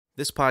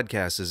This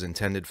podcast is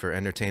intended for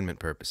entertainment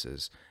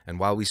purposes, and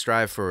while we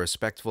strive for a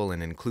respectful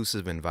and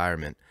inclusive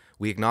environment,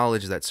 we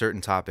acknowledge that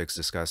certain topics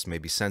discussed may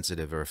be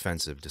sensitive or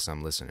offensive to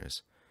some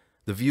listeners.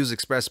 The views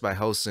expressed by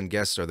hosts and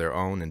guests are their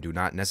own and do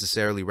not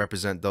necessarily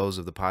represent those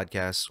of the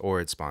podcast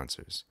or its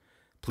sponsors.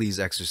 Please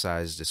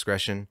exercise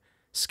discretion,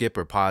 skip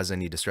or pause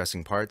any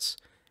distressing parts,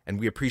 and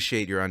we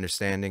appreciate your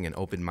understanding and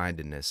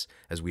open-mindedness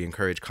as we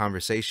encourage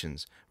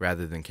conversations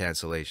rather than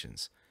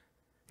cancellations.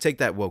 Take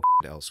that woke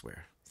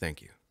elsewhere.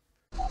 Thank you.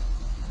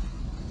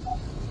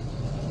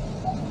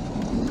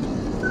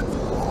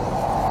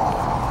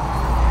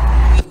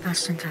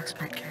 Lost in Talks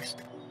podcast.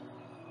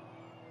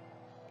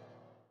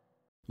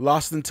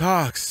 Lost in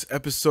Talks,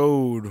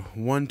 episode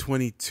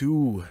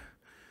 122.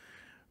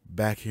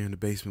 Back here in the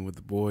basement with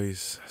the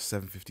boys.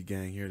 750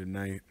 gang here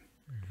tonight.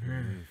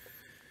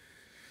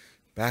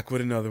 Back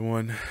with another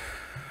one.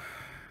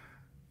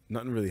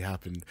 Nothing really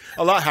happened.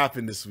 A lot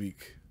happened this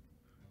week,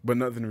 but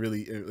nothing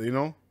really,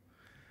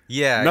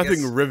 Yeah.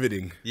 nothing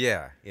riveting.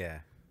 Yeah.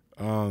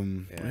 We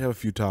have a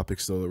few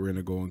topics, though, that we're going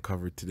to go and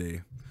cover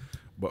today.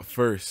 But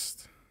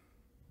first,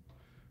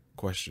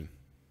 question.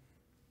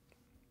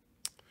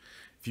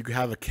 If you could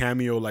have a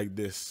cameo like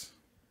this,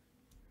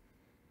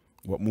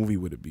 what movie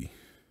would it be?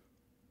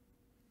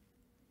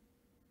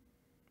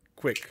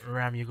 Quick.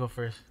 Ram, you go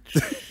first.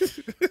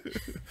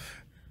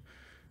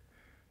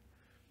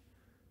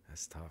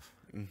 That's tough.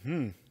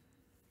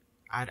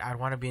 I'd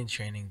want to be in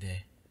Training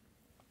Day.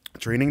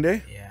 Training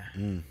Day? Yeah.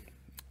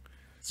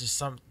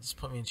 Just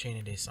put me in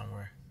Training Day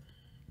somewhere.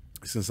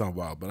 It's going to sound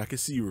wild, but I can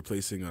see you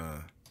replacing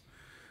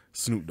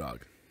Snoop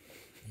Dogg.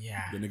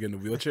 Yeah. Then again, the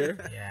wheelchair?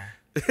 Yeah.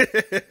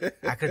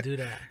 I could do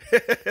that.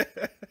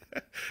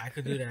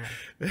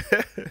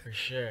 For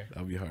sure.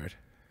 That'll be hard.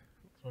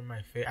 It's one of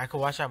my favorite. I could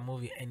watch that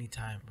movie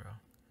anytime, bro.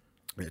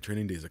 Yeah,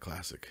 Training Day is a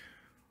classic.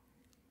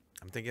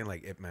 I'm thinking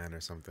like Ip Man or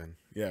something.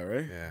 Yeah,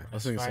 right? Yeah. I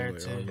was thinking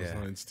Inspired something along too. those Yeah.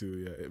 lines too.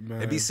 Yeah, man.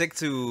 It'd be sick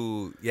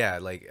to,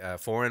 like a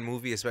foreign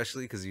movie,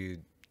 especially because you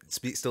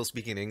still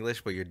speaking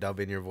English, but you're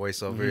dubbing your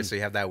voiceover. So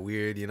you have that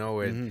weird,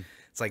 where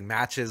it's like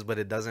matches, but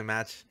it doesn't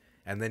match.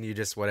 And then you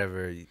just,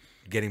 whatever,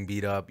 getting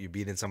beat up, you're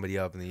beating somebody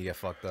up, and then you get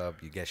fucked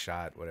up, you get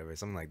shot, whatever.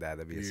 Something like that.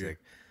 That'd be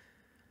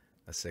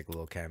a sick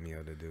little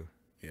cameo to do.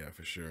 Yeah,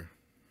 for sure.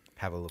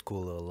 Have a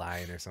cool little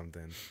line or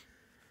something.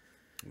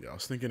 Yeah, I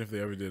was thinking if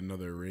they ever did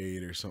another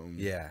raid or something.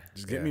 Yeah.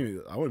 Just get me.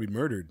 I want to be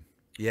murdered.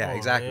 Yeah, Oh,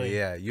 exactly.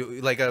 yeah. Yeah, you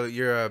like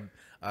you're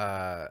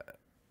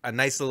a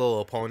nice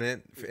little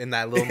opponent in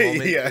that little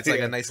moment. Yeah, It's like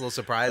yeah. a nice little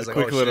surprise. A Like,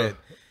 quick oh little-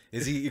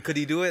 shit, could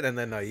he do it? And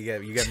then no, you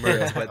get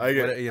murdered. But I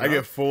but,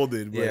 get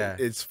folded, but Yeah.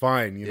 it's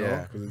fine,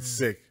 Yeah. because it's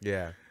sick.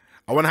 yeah,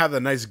 I want to have a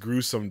nice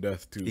gruesome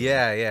death too.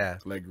 yeah.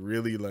 Like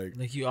really, like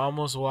Like you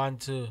almost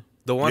want to.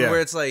 The one Yeah. where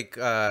it's like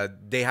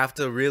they have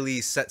to really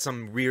set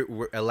some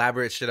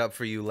elaborate shit up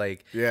for you.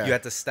 Like Yeah. you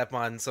have to step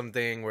on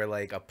something where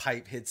like a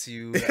pipe hits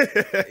you,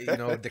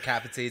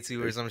 decapitates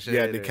you or some shit.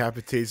 yeah,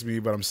 decapitates me,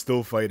 but I'm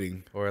still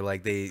fighting. Or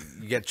like you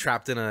get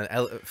trapped in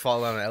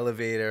fall on an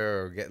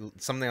elevator or get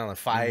something on a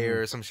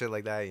fire or some shit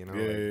like that.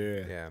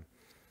 Yeah.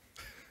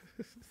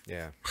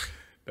 Yeah.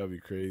 That'd be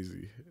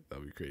crazy.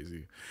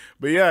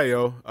 But yeah,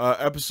 yo,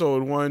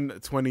 episode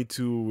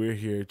 122. We're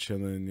here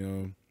chilling,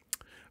 yo.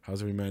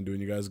 How's every man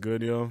doing? You guys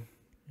good, yo?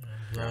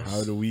 Blessed. How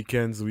are the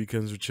weekends? The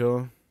weekends were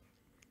chill.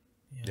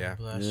 Yeah.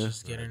 Blessed. Yeah.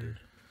 Just getting.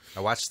 I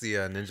watched the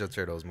Ninja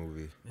Turtles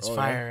movie. It's Oh,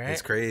 fire, yeah? right?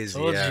 It's crazy.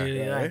 Told yeah. you.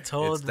 Yeah, I right?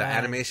 told The man.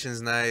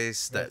 animation's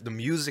nice. The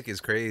music is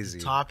crazy.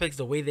 Topics,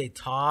 the way they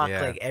talk,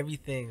 Yeah. like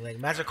everything. Like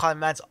Magic calling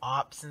Matt's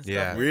ops and stuff.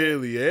 Yeah.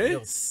 Really, eh?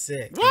 Feels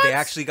sick. They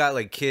actually got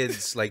like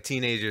kids, like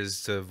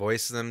teenagers, to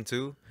voice them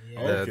too.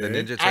 Yeah. The Okay.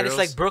 Ninja Turtles. And it's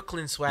like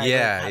Brooklyn swag.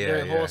 Yeah, like, yeah,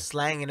 their yeah. whole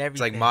slang and It's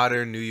everything. like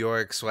modern New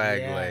York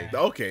swag. Yeah. Like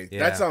Okay, Yeah.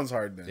 that sounds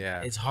hard then.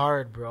 yeah. It's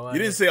hard, bro. You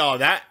didn't say all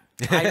that.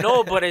 I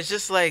know, but it's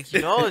just like,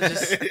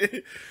 just.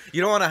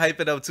 You don't want to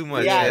hype it up too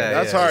much. Yeah,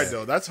 That's yeah, hard yeah.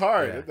 though. That's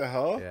hard. Yeah. What the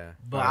hell? Yeah.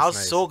 But No, I it's was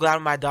nice. so glad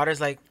when my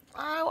daughter's like,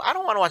 I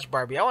don't want to watch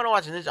Barbie. I want to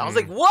watch Ninja. I was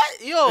like,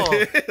 what? Yo.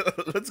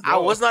 Let's go. I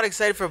was not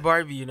excited for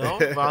Barbie,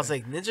 But I was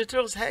like, Ninja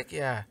Turtles? Heck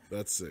yeah.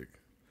 That's sick.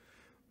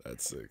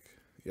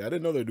 Yeah, I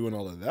didn't know they're doing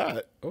all of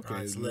that. Okay,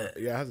 Oh, it's lit.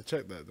 Yeah, I have to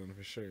check that then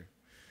for sure.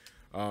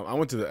 I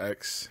went to the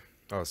X.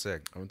 Oh,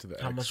 sick.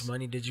 How much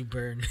money did you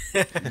burn?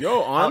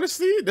 Yo,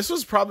 honestly, this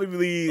was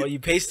probably Oh, you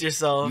paced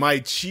yourself. my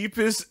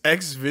cheapest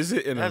X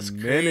visit in That's a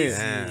minute. crazy.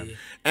 Damn.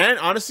 And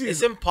honestly,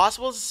 It's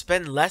impossible to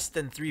spend less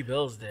than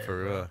 $3 there.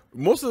 For real.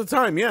 most of the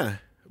time, yeah.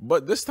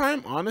 But this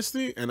time,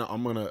 honestly, and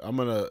I'm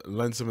gonna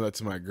lend some of that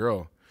to my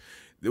girl.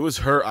 It was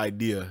her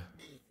idea,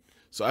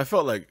 so I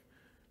felt like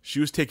she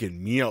was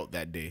taking me out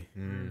that day.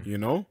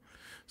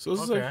 So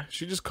it's Okay. like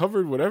she just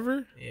covered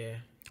whatever. Yeah.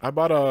 I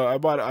bought a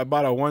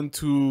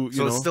 1-2.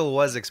 So it still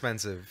was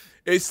expensive.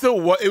 It still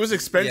was. It was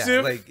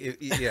expensive,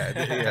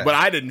 Yeah. but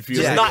I didn't feel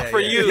Just it. not for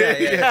you.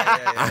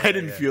 I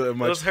didn't feel it It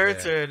much. was her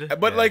turn.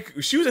 But like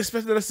she was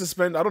expecting us to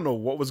spend. I don't know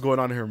what was going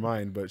on in her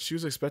mind, but she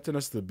was expecting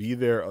us to be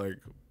there like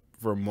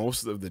for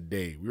most of the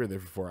day. We were there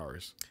for 4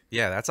 hours.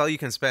 Yeah, that's all you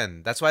can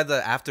spend. That's why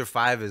the after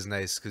 5 is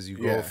nice because you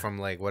Yeah. go from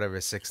like whatever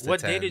 6 to What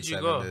 10. day did you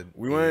 7 go? to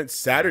We 8. went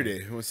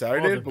Saturday. We went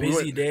Saturday, the but busy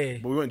we went, day.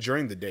 But we went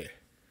during the day.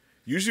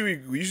 Usually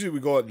we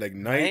go at like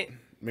night,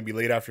 maybe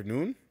late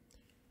afternoon.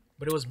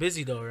 But it was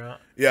busy though, right?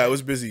 Yeah, it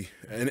was busy,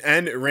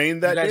 and it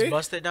rained that You guys day.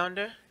 busted down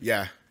there?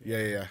 Yeah.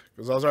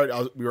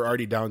 Because we were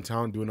already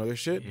downtown doing other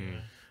shit.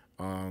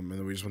 And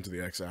then we just went to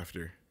the X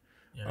after.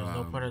 Yeah, there's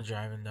no point in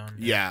driving down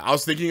there. Yeah, I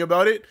was thinking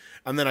about it,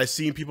 and then I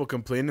seen people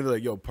complaining. They're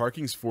like, "Yo,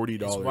 parking's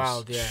 $40." It's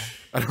wild, yeah.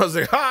 And I was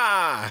like,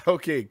 "Ah,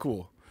 okay,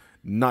 cool."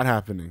 Not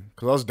happening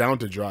because I was down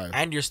to drive.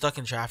 And you're stuck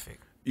in traffic.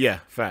 Yeah,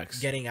 facts.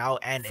 Getting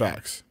out and in.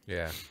 Facts.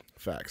 Yeah.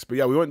 Facts. But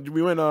yeah, we went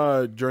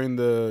during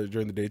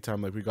the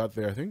daytime. Like we got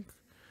there, I think,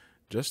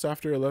 just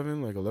after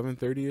 11, like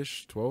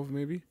 11:30ish, 12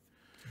 maybe.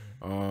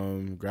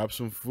 Grabbed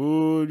some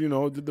food,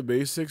 did the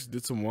basics,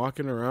 did some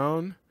walking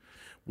around.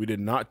 We did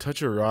not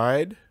touch a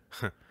ride.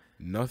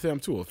 Nothing. I'm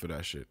too old for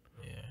that shit.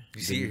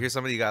 You hear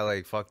somebody got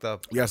like fucked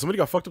up. Yeah, somebody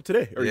got fucked up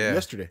today or Yeah.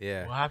 yesterday.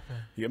 Yeah. What happened?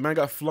 Yeah, man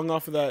got flung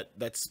off of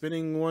that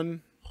spinning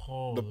one.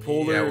 Holy.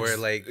 polar- Yeah, Ex- where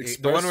like Express,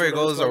 the one where it whatever it's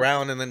goes called.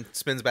 around and then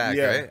spins back,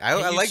 Yeah. right? I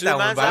you like sue that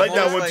one. mans But I I'm like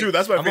that always one too.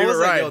 That's my I'm favorite always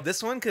like, ride. yo,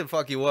 this one could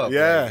fuck you up.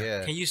 Yeah. Like,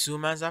 yeah. Can you sue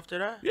mans after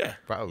that? Yeah.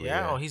 Probably.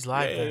 Yeah. Oh, he's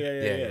live. Yeah,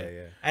 then.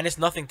 Yeah. And it's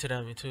nothing to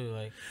them too.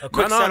 Like a No,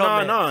 quick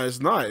settlement. no,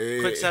 it's not.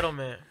 Quick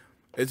settlement.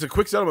 It's a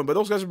quick settlement, but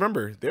those guys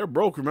remember they're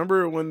broke.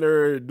 Remember when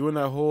they're doing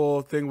that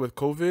whole thing with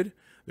COVID?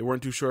 They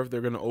weren't too sure if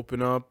they're gonna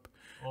open up,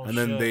 Oh, and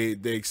then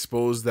shit. they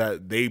exposed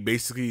that they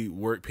basically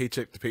work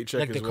paycheck to paycheck.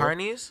 Like the as well.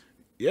 carnies.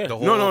 Yeah, The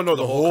whole, no,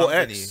 the whole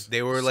company. X.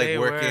 They were like Say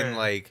working word.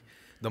 like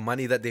the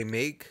money that they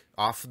make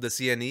off the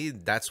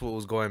CNE. That's what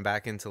was going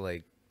back into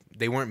like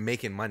they weren't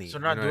making money. So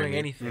not you know what I doing mean?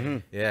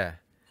 anything. Yeah.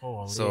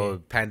 Holy. So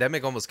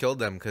pandemic almost killed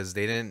them because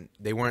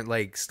they weren't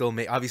like still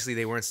obviously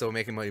they weren't still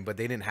making money, but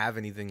they didn't have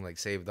anything like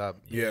saved up.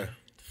 Yeah,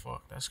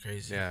 Fuck, that's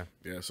crazy. Yeah.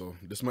 So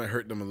this might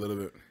hurt them a little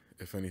bit,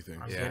 if anything.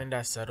 I'm Yeah. getting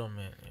that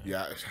settlement.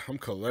 Yeah. Yeah, I'm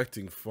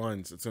collecting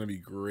funds. It's gonna be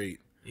great.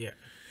 Yeah.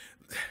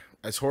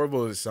 As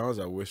horrible as it sounds,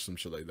 I wish some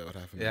shit like that would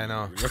happen. Yeah, I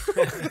know. know.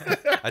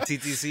 A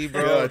TTC,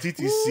 bro. Yeah,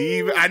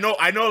 TTC. I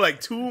know. Like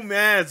 2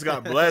 mans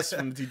got blessed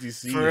from the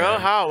TTC. For real?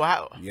 How?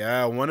 Wow.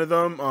 Yeah, one of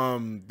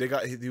them.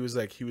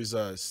 He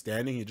was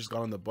standing. He just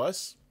got on the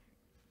bus,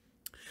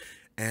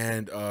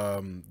 and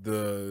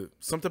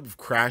some type of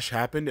crash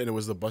happened, and it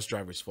was the bus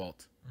driver's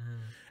fault,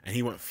 and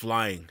he went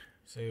flying.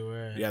 Say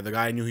word. Yeah, the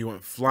guy knew he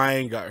went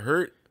flying, got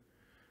hurt,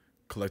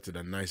 collected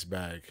a nice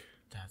bag,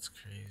 That's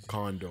crazy.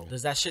 condo.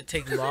 Does that shit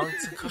take long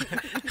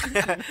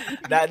to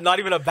that not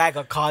even a bag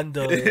of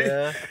condo,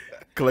 yeah.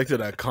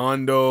 Collected a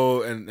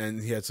condo, and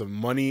he had some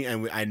money,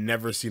 and I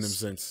never seen him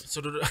since.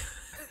 So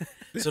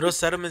so those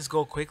settlements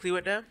go quickly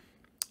with them?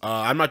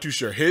 I'm not too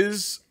sure.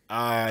 His,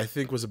 I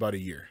think, was about a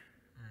year.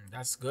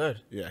 That's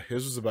good. Yeah,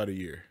 his was about a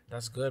year.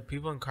 That's good.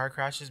 People in car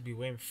crashes be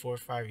waiting 4 or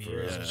 5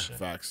 years Yeah, and shit.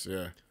 facts.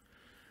 Yeah,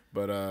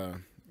 but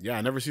yeah,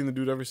 I never seen the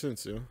dude ever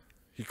since.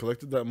 He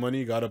collected that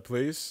money, got a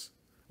place,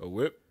 a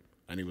whip,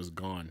 and he was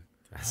gone.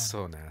 That's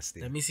so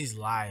nasty. That means he's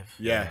live.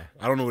 Yeah,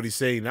 I don't know what he's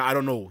saying. I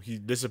don't know. He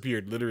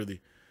disappeared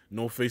literally.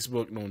 No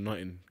Facebook, no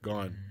nothing.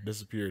 Gone,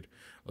 disappeared. I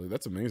was like,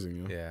 that's amazing,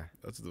 yo. Yeah.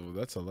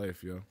 That's a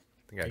life, yo.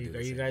 I think I do.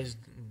 Are you guys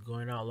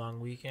going out long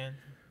weekend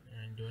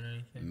and doing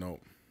anything? No,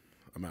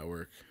 I'm at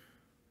work.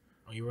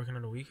 Are you working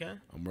on the weekend?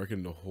 I'm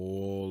working the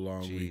whole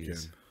long Jeez.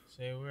 weekend.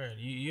 Say a word.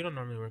 You don't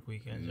normally work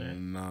weekends, right?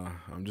 Nah,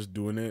 I'm just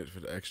doing it for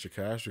the extra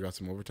cash. We got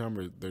some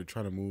overtime. They're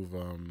trying to move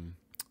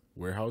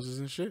warehouses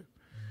and shit.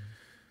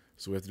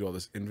 So we have to do all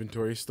this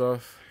inventory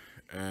stuff.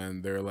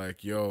 And they're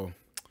like, yo,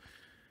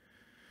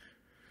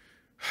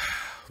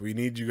 we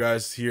need you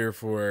guys here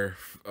for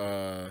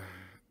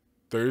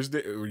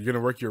Thursday. You're going to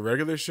work your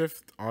regular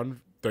shift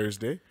on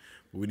Thursday.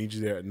 But we need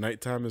you there at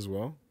nighttime as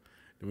well.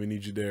 Then we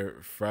need you there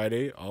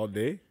Friday all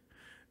day.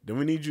 Then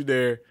we need you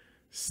there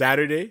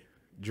Saturday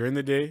during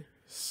the day,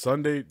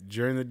 Sunday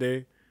during the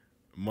day,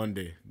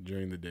 Monday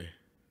during the day.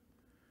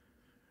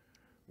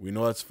 We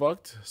know that's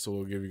fucked, so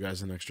we'll give you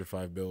guys an extra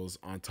 $5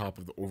 on top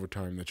of the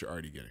overtime that you're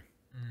already getting.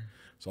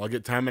 So I'll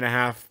get time and a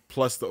half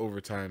plus the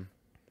overtime.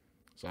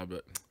 So I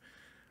bet,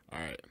 all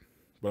right.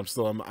 But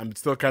I'm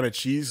still kind of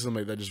cheesed. I'm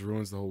like, that just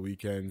ruins the whole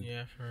weekend.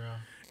 Yeah, for real.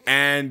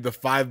 And the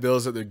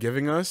 $5 that they're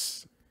giving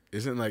us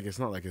it's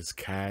not like it's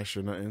cash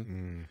or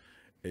nothing.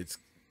 It's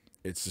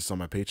just on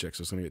my paycheck,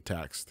 so it's gonna get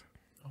taxed.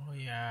 Oh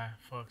yeah,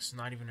 fuck. It's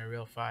not even a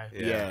real 5.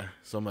 Yeah.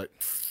 So I'm like,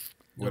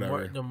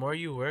 whatever. The more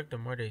you work, the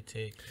more they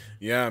take.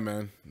 Yeah,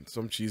 man.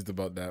 So I'm cheesed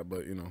about that,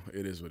 but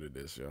it is what it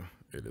is, yo.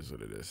 It is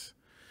what it is.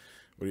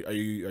 Are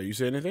you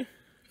saying anything?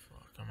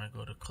 Fuck, I might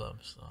go to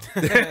clubs. So.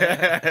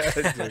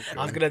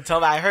 I was gonna tell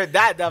them I heard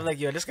that. I'm like,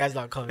 yo, this guy's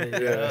not coming. You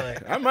know?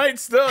 Like, I might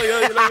still, yo.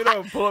 You let me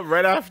know. Pull up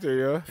right after,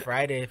 yo.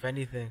 Friday, if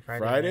anything.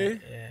 Friday?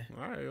 Night, yeah.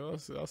 All right, yo,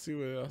 I'll see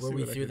what. Where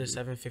we what I threw can the do.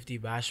 750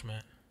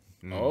 bashment.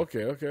 Oh,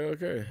 okay.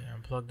 Yeah,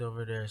 I'm plugged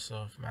over there,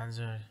 so if man's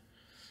are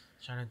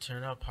trying to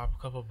turn up, pop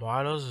a couple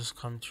bottles, just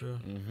come through.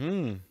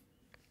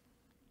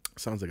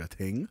 Sounds like a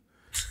thing.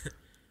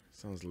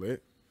 Sounds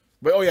lit.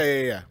 But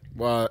yeah.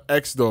 Well,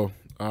 X though.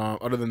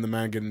 other than the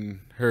man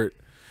getting hurt.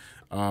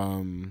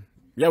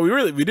 Yeah, we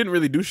didn't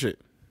really do shit.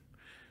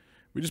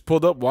 We just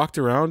pulled up, walked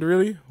around.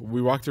 Really,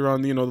 we walked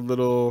around.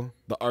 The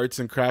arts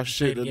and crafts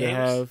shit that they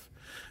have.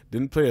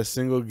 Didn't play a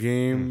single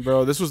game,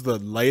 bro. This was the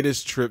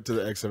lightest trip to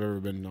the X I've ever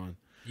been on.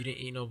 You didn't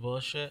eat no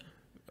bullshit.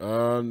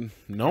 No,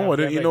 I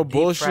didn't eat no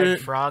bullshit.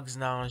 Fried frogs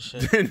now and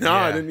shit.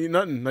 I didn't eat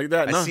nothing like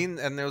that. I seen,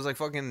 and there was like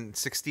fucking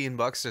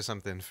 $16 or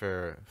something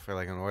for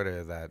like an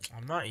order that.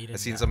 I'm not eating. I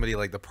seen somebody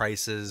like the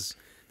prices.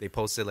 They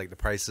posted like the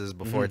prices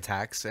before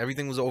tax.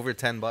 Everything was over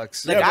 $10.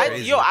 Like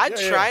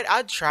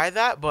I'd try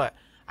that, but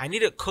I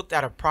need it cooked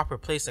at a proper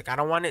place. Like I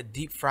don't want it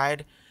deep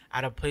fried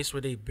at a place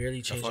where they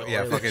barely change the oil.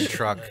 Yeah, fucking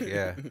truck. Like,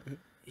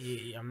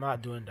 yeah, I'm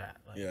not doing that.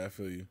 Like, yeah, I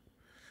feel you.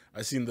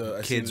 I seen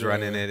the kids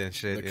running it and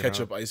shit. The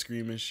ketchup ice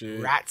cream and shit.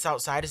 Rats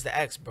outside is the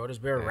X, bro. There's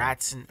bare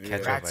rats and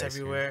rats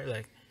everywhere.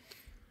 Like,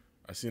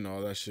 I seen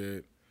all that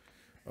shit.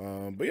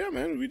 But yeah,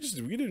 man, we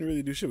didn't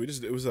really do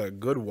shit. It was a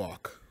good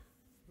walk.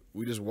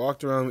 We just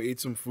walked around. We ate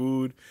some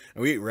food,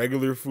 and we ate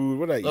regular food.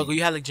 What I eat? Look,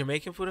 you had like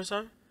Jamaican food or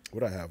something?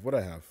 What I have?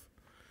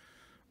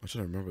 I'm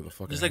trying to remember the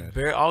fuck. There's like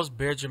all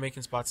bare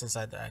Jamaican spots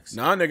inside the X.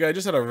 Nah, nigga, I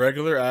just had a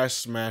regular ass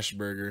smash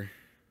burger.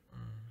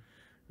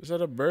 Just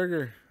had a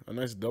burger, a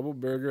nice double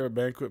burger, a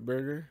banquet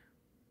burger.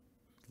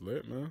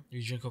 Lit, man.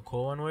 You drink a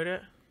cold one with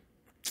it?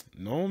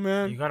 No,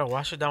 man. You gotta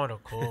wash it down with a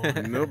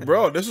cold. No,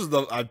 bro. This was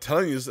I'm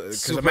telling you,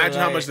 because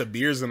imagine how much the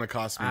beer's gonna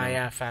cost me.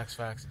 Yeah, facts.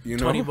 You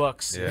know?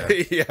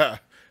 $20. Yeah. Yeah.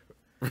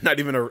 Not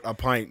even a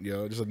pint,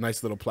 yo. Just a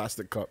nice little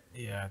plastic cup.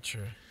 Yeah,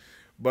 true.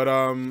 But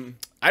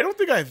I don't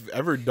think I've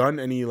ever done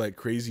any like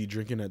crazy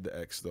drinking at the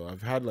X though.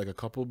 I've had like a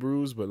couple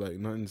brews, but like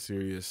nothing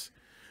serious.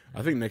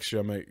 I think next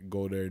year I might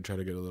go there and try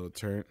to get a little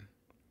turn.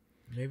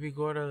 Maybe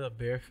go to the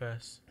Beer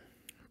Fest.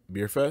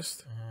 Beer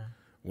Fest?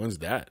 When's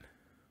that?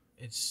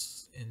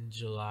 It's in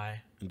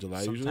July. In July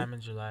Sometime usually? Sometime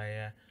in July,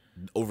 yeah.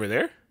 Over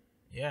there?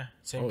 Yeah,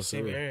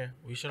 same area.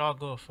 We should all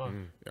go. Fuck.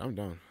 Yeah, I'm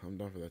down. I'm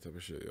down for that type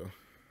of shit, yo.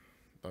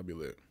 That'll be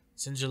lit.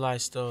 It's in July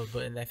still,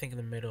 but I think in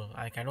the middle.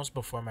 Like I know it's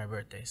before my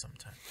birthday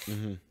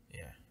sometime.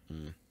 Yeah.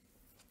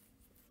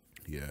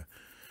 Yeah.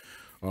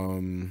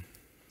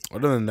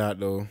 Other than that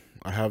though,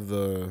 I have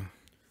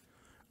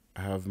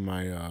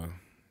my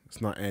it's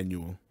not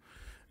annual.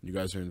 You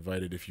guys are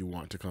invited if you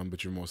want to come,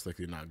 but you're most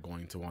likely not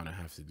going to want to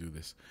have to do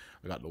this.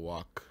 I got the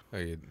walk. Oh,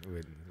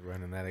 we're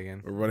running that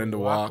again? We're running the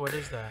walk. What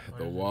is that?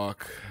 The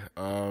walk.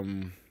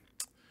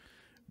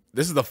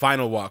 This is the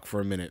final walk for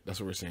a minute.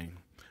 That's what we're saying.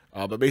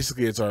 But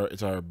basically, it's our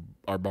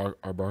bar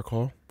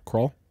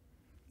crawl,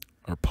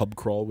 our pub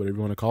crawl, whatever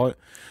you want to call it.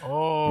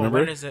 Oh,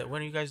 remember? When is it?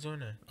 When are you guys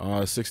doing it?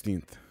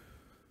 16th.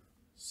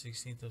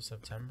 16th of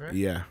September.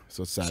 Yeah,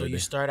 so it's Saturday. So you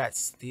start at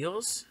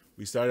Steele's?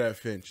 We started at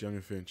Finch, Young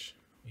and Finch.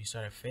 You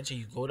start at Finch, and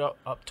you go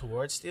up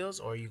towards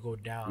Steele's, or you go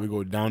down? We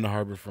go down to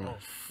Harborfront.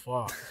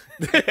 Oh fuck!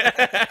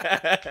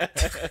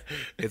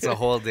 It's a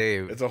whole day.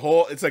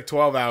 It's like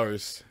 12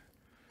 hours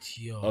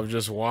of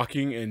just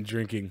walking and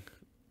drinking.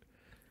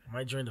 I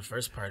might join the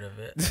first part of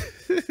it.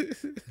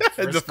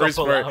 The first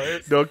part.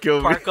 Hours. Don't kill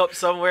me. Park up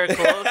somewhere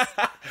close.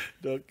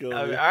 Don't kill me.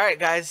 All right,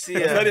 guys. See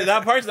ya.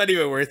 That part's not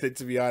even worth it,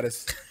 to be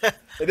honest.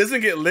 It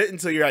doesn't get lit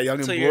until you're at Young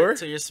and Bloor.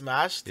 Until you're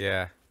smashed.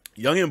 Yeah.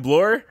 Young and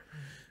Bloor,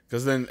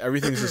 because then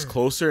everything's just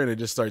closer and it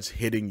just starts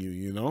hitting you,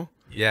 you know?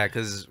 Yeah,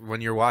 because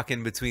when you're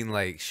walking between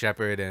like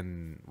Shepherd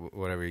and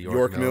whatever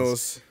York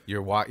Mills,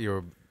 you're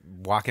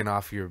walking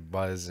off your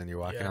buzz and you're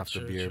walking off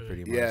the beer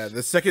pretty much. Yeah,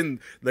 the second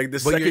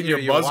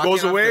your buzz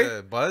goes away,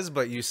 the buzz,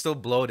 but you're still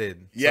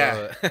bloated.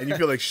 Yeah, so. And you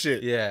feel like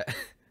shit. Yeah.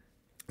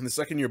 And the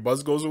second your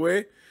buzz goes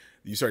away,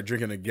 you start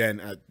drinking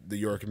again at the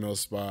York Mills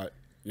spot.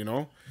 You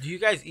know? Do you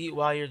guys eat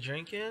while you're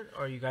drinking,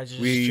 or you guys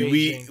just we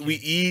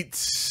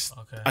eat?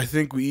 Okay. I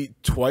think we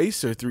eat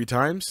twice or 3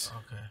 times.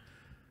 Okay.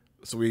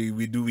 So we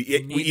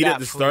eat at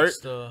the start.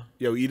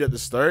 Yeah, we eat at the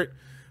start.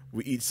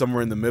 We eat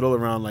somewhere in the middle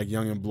around like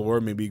Young and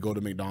Bloor. Maybe go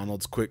to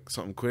McDonald's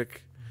something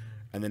quick.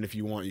 And then if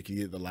you want, you can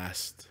eat the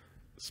last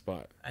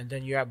spot. And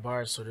then you're at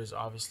bars, so there's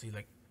obviously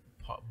like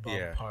pub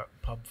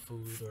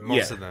food. Or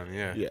Most of them,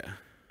 yeah.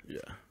 Yeah.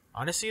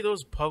 Honestly,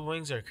 those pub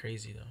wings are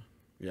crazy though.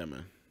 Yeah,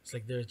 man. It's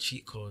like they're a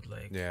cheat code.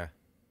 Like, yeah.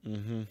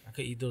 I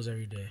could eat those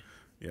every day.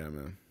 Yeah,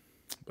 man.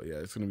 But yeah,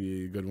 it's gonna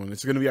be a good one.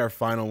 It's gonna be our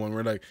final one.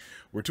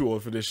 We're too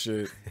old for this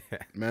shit.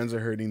 Mans are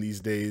hurting these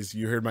days.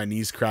 You heard my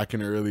knees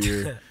cracking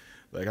earlier.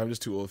 Like, I'm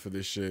just too old for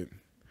this shit.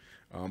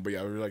 But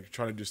yeah, we're like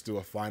trying to just do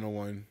a final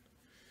one,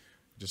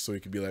 just so we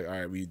could be like, all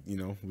right, we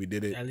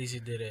did it. At least you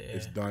did it. Yeah.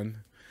 It's done.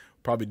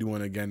 Probably do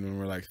one again when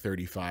we're like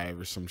 35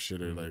 or some shit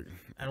or like.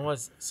 And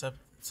what's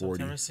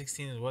September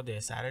 16th is what day?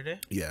 Saturday?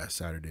 Yeah,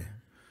 Saturday.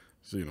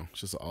 So it's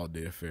just an all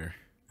day affair.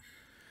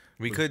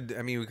 We could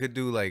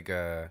do like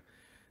the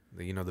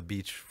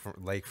beach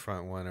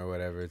lakefront one or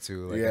whatever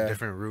too, like a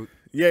different route.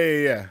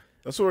 Yeah.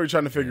 That's what we're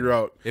trying to figure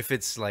out. If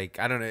it's like,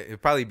 I don't know,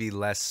 it'd probably be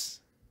less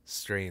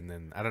strain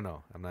than, I don't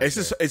know. I'm not. It's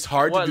sure. just it's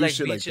hard to do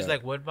shit like that. Beaches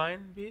like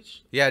Woodbine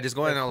Beach. Yeah, just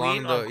going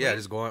along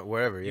just going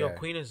wherever. Yo,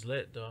 Queen is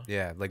lit though.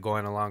 Yeah, like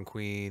going along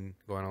Queen,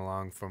 going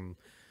along from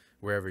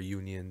wherever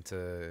Union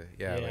to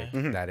like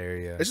that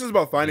area. It's just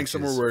about finding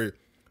somewhere where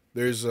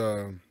there's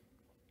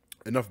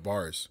enough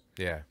bars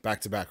Yeah.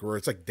 back to back where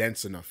it's like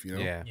dense enough, you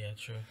know. Yeah. Yeah,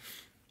 true.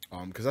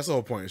 Because that's the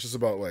whole point. It's just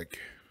about like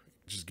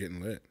just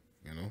getting lit,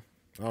 you know.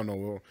 I don't know.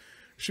 Well, it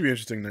should be an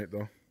interesting night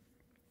though.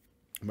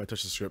 I might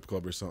touch the strip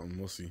club or something.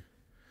 We'll see.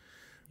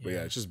 But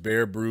yeah, it's just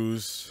bare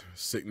bruise,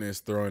 sickness,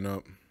 throwing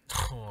up.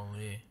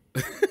 Holy.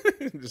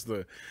 just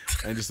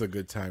a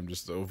good time.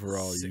 Just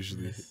overall,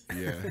 usually,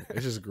 yeah.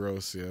 It's just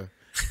gross. Yeah,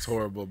 it's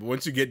horrible. But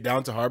once you get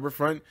down to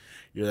Harborfront,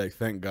 you're like,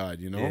 thank God,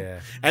 you know. Yeah.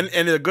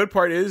 And the good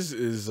part is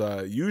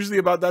usually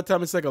about that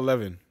time it's like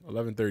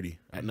 11:30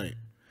 at night.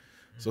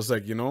 So it's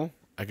like, you know,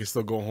 I can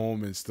still go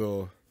home and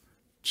still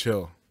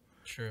chill.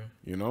 True.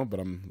 You know, but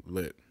I'm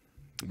lit.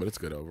 But it's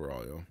good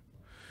overall,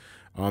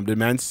 yo. Did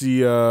man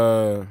see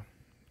the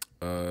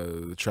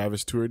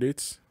Travis tour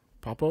dates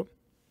pop up?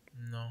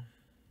 No.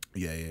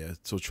 Yeah.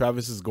 So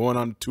Travis is going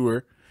on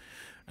tour,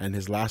 and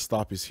his last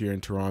stop is here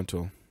in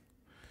Toronto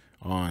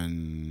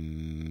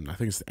on, I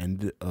think it's the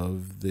end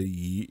of the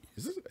year.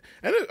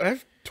 And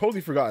I've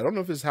totally forgot. I don't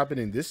know if it's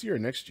happening this year or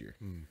next year.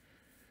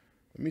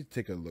 Let me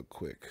take a look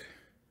quick.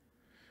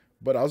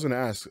 But I was going to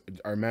ask,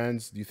 our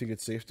mans, do you think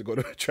it's safe to go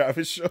to a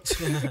Travis show?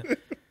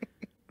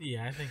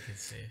 Yeah, I think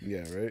it's safe.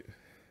 Yeah, right?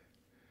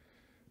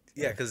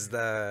 Yeah, because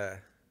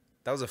that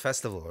was a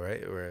festival,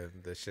 right? Where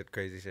the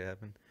crazy shit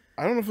happened.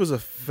 I don't know if it was a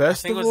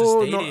festival. I think it was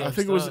a stadium no, I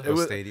think it was. stuff. It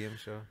was Stadium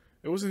show.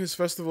 It wasn't his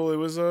festival. It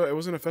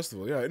wasn't a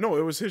festival. Yeah, no,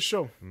 it was his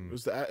show.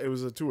 It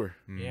was a tour.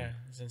 Yeah,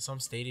 it's in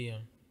some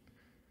stadium.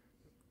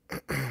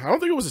 I don't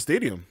think it was a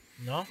stadium.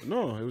 No?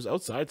 No, it was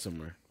outside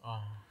somewhere.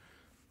 Oh.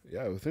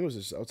 Yeah, I think it was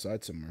just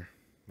outside somewhere.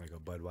 Like a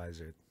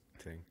Budweiser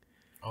thing.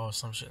 Oh,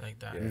 some shit like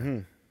that. Mm-hmm.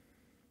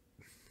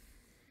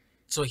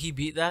 So he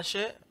beat that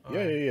shit? Or-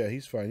 Yeah.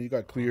 He's fine. He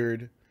got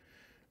cleared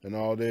and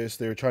all this.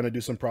 They were trying to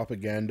do some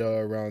propaganda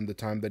around the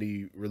time that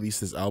he released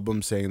his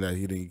album, saying that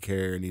he didn't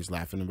care and he's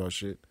laughing about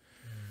shit.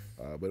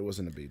 But it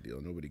wasn't a big deal.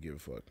 Nobody gave a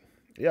fuck.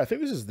 Yeah, I think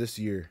this is this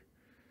year.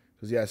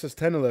 Because, yeah, it says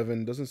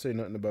 10/11. Doesn't say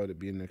nothing about it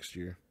being next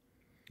year.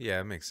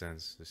 Yeah, it makes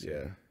sense. This Yeah.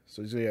 year.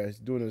 So, he's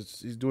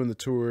doing the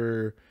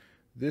tour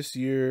this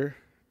year.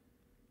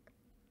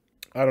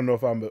 I don't know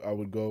if I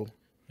would go.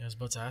 Yeah, I was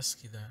about to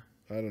ask you that.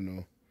 I don't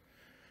know.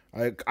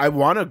 I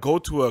want to go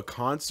to a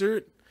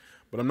concert,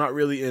 but I'm not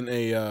really in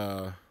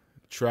a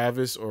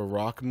Travis or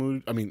rock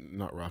mood. I mean,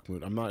 not rock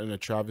mood. I'm not in a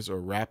Travis or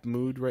rap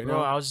mood right Bro,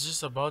 now. I was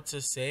just about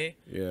to say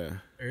Yeah.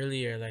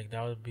 earlier, like,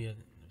 that would be a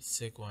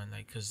sick one.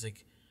 Like, because,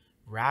 like,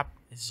 rap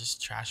is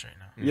just trash right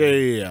now.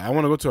 Yeah. I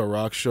want to go to a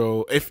rock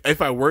show.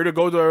 If I were to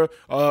go to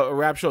a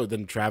rap show,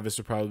 then Travis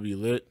would probably be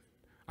lit.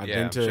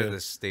 I'm sure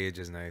the stage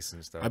is nice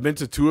and stuff. I've been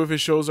to 2 of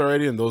his shows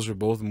already, and those are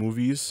both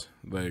movies.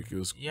 Like, it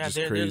was Yeah, just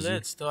they're crazy.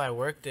 lit. Still, I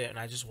worked it, and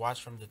I just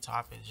watched from the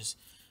top and just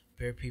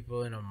bare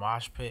people in a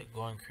mosh pit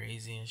going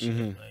crazy and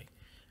shit. Like,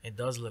 it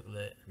does look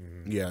lit.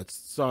 Yeah,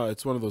 it's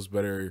one of those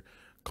better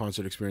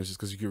concert experiences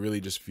because you can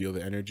really just feel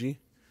the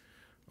energy.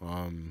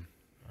 I'm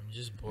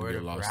just bored get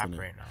of lost rap in it.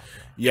 right now,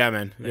 bro. Yeah,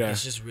 man. Like, Yeah.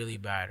 it's just really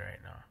bad right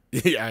now.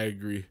 Yeah, I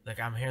agree. Like,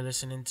 I'm here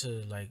listening to,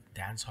 like,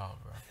 dance hall,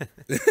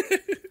 bro.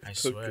 I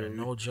swear,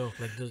 no joke.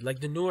 Like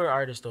the newer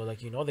artists though,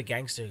 like, you know, the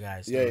gangster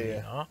guys. Yeah, though, yeah.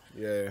 You know,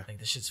 Yeah. like,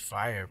 this shit's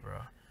fire, bro.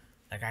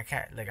 Like, I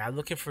can't. Like, I'm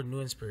looking for new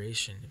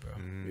inspiration, bro.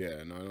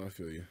 Yeah, no, I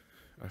feel you.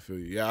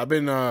 Yeah, I've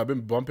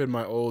been bumping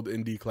my old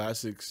indie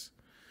classics.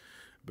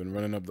 Been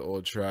running up the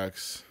old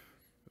tracks.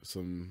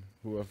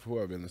 Who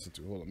I've been listening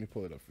to. Hold on, let me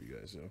pull it up for you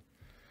guys, yo.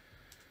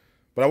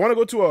 But I want to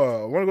go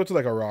to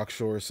like a rock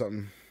show or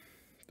something.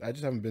 I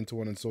just haven't been to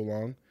one in so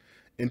long.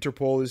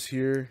 Interpol is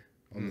here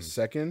on the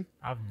 2nd.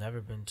 I've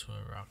never been to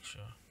a rock show.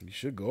 You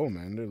should go,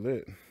 man. They're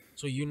lit.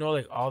 So you know,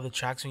 like, all the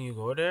tracks when you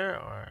go there,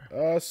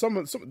 or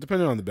Some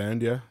depending on the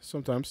band, yeah.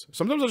 Sometimes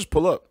I just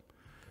pull up.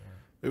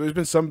 There's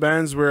been some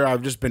bands where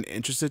I've just been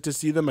interested to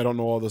see them. I don't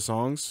know all the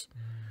songs,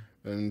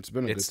 and it's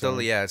been a good It's still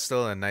time. it's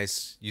still a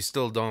nice. You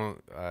still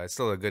don't. It's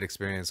still a good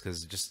experience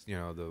because just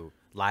the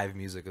live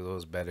music is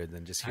always better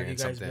than just have you hearing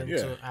guys something. been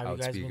to? Have you out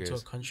guys been to a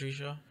speakers. country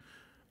show?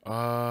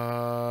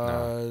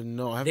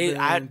 No, I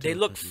haven't They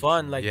look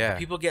fun. Like, Yeah.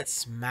 people get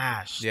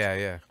smashed.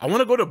 Yeah. I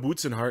want to go to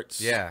Boots and Hearts.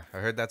 Yeah, I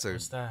heard that's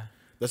What's that?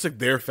 That's like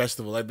their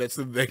festival. Like that's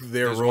like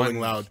their there's Rolling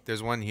one, Loud.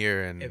 There's one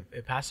here, and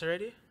It passed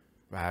already.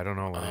 I don't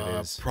know what it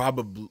is.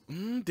 Probably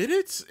did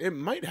it? It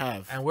might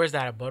have. And where's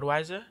that? At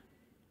Budweiser?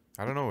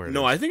 I don't know where.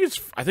 No, it is.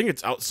 I think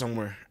it's out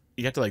somewhere.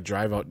 You have to like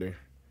drive out there.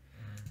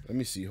 Let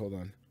me see. Hold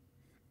on.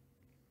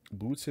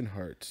 Boots and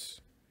Hearts.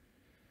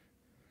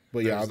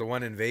 But There yeah, was the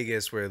one in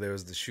Vegas where there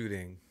was the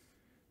shooting.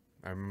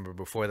 I remember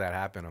before that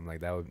happened. I'm like,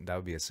 that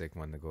would be a sick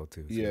one to go to.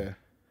 So. yeah.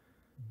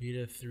 Be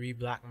the 3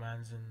 black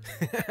mans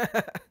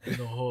in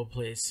the whole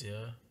place,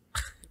 yeah.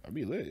 I'd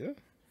be lit, yeah.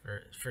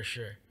 For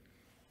sure.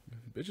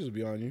 Bitches will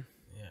be on you.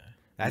 Yeah.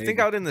 I think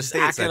out in the Just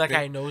states, acting I like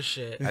think, I know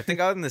shit. I think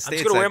out in the just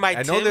states, gonna wear my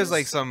I know there's Timbs.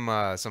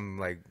 like some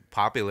like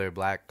popular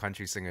black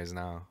country singers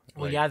now.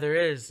 Well, Like, yeah, there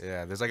is.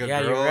 yeah. There's like a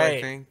Yeah, you're girl, I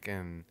right. think,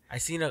 and I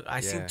seen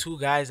Yeah. 2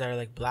 guys that are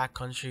like black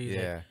country,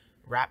 yeah. like,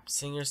 rap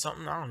singers,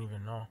 something. I don't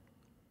even know.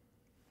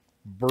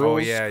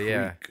 Burl's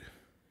yeah. Creek.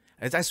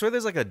 I swear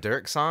there's like a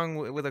Dirk song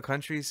with a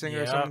country singer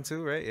or Yeah. something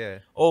too, right? Yeah.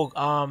 Oh,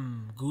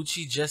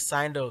 Gucci just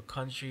signed a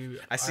country.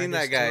 I seen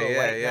artist that guy. too, a Yeah,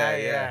 white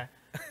yeah,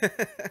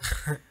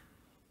 guy, yeah.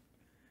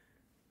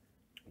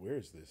 Where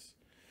is this?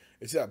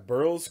 It's at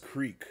Burles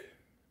Creek,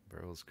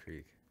 Burles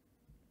Creek.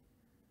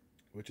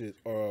 which is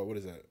what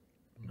is that?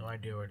 No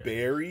idea where that is.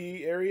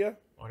 Berry area?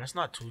 Oh, that's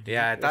not too deep.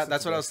 Yeah, I thought What's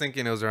that's the what I was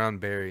thinking. It was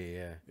around Barry.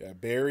 Yeah. Yeah,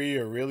 Berry,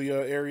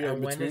 Aurelia area. And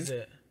in when between. is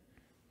it?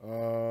 We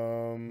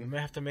Um. may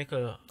have to make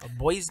a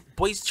boys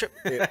trip.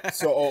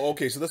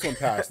 Okay. So this one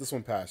passed. This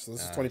one passed. So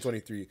this is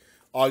 2023.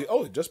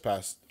 It just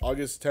passed.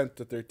 August 10th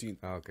to 13th.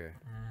 Oh, okay.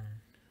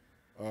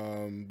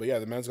 But yeah,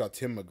 the man's got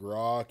Tim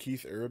McGraw,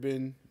 Keith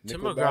Urban,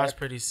 Tim Nickelback. McGraw's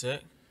pretty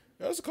sick.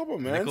 There's a couple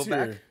of mans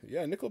Nickelback? here.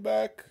 Yeah,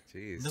 Nickelback.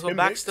 Jeez. Tim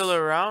Nickelback Hicks. still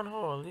around?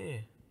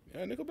 Holy.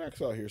 Yeah,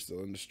 Nickelback's out here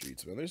still in the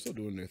streets, man. They're still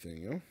doing their thing,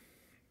 you know.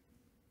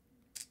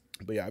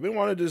 But yeah, I've been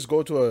wanting to just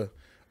go to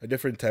a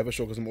different type of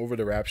show because I'm over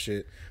the rap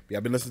shit. But yeah,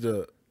 I've been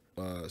listening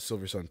to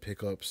Silver Sun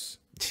Pickups.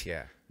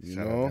 Yeah. You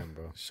Shout know, out them,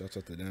 bro. shouts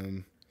out to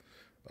them.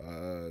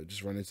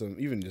 Just running some,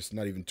 even just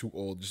not even too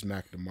old, just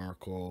Mac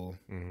DeMarco.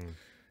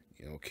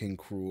 You know, King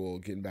Cruel,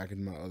 getting back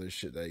into my other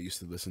shit that I used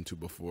to listen to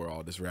before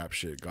all this rap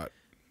shit got.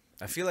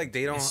 I feel like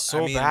they don't. It's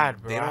so I mean,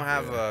 bad, bro. They don't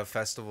have a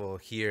festival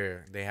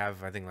here. They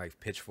have, I think, like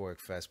Pitchfork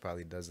Fest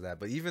probably does that.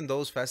 But even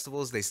those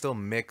festivals, they still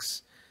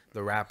mix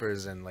the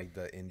rappers and like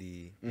the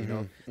indie.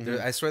 You know,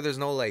 I swear there's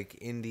no like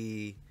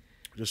indie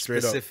Just straight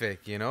up.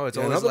 specific. You know, it's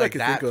Yeah, always nothing I like can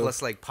that think of.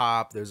 plus like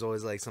pop. There's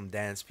always like some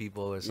dance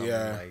people or something.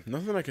 Yeah, Like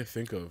nothing I can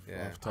think of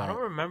Yeah. off I top.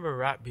 don't remember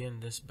rap being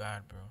this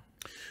bad, bro.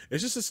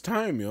 It's just its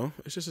time, yo.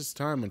 It's just its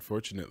time,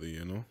 unfortunately,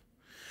 you know.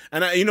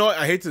 And you know what?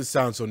 I hate to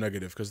sound so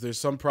negative because there's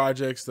some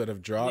projects that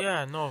have dropped.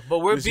 Yeah, no, but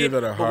we're this year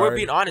being that are but we're hard.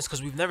 being honest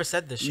because we've never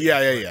said this shit. Yeah,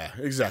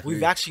 exactly.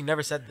 We've actually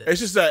never said this. It's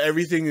just that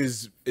everything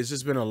is. It's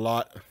just been a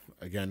lot.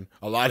 Again,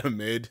 a lot of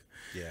mid.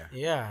 yeah.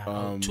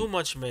 Yeah, too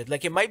much mid.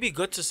 Like it might be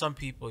good to some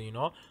people, you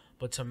know,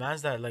 but to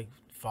mans that like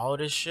follow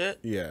this shit,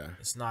 Yeah,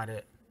 it's not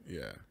it.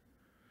 yeah.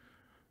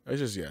 It's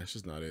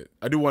just not it.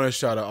 I do want to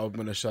shout out. I'm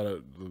gonna shout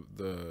out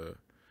the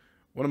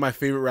one of my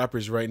favorite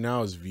rappers right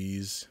now is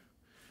V's.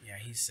 Yeah,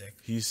 he's sick.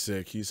 He's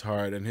sick. He's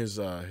hard, and his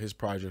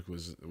project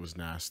was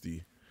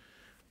nasty.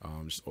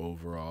 Just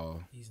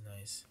overall. He's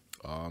nice.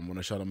 Want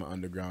to shout out my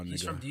underground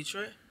He's nigga. from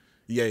Detroit.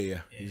 Yeah.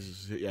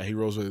 He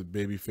rolls with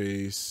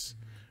Babyface,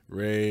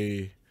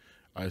 Ray,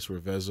 Ice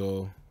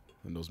Vezo,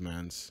 and those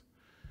mans.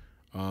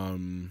 I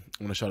want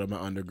to shout out my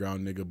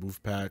underground nigga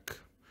Booth Pack.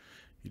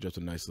 He dropped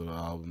a nice little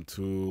album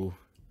too.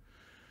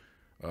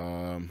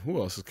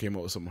 Who else came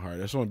up with something hard?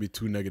 I just want to be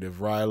too negative.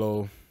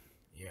 Rilo.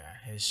 Yeah,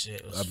 his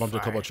shit was I bumped a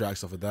couple fire.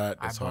 tracks off of that.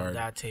 I That's bump hard.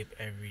 that tape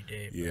every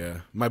day. Bro. Yeah,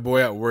 my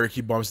boy at work, he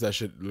bumps that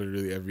shit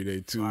literally every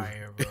day too.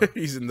 Fire, bro.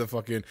 He's in the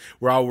fucking.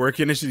 We're all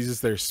working and shit. He's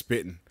just there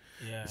spitting.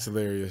 Yeah. It's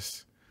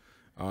hilarious.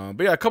 But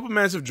yeah, a couple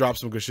mans have dropped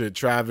some good shit.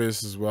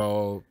 Travis as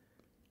well.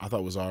 I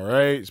thought was all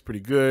right. It's pretty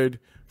good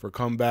for a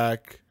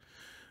comeback.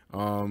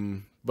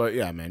 But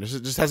yeah, man, there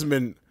just hasn't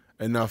been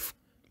enough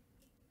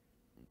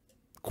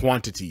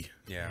quantity.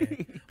 Yeah.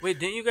 Wait,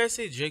 didn't you guys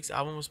say Jake's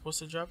album was supposed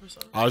to drop or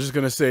something? I was just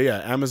gonna say,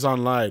 yeah,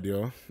 Amazon lied,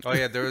 yo. Oh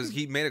yeah,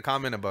 he made a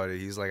comment about it.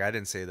 He's like, I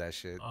didn't say that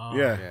shit.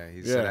 Yeah, Yeah,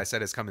 he said I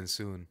said it's coming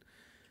soon.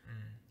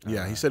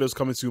 Yeah, he said it was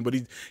coming soon, but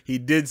he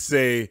did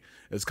say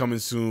it's coming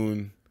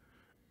soon,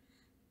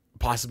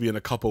 possibly in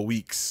a couple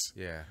weeks.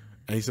 Yeah.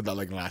 And he said that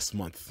like last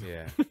month.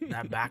 Yeah.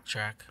 That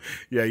backtrack.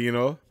 Yeah, you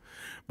know.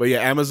 But yeah,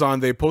 Amazon,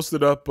 they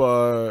posted up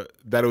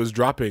that it was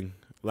dropping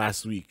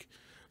last week,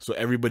 so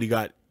everybody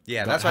got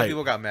That's why hype.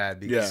 people got mad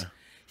because Yeah.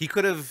 he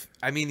could have.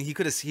 I mean, he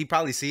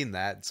probably seen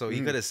that, so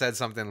he could have said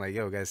something like,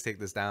 "Yo, guys, take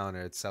this down,"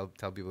 or tell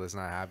people it's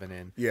not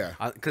happening. Yeah.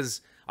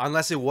 Because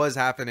unless it was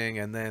happening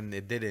and then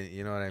it didn't,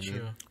 you know what I mean?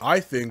 True. I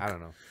think I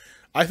don't know.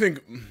 I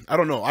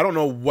don't know. I don't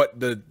know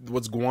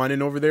what's going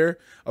on over there.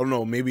 I don't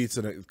know. Maybe it's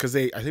because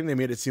I think they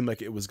made it seem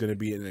like it was going to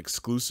be an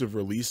exclusive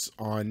release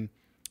on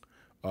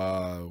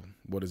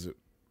what is it?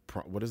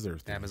 What is their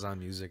thing? Amazon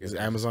Music. Is it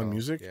what it's Amazon called.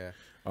 Music?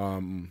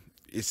 Yeah.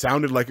 It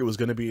sounded like it was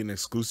going to be an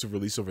exclusive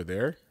release over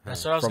there.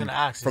 That's what I was From- gonna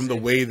ask. from Is the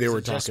it- way they is were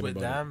it just talking with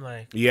about it. them,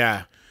 like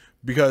Yeah,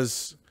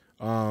 because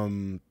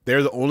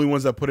they're the only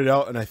ones that put it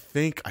out, and I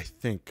think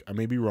I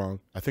may be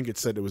wrong. I think it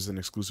said it was an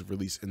exclusive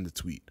release in the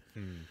tweet.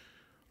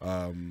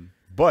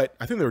 But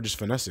I think they were just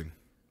finessing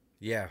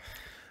Yeah.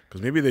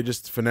 because maybe they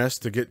just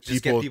finessed to get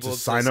Just people, get people to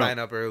sign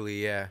up.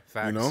 early. Yeah.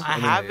 Facts. know? I I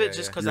mean, have yeah, it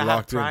just because You're I have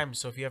locked in. Prime.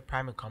 So if you have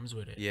Prime, it comes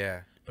with it.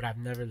 Yeah. But I've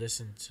never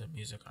listened to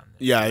music on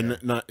there. Yeah,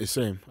 and not the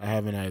same. I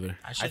haven't either.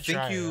 I should I think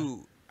try,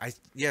 you.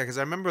 Because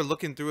I remember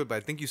looking through it, but I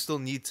think you still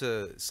need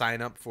to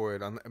sign up for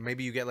it.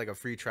 Maybe you get like a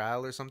free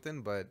trial or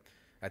something, but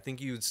I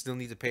think you still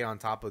need to pay on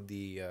top of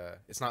the.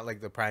 It's not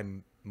like the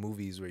Prime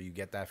movies where you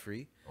get that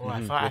free Oh,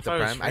 I thought with the it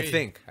was Prime. I free.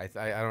 think I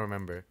don't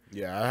remember.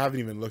 Yeah, I haven't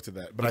even looked at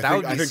that, but That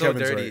would I be think so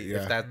Kevin's dirty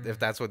right. Yeah. if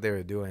that's what they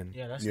were doing.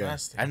 Yeah, that's Yeah.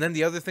 nasty. And then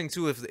the other thing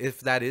too,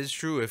 if that is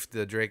true, if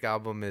the Drake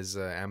album is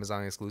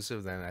Amazon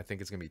exclusive, then I think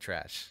it's gonna be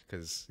trash.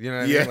 Because you know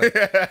what I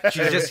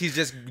mean? Like, he's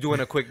just doing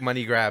a quick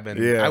money grab,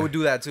 and Yeah. I would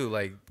do that too.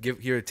 Like,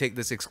 take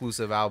this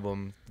exclusive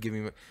album, give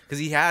me, because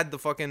he had the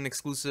fucking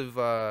exclusive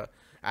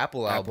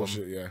Apple album.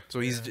 shit, yeah. So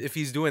if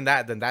he's doing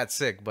that, then that's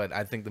sick. But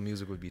I think the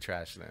music would be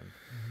trash then.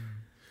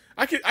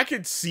 I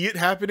could see it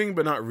happening,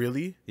 but not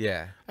really.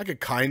 Yeah. I could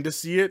kind of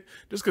see it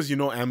just because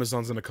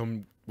Amazon's gonna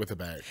come with a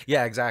bag.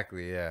 Yeah.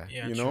 Exactly. Yeah.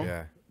 Yeah, You true. know,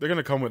 Yeah. they're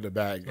gonna come with the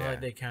bag. Not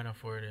like they can't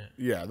afford it.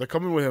 Yeah, they're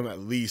coming with him at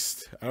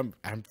least. I'm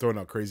throwing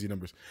out crazy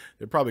numbers.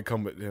 They probably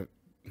come with him.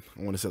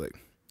 I want to say like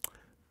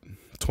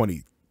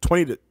 20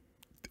 to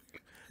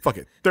fuck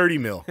it, 30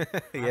 mil. I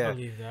Yeah.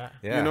 believe that.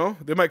 Yeah. You know,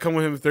 they might come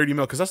with him with 30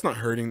 mil because that's not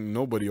hurting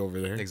nobody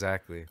over there.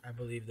 Exactly. I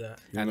believe that.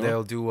 And know?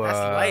 they'll do That's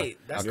light.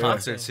 That's a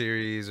concert nothing.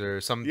 series or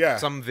some Yeah.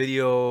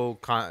 video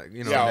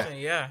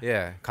Yeah.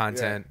 Yeah.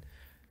 content.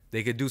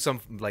 They could do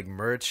some like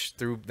merch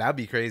through. That'd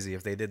be crazy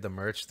if they did the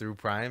merch through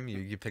Prime.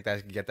 You get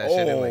that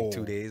shit in like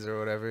 2 days or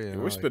whatever. You know,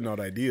 We're like- spitting out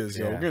ideas,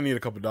 yo. Yeah. We're gonna need a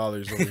couple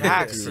dollars. Over here,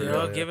 Facts, too,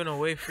 yo. yo. Giving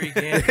away free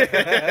game.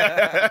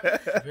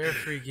 Very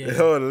free game.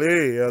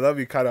 Holy, yo, that'd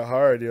be kind of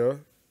hard, yo.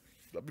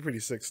 That'd be pretty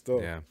sick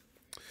still. Yeah.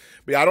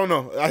 But yeah, I don't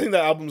know. I think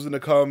that album's gonna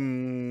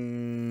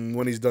come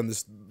when he's done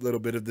this little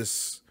bit of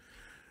this.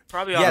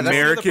 Probably Yeah, that's the other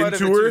American part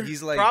of it, tour? too.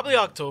 He's like, probably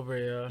October,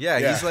 yeah.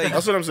 yeah, he's like,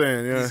 that's what I'm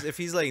saying. Yeah, if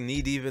he's like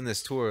knee deep in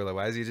this tour, like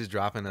why is he just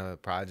dropping a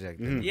project?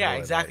 in the Yeah, middle of that,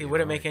 exactly. you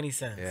Wouldn't know? make any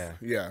sense. Yeah.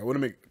 yeah, it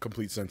wouldn't make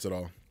complete sense at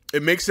all.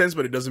 It makes sense,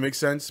 but it doesn't make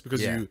sense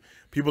because Yeah.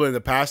 people in the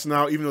past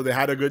now, even though they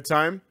had a good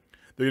time,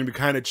 they're gonna be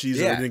kind of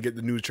cheesy. Yeah. They didn't get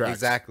the new tracks.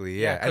 Exactly.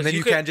 Yeah. 'cause And then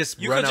you could- can't just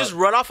you run could just out-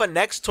 run off a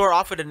next tour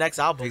off of the next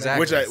album.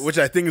 Exactly. Which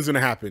I think is gonna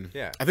happen.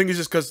 Yeah. I think it's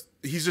just because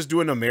he's just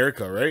doing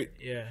America, right?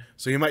 Yeah.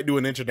 So he might do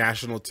an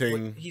international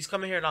thing He's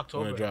coming here in when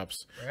October. it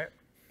drops. Right?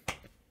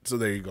 So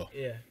there you go.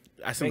 Yeah.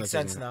 I think Makes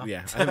that's what's sense gonna- now. Yeah,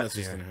 I think that's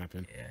what's gonna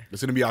happen. Yeah.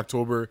 It's gonna be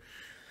October,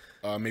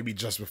 maybe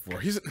just before.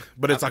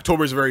 But it's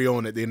October's very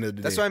own at the end of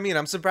the That's day. what I mean.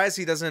 I'm surprised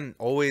he doesn't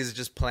always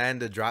just plan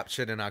to drop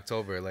shit in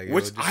October. Like, it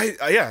Which would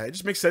just- it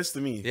just makes sense to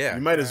me. Yeah.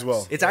 You might as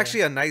well. it's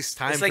actually a nice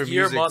time It's like for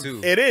your music month.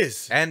 too. It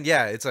is. And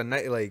yeah, it's a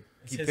night like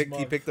he his picked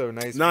month. a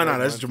nice. No, that's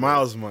month.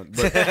 Jamal's month.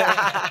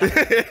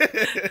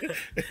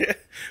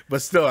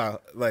 But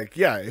still, like,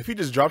 yeah, if he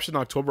just drops in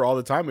October all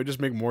the time, it just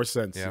make more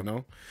sense, Yeah. you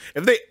know?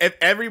 If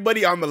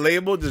everybody on the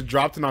label just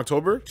dropped in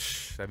October,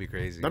 That'd be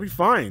crazy. that'd be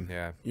fine.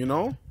 Yeah. You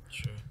know?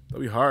 True.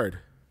 That'd be hard.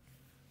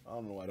 I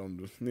don't know why I don't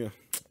do yeah.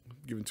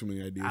 Giving too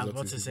many ideas. I was out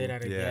about to to these say people.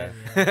 that Yeah. again.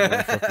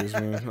 Yeah. Motherfuckers,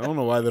 man. I don't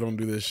know why they don't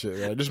do this shit,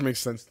 man. It just makes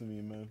sense to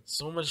me, man.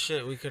 So much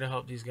shit we could have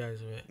helped these guys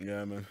with.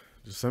 Yeah, man.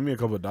 Just send me a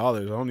couple of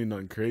dollars. I don't need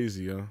nothing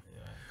crazy, yo.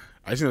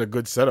 I just need a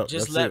good setup.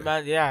 Just That's let it.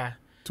 man, yeah.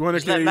 200K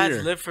Just let a man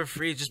year. live for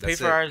free. Just pay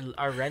That's for it.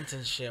 our rent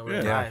and shit.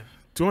 We're Yeah. live.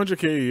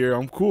 200K a year.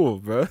 I'm cool,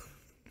 bro.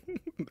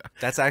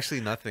 That's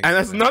actually nothing. And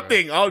that's for them, right?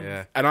 nothing.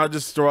 Yeah. I'll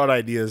just throw out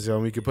ideas, yo.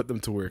 And we can put them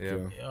to work, Yeah.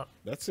 yo. Yep.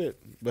 That's it.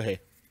 But hey,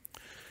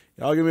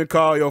 y'all give me a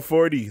call, yo.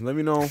 40. Let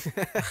me know.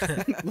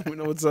 Let me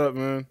know what's up,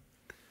 man.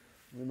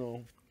 You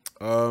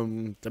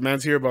know. The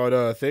man's here about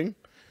a thing,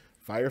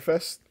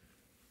 Firefest.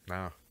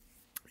 No.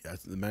 Yeah,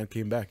 the man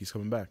came back. He's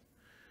coming back.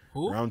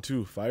 Who? Round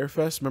 2,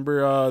 Firefest.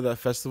 Remember that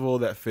festival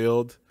that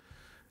failed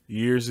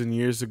years and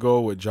years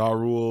ago with Ja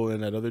Rule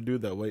and that other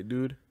dude, that white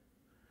dude?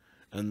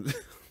 And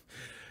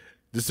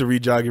just to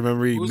re-jog your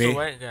memory, Who's the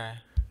white guy?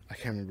 I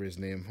can't remember his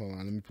name. Hold on,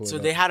 let me pull So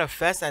it they up. had a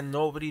fest and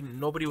nobody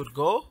would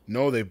go.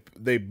 No,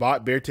 they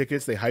bought bare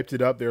tickets. They hyped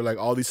it up. They were like,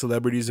 all these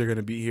celebrities are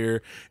gonna be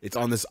here. It's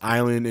on this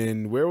island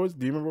in do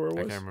you remember where it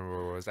I was? can't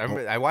remember where it was.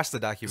 I watched the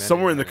documentary.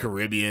 Somewhere in the on it.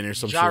 Caribbean or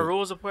some Ja shit. Rule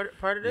was a part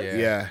of this.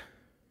 Yeah. Yeah.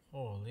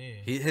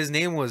 Holy. His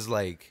name was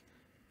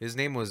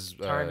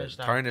Tarnished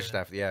tarnished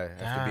after.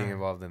 after after being Damn.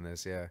 involved in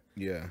this. Yeah.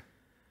 Yeah.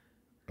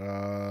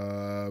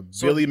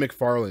 So- Billy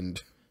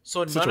McFarland.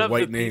 So Such none a of the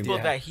white name. people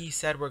Yeah. that he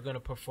said were gonna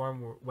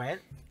perform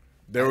went.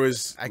 There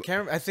was I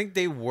can't. I think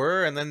they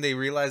were, and then they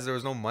realized there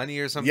was no money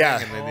or something. Yeah.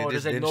 And then they Oh,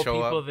 just there's like didn't no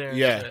show people up. there. and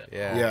Yeah, shit.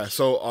 Yeah. yeah.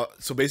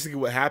 So basically,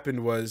 what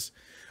happened was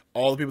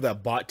all the people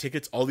that bought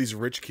tickets, all these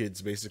rich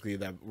kids, basically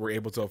that were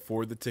able to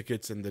afford the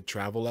tickets and the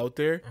travel out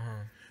there,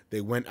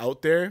 they went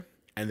out there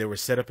and they were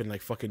set up in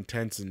like fucking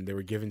tents and they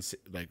were given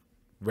like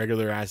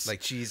regular ass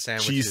Like cheese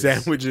sandwiches. cheese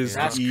sandwiches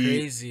That's to eat.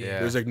 crazy. Yeah.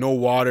 There's like no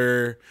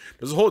water.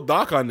 There's a whole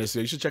doc on this. So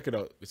you should check it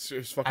out.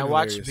 It's fucking. I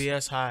watched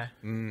hilarious. BS High.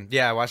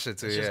 Yeah, I watched it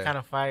too. It's yeah. just kind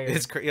of fire.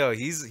 It's yo,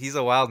 he's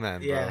a wild man,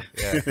 bro. Yeah.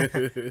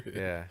 Yeah.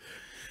 Yeah.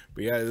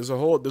 But yeah, there's a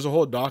whole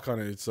doc on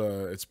it.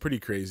 It's pretty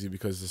crazy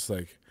because it's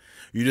like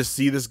you just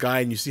see this guy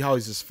and you see how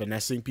he's just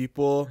finessing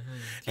people,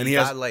 and He he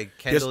got has like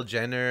he has- Kendall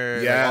Jenner,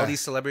 like, Yeah. all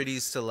these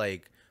celebrities to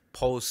like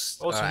post.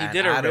 Oh, so he an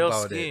did a ad real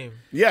about scheme.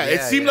 yeah, it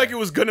Yeah, seemed yeah. like it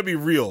was gonna be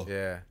real.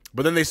 Yeah.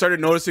 But then they started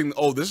noticing,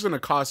 oh, this is gonna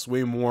cost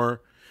way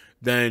more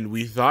than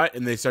we thought,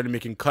 and they started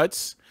making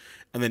cuts,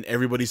 and then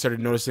everybody started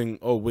noticing,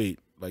 oh wait,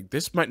 like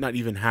this might not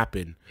even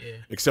happen, Yeah.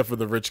 except for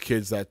the rich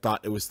kids that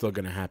thought it was still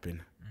gonna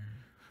happen.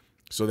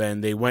 So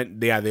then they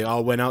went. Yeah, they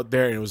all went out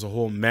there, and it was a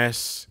whole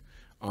mess.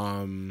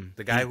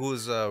 The guy who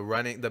was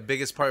running, the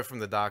biggest part from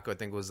the doc, I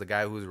think, was the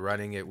guy who was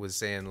running it was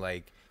saying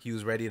like he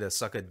was ready to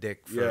suck a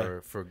dick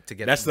to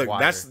get that's the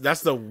water.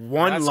 that's the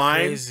one That's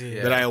line crazy.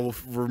 that I will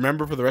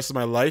remember for the rest of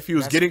my life. He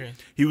was That's getting crazy.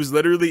 he was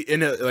literally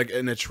in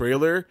a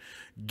trailer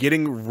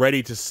getting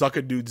ready to suck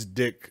a dude's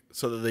dick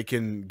so that they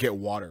can get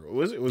water. What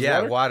was it? Was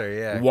yeah, water.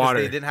 Yeah, 'Cause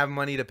Water. They didn't have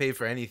money to pay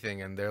for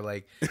anything, and they're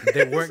like,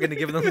 they weren't gonna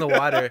give them the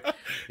water.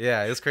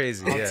 Yeah, it was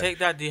crazy. I'll yeah. take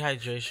that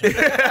dehydration.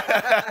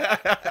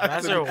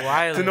 Mans are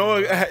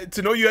wildin'.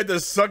 To know you had to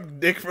suck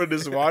dick for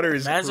this water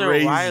is Mans are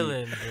crazy.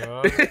 wildin',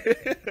 bro.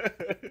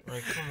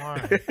 Like, come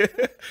on.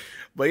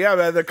 But yeah,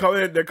 man, they're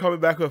coming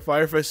back with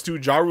Firefest 2.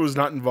 Ja Rule's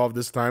not involved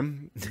this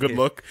time. Good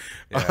look.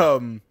 Yeah.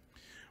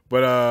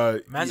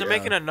 Mans are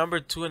making a number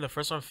 2 and the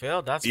first one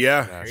failed. That's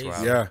crazy.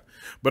 wild. Yeah.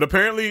 But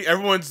apparently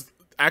everyone's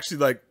actually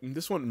like,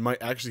 this one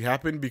might actually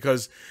happen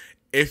because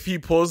if he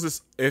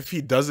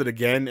does it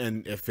again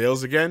and it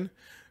fails again,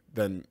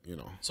 then, you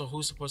know. So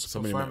who's supposed to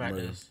Somebody perform might at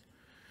murder. this?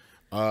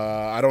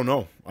 I don't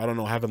know. I don't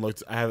know. I haven't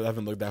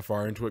looked that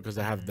far into it because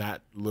I have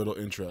that little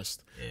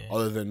interest. Yeah.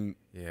 Other than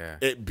Yeah.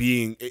 it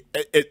being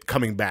it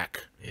coming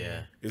back.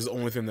 Yeah. Is the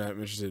only thing that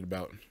I'm interested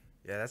about.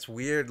 Yeah, that's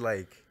weird.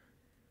 Like,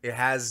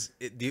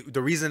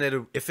 the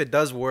reason if it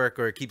does work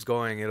or it keeps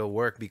going, it'll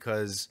work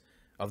because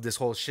of this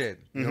whole shit.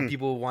 You know,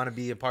 people want to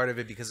be a part of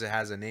it because it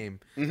has a name.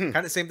 Kind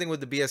of same thing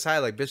with the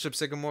BSI. Like Bishop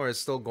Sycamore is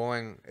still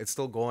going. It's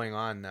still going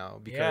on now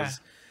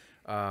because,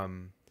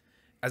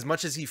 as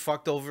much as he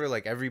fucked over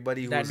like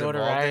everybody who That was involved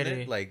in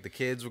notoriety. it, like the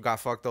kids got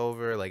fucked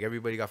over, like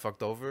everybody got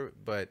fucked over.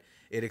 But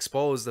it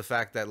exposed the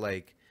fact that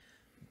like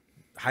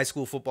high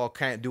school football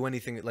can't do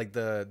anything. Like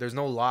there's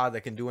no law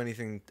that can do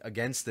anything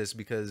against this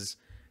because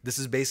this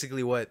is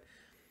basically what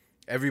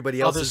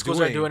everybody else Other is schools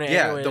doing. are doing it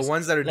yeah, anyways. the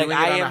ones that are Like doing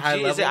it on a high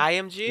IMG, level. is it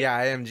IMG?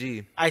 Yeah,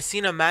 IMG. I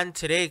seen a man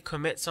today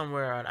commit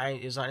somewhere on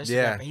is on Instagram.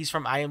 Yeah. He's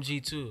from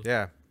IMG too.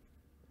 Yeah.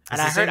 And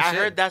It's I the same shit.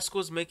 heard that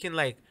school's making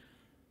like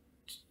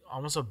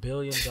almost $1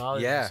 billion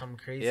Yeah. or something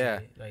crazy. Yeah.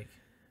 Like,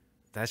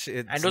 That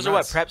shit. and those are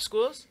what, prep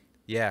schools?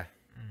 Yeah.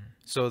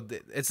 So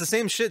it's the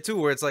same shit too,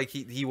 where it's like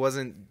he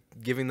wasn't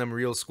giving them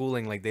real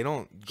schooling. Like they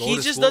don't go He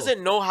to just school.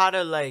 doesn't know how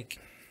to like.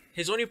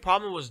 His only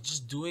problem was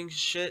just doing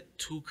shit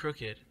too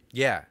crooked.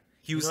 Yeah.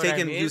 He was know what I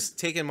taking mean? he was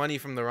taking money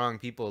from the wrong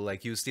people.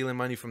 Like he was stealing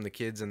money from the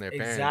kids and their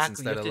parents Exactly. You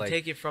instead have of to like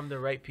take it from the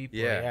right people.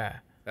 Yeah. Yeah.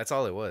 That's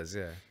all it was.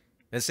 Yeah.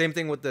 And same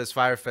thing with this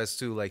Firefest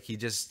too. Like he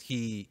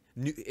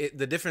knew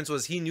the difference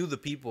was he knew the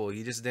people.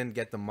 He just didn't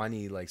get the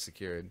money like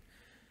secured.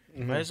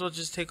 Might as well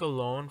just take a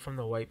loan from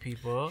the white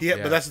people. Yeah,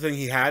 Yeah. but that's the thing.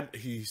 He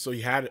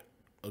had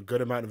a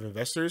good amount of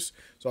investors.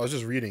 So I was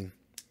just reading.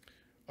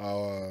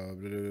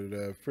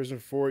 Prison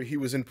 4. He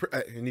was in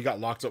and he got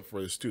locked up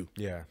for this too.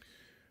 Yeah.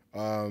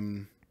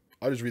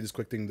 I'll just read this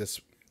quick thing. The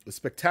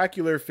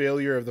spectacular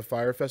failure of the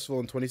Fire Festival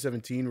in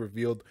 2017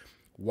 revealed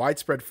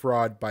widespread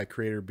fraud by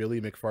creator Billy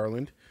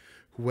McFarland,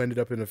 who ended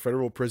up in a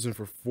federal prison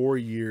for 4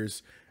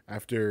 years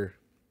after,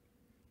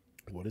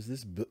 what is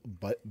this,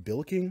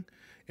 bilking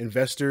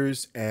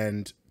investors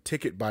and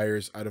ticket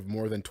buyers out of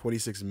more than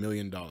 $26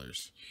 million.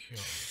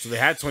 So they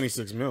had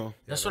 26 mil.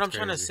 That's what I'm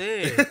trying to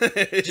crazy.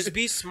 say. Just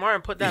be smart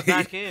and put that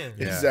back in.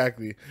 Yeah.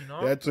 Exactly. You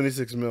know? They had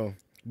 26 mil.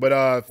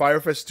 But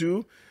Firefest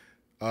 2,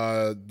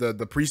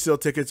 the pre-sale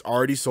tickets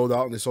already sold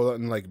out, and they sold out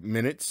in like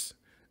minutes.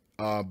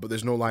 But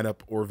there's no lineup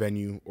or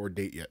venue or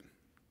date yet.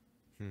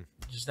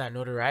 Just that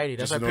notoriety.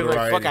 That's Just why the people are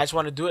like, fuck, notoriety. I just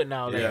want to do it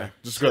now. Like, Yeah,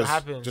 just see what because,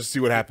 happens. just see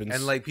what happens.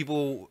 And like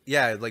people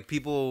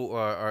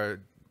are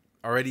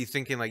already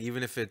thinking like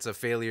even if it's a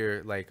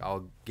failure, like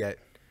I'll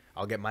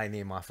get my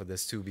name off of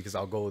this too because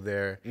I'll go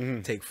there,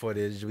 take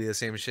footage, do the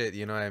same shit.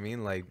 You know what I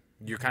mean? Like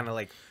you're kind of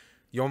like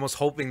you're almost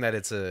hoping that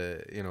it's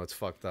it's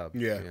fucked up.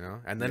 Yeah. You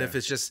know. And then Yeah. if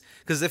it's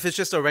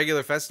just a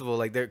regular festival,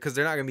 like they're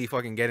not gonna be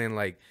fucking getting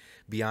like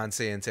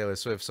Beyonce and Taylor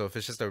Swift. So if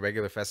it's just a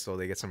regular festival,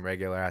 they get some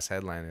regular ass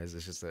headliners.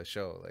 It's just a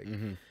show. Like,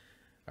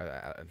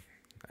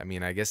 I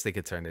mean, I guess they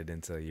could turn it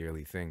into a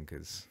yearly thing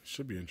because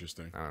should be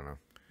interesting. I don't know.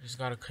 You just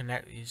gotta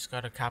connect. You just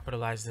gotta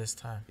capitalize this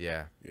time.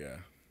 Yeah. Yeah,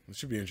 it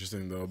should be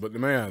interesting though. But the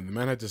man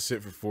had to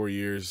sit for 4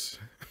 years.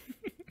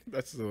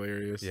 That's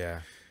hilarious.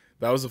 Yeah.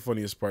 That was the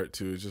funniest part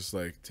too. It's just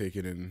like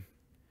taking in.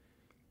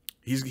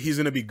 He's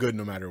gonna be good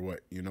no matter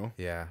what, you know.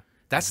 Yeah.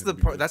 That's the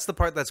part. That's the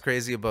part that's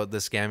crazy about the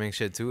scamming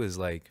shit too. Is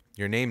like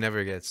your name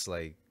never gets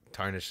like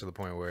tarnished to the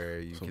point where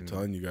you So can. I'm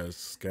telling you guys,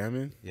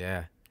 scamming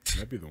Yeah.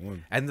 might be the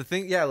one. And the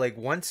thing, yeah, like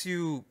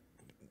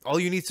all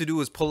you need to do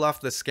is pull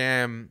off the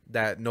scam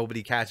that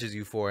nobody catches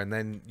you for, and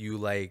then you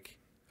like,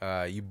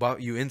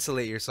 you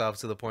insulate yourself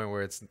to the point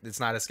where it's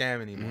not a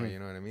scam anymore. You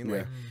know what I mean? Yeah.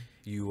 Like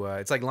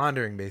it's like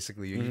laundering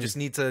basically. You just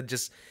need to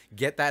just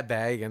get that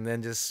bag and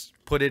then just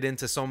put it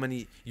into so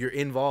many. You're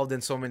involved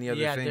in so many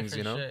other things.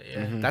 You know. Shit,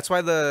 yeah. That's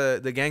why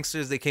the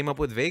gangsters they came up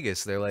with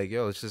Vegas. They're like,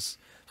 yo, let's just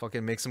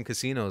fucking make some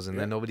casinos, and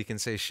then nobody can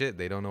say shit.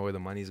 They don't know where the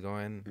money's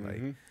going.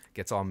 Like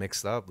gets all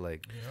mixed up.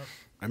 Like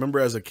I remember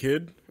as a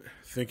kid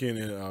thinking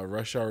in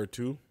Rush Hour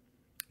 2,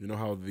 you know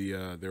how they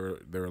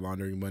were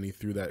laundering money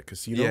through that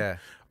casino. Yeah.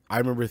 I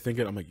remember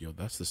thinking, I'm like, yo,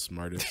 that's the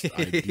smartest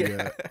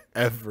idea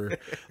ever.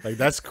 Like,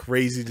 that's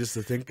crazy just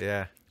to think.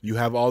 Yeah. You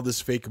have all this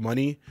fake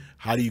money.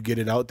 How do you get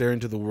it out there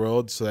into the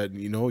world so that,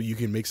 you know, you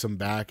can make some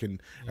back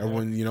and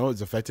everyone, you know,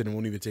 is affected and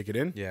won't even take it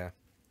in? Yeah.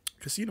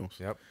 Casinos.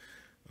 Yep.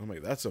 I'm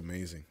like, that's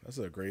amazing. That's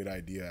a great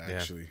idea,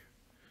 actually.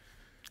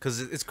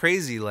 Because it's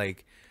crazy.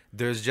 Like,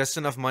 there's just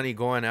enough money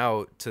going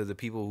out to the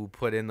people who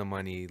put in the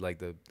money, like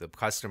the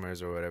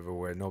customers or whatever,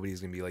 where nobody's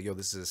going to be like, yo,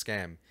 this is a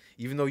scam.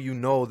 Even though you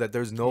know that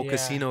there's no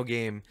casino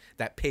game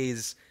that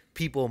pays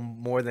people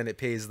more than it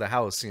pays the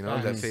house, you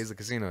know, that pays the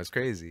casino. It's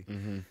crazy.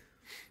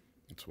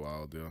 It's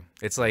wild, yeah.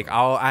 It's like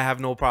I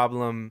have no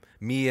problem,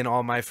 me and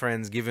all my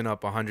friends giving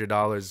up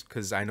 $100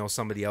 because I know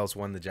somebody else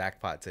won the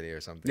jackpot today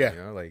or something. Yeah. You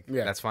know, like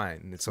Yeah. that's fine.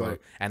 And so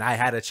Right. and I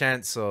had a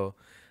chance, so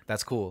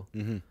that's cool.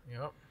 Yep.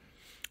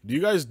 Do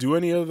you guys do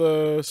any of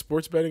the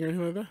sports betting or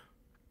anything like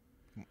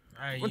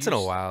that? Once in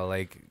a while,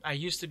 like I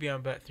used to be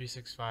on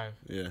Bet365,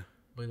 Yeah.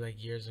 but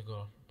like years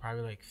ago,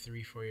 probably like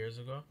 3-4 years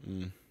ago.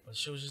 But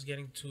shit was just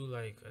getting too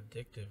like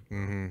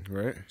addictive.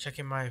 Right?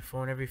 Checking my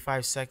phone every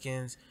 5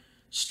 seconds.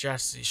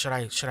 Stress. Should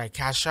I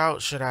cash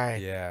out? Should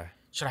I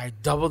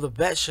double the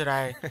bet? Should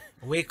I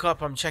wake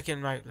up? I'm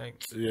checking my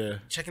Yeah.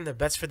 checking the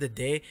bets for the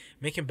day,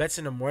 making bets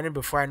in the morning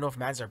before I know if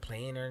mans are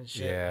playing or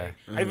shit. Yeah. Like,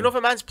 I don't even know if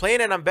a man's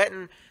playing and I'm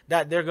betting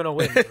that they're gonna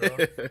win, bro.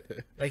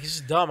 Like, it's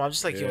just dumb. I'm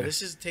just like, yo,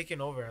 this is taking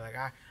over. Like,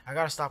 I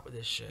gotta stop with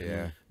this shit.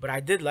 Yeah. But I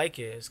did like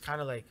it. It's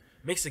kind of like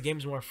makes the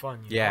games more fun.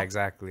 You yeah, know?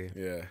 exactly.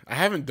 Yeah. I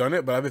haven't done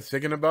it, but I've been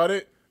thinking about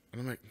it. And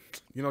I'm like,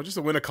 you know, just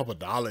to win a couple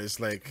dollars,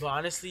 like. But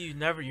honestly,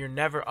 you're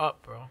never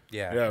up, bro.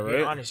 Yeah. Yeah, To be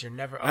right? honest, you're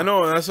never up. I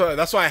know, and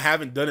that's why I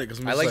haven't done it.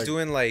 Because I like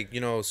doing like,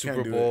 you know,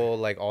 Super do Bowl,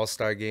 like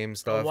All-Star game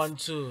stuff.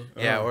 1-2.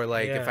 Yeah, or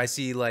like if yeah. I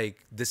see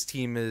like this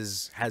team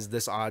has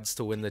this odds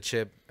to win the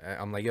chip,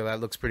 I'm like, yo,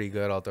 that looks pretty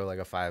good. I'll throw like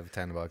a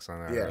 $5-10 on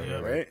that. Yeah, or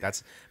whatever. right?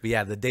 That's but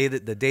yeah, the day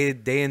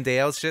in day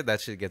out shit,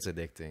 that shit gets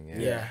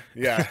addicting. Yeah.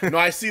 Yeah, no,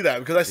 I see that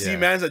because I see Yeah.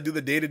 mans that do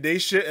the day-to-day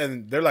shit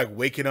and they're like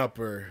waking up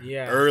or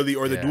Yeah. early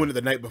or they're Yeah. doing it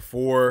the night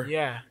before.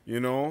 Yeah.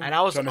 You know, And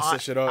I was trying to on,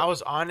 set shit up. I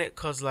was on it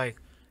because like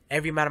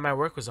every man at my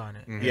work was on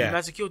it. Yeah. And I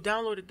was like, yo,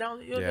 download it.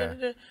 Yo, Yeah. da,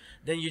 da, da.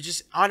 Then you're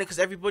just on it because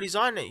everybody's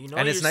on it, you know.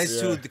 And it's You're nice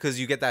just- too because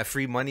you get that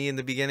free money in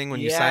the beginning when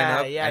you Yeah,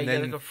 sign up. yeah, and you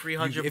get, then like, a free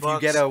 $100 if you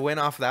get a win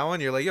off that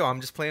one, you're like, yo,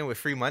 I'm just playing with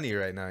free money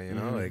right now. You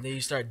know, like Then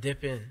you start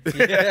dipping,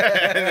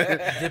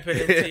 dipping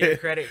into your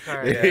credit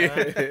card.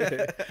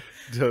 Yeah.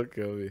 Don't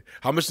kill me.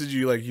 How much did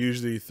you like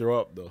usually throw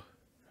up though?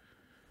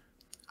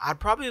 I'd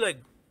probably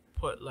like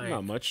put like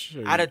Not much.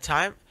 Or at a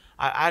time.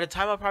 At a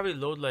time, I'll probably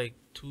load like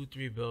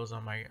 2-3 bills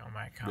on my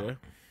account. Yeah.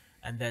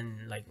 And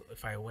then like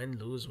if I win,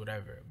 lose,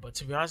 whatever. But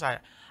to be honest, I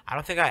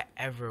don't think I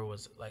ever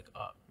was like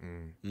up.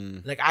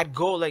 Like I'd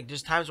go like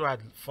there's times where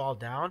I'd fall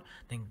down,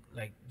 then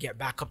like get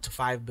back up to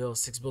 5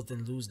 bills, 6 bills,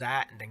 then lose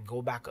that, and then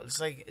go back up. It's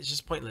like it's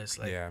just pointless.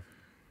 Like yeah,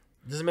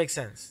 it doesn't make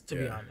sense to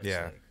be Yeah. honest.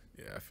 Yeah. Like,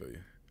 Yeah, I feel you.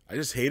 I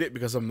just hate it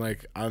because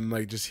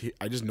I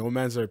just know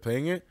mans that are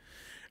playing it,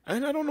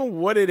 and I don't know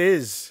what it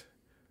is.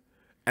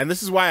 And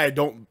this is why I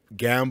don't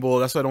gamble.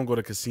 That's why I don't go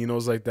to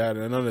casinos like that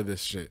and none of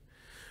this shit.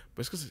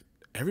 But it's because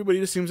everybody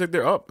just seems like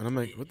they're up, and I'm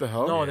like, what the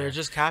hell? no, they're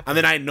just capping. And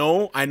then I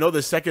know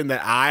the second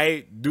that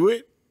I do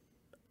it,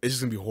 it's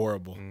just gonna be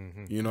horrible.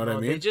 You know what I No,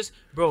 mean? They just,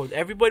 bro.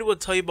 Everybody will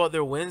tell you about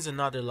their wins and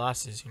not their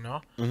losses. You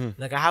know,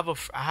 like I have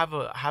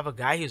a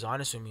guy who's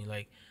honest with me.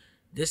 Like,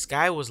 this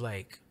guy was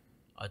like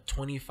a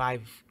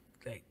 25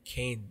 like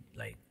K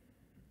like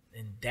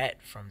in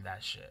debt from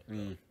that shit.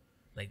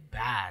 Like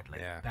bad, like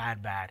Yeah.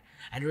 bad.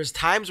 And there was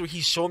times where he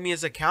showed me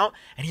his account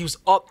and he was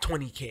up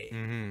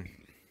 20K.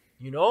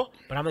 You know,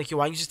 but I'm like, yo,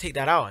 why don't you just take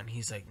that out? And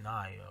he's like,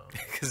 nah, yo.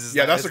 because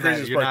Yeah, that's the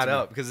craziest You're part not to me.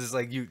 up because it's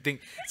like you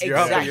think you're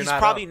up, Exactly. but you're He's not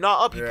probably up.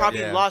 not up. He Yeah. probably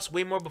Yeah. lost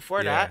way more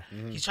before Yeah.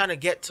 that. He's trying to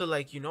get to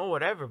like, you know,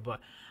 whatever.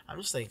 But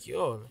I'm just like,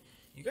 yo,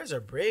 you guys are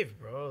brave,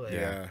 bro. Like,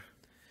 yeah.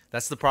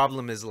 That's the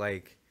problem. Is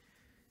like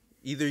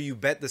either you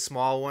bet the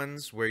small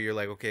ones where you're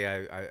like, okay,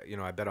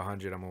 I bet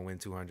 100, I'm gonna win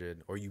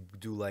 200, or you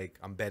do like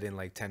I'm betting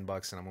like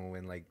 $10 and I'm gonna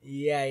win like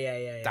yeah.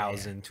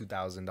 $1,000,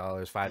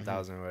 $2,000,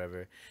 5,000, or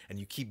whatever, and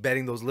you keep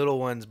betting those little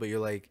ones, but you're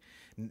like,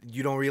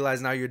 you don't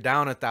realize now you're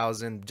down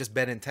 1,000 just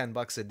betting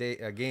 $10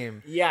 a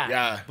game. Yeah.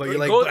 Yeah. But It you're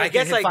like, goes- but I it can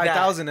gets hit like that.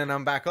 5,000 and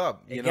I'm back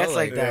up. It You gets know?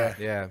 like that.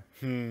 Yeah.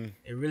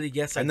 It really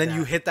gets like And then that.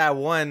 you hit that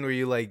one where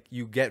you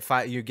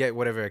get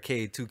whatever, a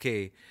K,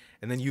 2K,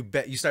 and then you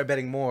start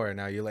betting more.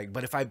 Now you're like,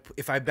 but if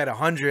I bet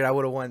 100, I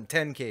would have won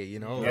 10K. You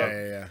know?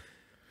 Yeah.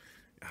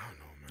 I don't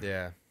know, man.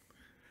 Yeah.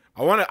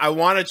 I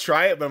wanna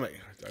try it, but I'm like,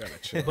 I gotta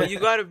chill. But you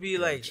gotta be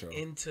like chill.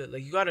 into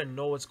like you gotta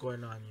know what's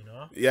going on, you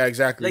know? Yeah,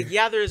 exactly. Like,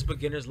 yeah, there is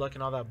beginner's luck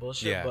and all that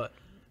bullshit, Yeah. but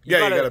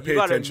Yeah, you gotta pay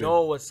attention.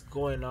 know what's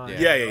going on.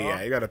 yeah. you know?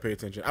 You gotta pay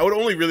attention. I would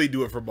only really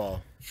do it for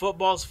ball.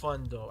 Football's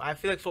fun though. I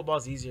feel like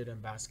football's easier than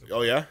basketball.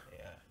 Oh yeah.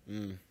 Yeah.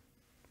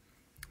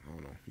 I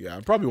don't know. Yeah,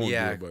 I probably won't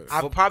Yeah, do it, but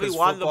I probably 'cause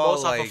won the football,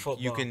 most off of like,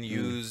 football. You can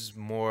use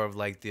more of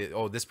like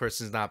this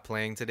person's not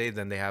playing today,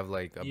 then they have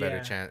like a better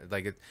Yeah. chance.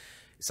 Like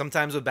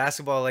sometimes with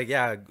basketball, like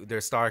yeah, their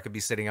star could be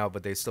sitting out,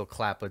 but they still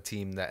clap a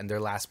team that in their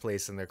last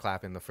place, and they're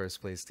clapping the first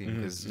place team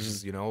because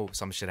just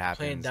some shit happens.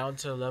 Playing down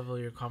to the level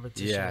of your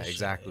competition. Yeah, and shit,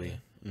 exactly.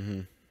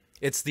 yeah.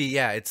 It's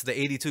the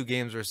 82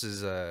 games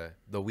versus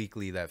the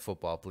weekly that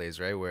football plays,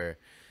 right? Where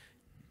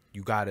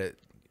you gotta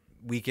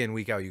week in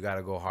week out, you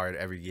gotta go hard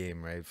every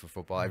game, right? For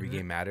football, every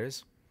game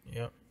matters.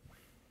 Yep.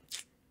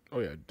 Oh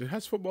yeah,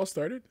 has football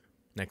started?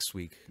 Next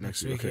week.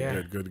 Next week, Okay,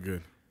 yeah.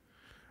 good.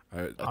 I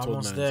told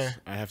Almost Mans there.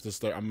 I have to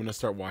start. I'm gonna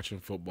start watching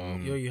football.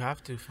 Yo, you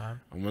have to, fam.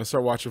 I'm gonna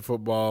start watching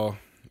football.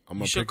 I'm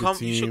gonna You should pick come. a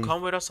team. You should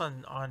come with us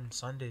on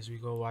Sundays. We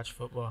go watch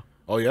football.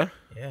 Oh yeah,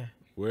 Yeah.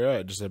 where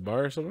at? Just a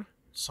bar or somewhere?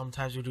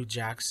 Sometimes we do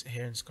Jack's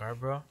here in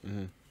Scarborough.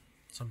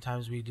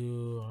 Sometimes we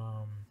do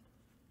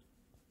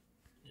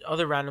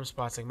other random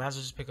spots. Like Mans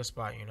will just pick a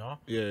spot, you know.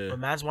 Yeah. But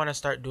Mans want to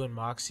start doing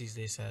Moxies.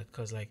 They said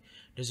because like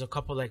there's a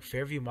couple like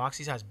Fairview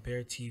Moxies has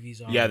bare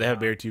TVs on. Yeah, they have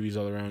around. bare TVs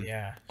all around.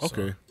 Yeah.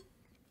 Okay. So,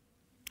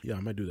 Yeah,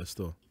 I might do that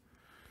still.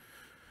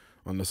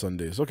 On the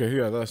Sundays. Okay,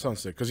 yeah, that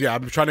sounds sick. Cause yeah,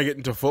 I'm trying to get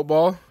into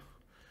football.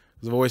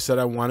 Cause I've always said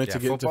I wanted to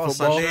get into football.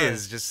 Sunday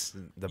is just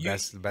the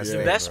best. the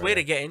way, best bro. way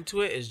to get into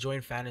it is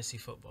join fantasy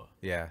football.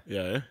 Yeah.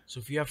 Yeah. So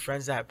if you have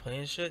friends that play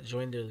and shit,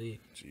 join their league.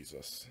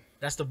 Jesus.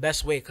 That's the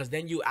best way because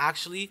then you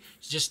actually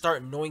just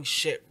start knowing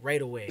shit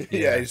right away.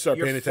 Yeah, you start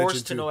You're paying attention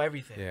forced to know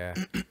everything. Yeah.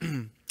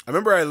 I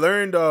remember I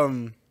learned.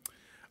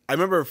 I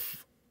remember.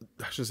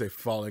 I shouldn't say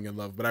falling in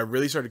love, but I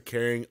really started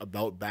caring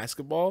about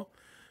basketball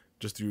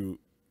just through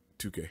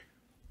 2K.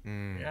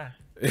 Yeah.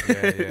 Yeah.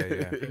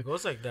 It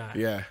goes like that.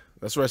 Yeah,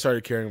 that's what I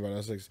started caring about. I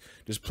was like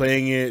just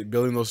playing it,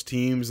 building those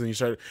teams, and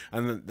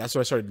then that's when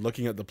I started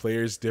looking at the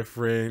players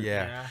different.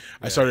 Yeah.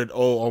 I started.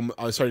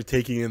 I started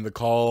taking in the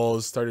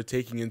calls. Started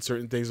taking in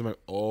certain things. I'm like,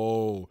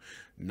 oh,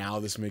 now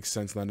this makes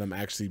sense. Now that I'm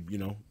actually,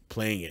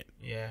 playing it.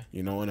 Yeah.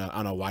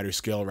 On a wider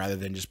scale rather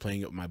than just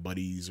playing it with my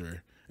buddies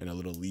or in a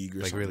little league or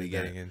Like something. really like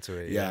getting that. into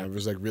it. Yeah, I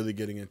was like really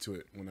getting into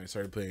it when I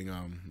started playing.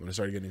 When I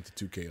started getting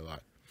into 2K a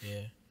lot.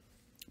 Yeah.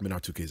 But now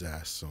 2K's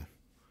ass. So,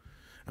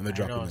 and they're I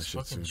dropping know, that it's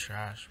shit fucking soon.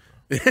 trash,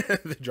 bro.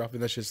 They're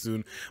dropping that shit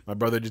soon. My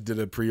brother just did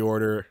a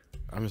pre-order.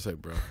 I'm just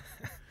like, bro.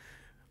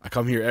 I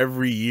come here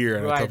every year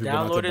and Bro, I I tell people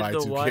not to buy downloaded the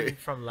 2K. one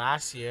from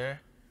last year,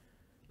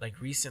 like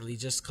recently,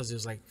 just because it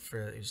was like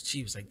it was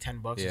cheap. It's like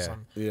 $10 or Yeah.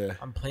 something. Yeah.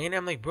 I'm playing it.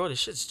 I'm like, bro, this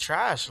shit's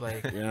trash.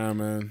 Like, Yeah,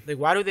 man. like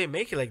why do they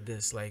make it like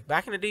this? Like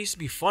back in the day, it used to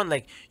be fun.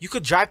 Like you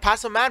could drive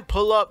past a man,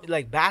 pull up,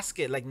 like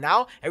basket. Like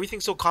now,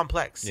 everything's so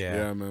complex. Yeah.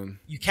 Yeah, man.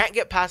 You can't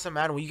get past a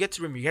man. When you get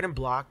to rim, you're getting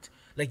blocked.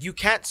 Like you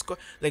can't score.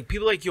 Like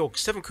people like, yo,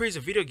 Stephen Curry's a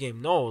video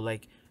game. No,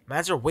 like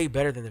mans are way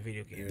better than the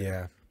video game.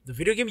 Yeah. The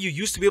video game, you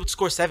used to be able to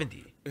score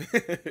 70.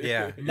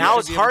 Yeah. Now You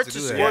it's should be hard able to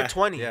do score that.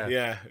 20. Yeah.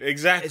 Yeah,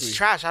 exactly. It's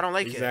trash. I don't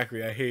like it.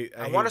 Exactly. I hate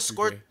I want to 2K.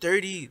 score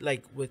 30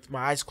 like with my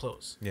eyes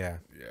closed. Yeah.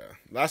 Yeah.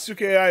 Last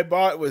 2K I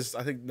bought was,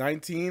 I think,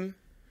 19.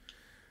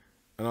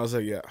 And I was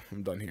like, yeah,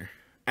 I'm done here.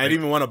 I didn't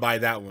even want to buy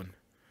that one.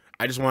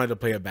 I just wanted to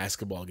play a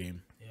basketball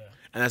game. Yeah.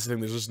 And that's the thing.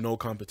 There's just no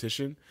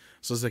competition.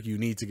 So it's like you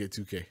need to get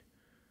 2K.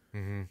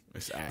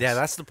 It's ass. Yeah,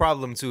 that's the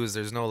problem too. Is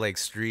there's no like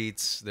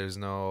streets. There's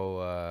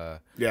no.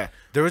 Yeah.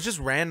 There was just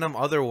random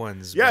other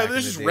ones. Yeah, back in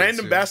there's the just day,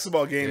 random too.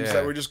 basketball games Yeah.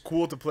 that were just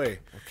cool to play.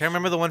 Can't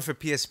remember the one for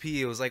PSP.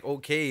 It was like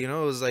okay, it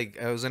was like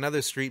it was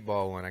another street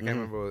ball one. I can't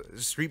Mm-hmm. remember. It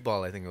was street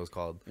ball, I think it was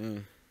called.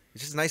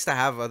 It's just nice to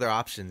have other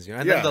options,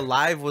 And Yeah. then the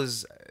live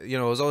was, it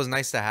was always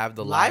nice to have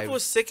the Live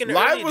was sick in the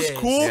Live early was days.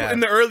 cool Yeah. in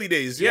the early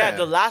days. Yeah, Yeah.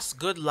 the last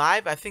good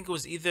live, I think it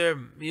was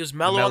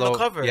Mellow on the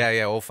cover.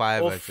 Yeah,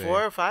 05. I 04 think.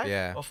 or 5?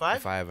 Yeah,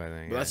 05? 05, I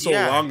think. But that's yeah. so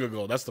Yeah. long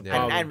ago. That's the Yeah.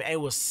 problem. And it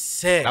was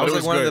sick. That was it like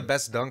was one of good. the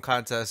best dunk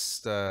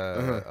contests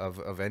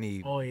of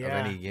any Oh, yeah.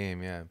 of any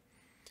game. Yeah.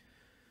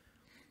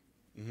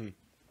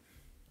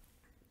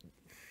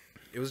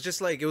 It was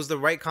just like it was the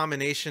right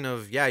combination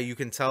of you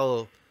can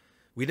tell.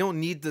 We don't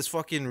need this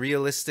fucking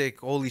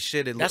realistic. Holy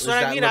shit! That's is what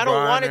I that mean. I don't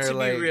LeBron want it or, to be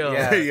like, real.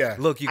 Yeah. Yeah.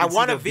 Look, you I can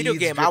want see a the video beads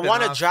game. I dripping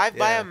want to off. drive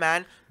by Yeah. a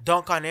man,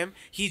 dunk on him.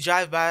 He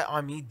drives by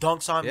on me,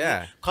 dunks on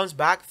Yeah. me, comes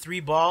back, 3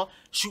 ball,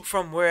 shoot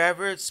from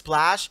wherever,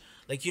 splash.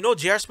 Like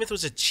J.R. Smith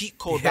was a cheat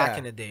code back Yeah,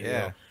 in the day.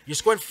 yeah. Bro. You're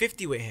scoring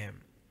 50 with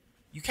him.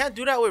 You can't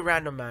do that with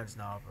random mans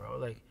now, bro.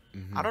 Like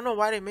I don't know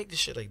why they make this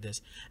shit like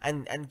this,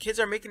 and kids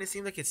are making it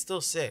seem like it's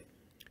still sick.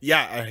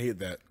 Yeah, I hate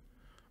that.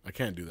 I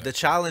can't do that. The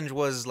challenge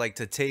was like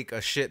to take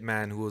a shit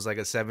man who was like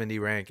a 70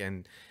 rank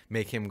and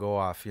make him go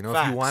off. If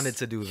Facts. you wanted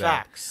to do that.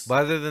 Facts.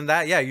 But other than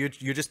that, you're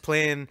just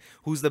playing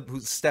who's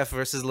Steph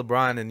versus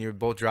LeBron, and you're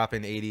both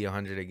dropping 80,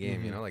 100 a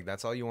game. Like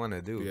that's all you want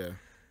to do. Yeah.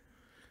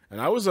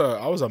 And I was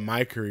a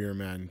my career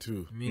man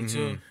too. Me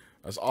too.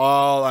 That's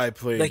all I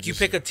played. Like you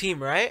Just- pick a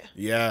team, right?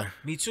 Yeah.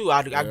 Me too.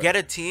 I get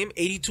a team.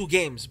 82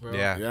 games, bro.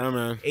 Yeah. Yeah,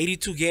 man.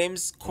 82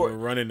 games. We're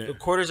running The it.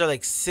 quarters are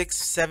like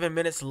 6-7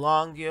 minutes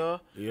long, yo.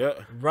 Yeah.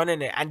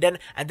 Running it, and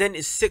then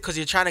it's sick because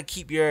you're trying to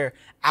keep your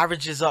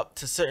averages up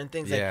to certain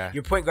things. Like Yeah.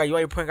 your point guard, you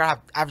want your point guard to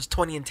have average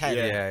 20 and 10.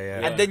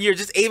 Yeah. And then you're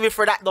just aiming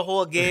for that the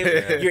whole game.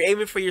 You're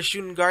aiming for your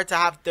shooting guard to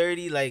have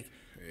 30. Like,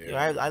 yo,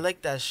 I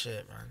like that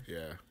shit, man.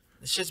 Yeah.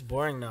 This shit's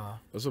boring now.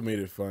 That's what made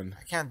it fun.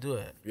 I can't do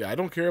it. Yeah, I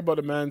don't care about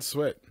a man's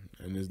sweat.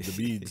 and it's the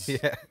beads.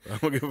 Yeah. I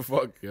don't give a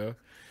fuck, yo.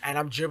 And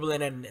I'm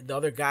dribbling, and the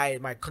other guy,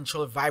 my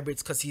controller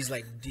vibrates because he's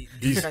like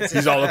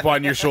He's all up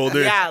on your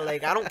shoulder. Yeah,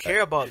 like I don't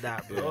care about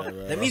that, bro. Yeah, bro.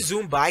 Let me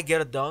zoom by, get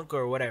a dunk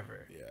or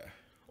whatever. Yeah.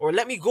 Or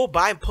let me go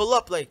by and pull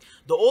up. Like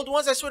the old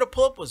ones, I swear the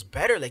pull up was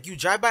better. Like you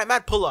drive by,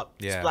 man, pull up,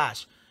 Yeah.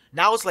 splash.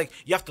 Now it's like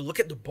you have to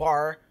look at the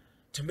bar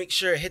to make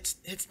sure it hits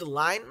the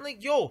line. I'm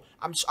like, yo,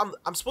 I'm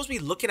supposed to be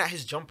looking at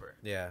his jumper.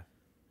 Yeah.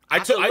 I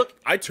look-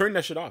 turned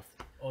that shit off.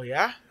 Oh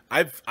yeah.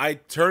 I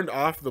turned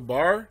off the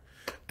bar,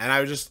 and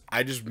I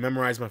just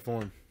memorized my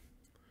form.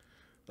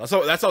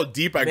 That's how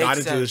deep I got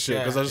Makes into this sense, shit,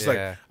 because I was just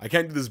Yeah. like, I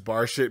can't do this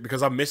bar shit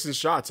because I'm missing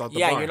shots out the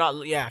Yeah, bar. you're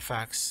not. Yeah,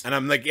 facts. And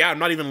I'm like, I'm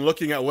not even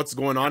looking at what's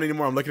going on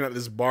anymore. I'm looking at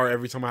this bar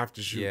every time I have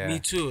to shoot. Yeah. Me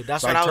too.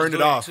 That's So what I was turned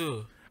doing it off.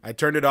 too. I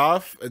turned it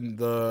off in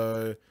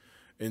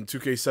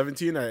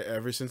 2K17.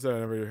 Ever since then,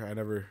 I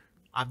never.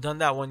 I've done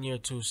that 1 year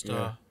too. Still.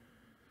 Yeah.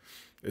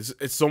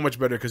 It's so much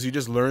better because you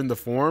just learn the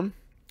form,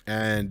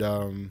 and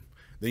then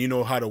you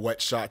know how to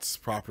wet shots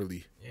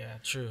properly. Yeah,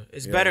 true.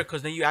 It's Yeah. better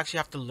because then you actually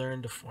have to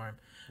learn the form.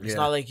 It's Yeah.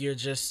 not like you're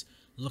just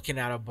looking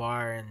at a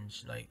bar and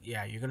like,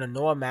 yeah, you're gonna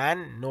know a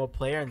man, know a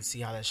player, and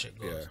see how that shit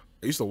goes. Yeah,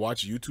 I used to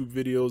watch YouTube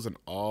videos and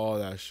all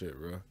that shit,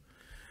 bro.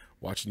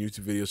 Watching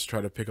YouTube videos to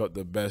try to pick out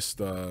the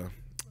best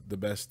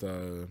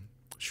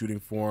shooting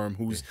form,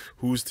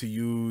 who's to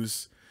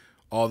use,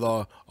 all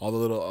the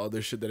little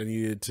other shit that I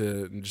needed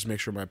to just make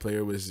sure my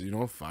player was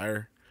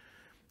fire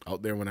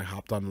out there when I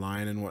hopped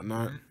online and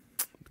whatnot. Mm-hmm.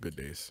 Good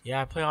days.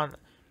 Yeah, I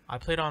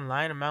played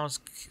online and man was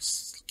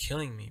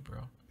killing me,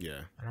 bro.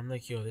 Yeah, And I'm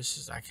like, yo,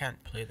 I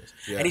can't play this.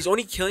 Yeah. And he's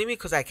only killing me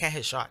because I can't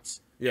hit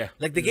shots. yeah.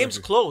 Like the game's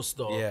close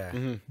though. Yeah.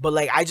 But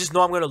like I just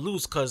know I'm gonna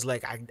lose because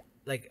like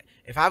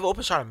if I have an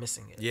open shot, I'm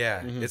missing it.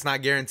 Yeah. It's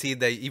not guaranteed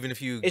that even if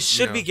you It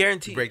should be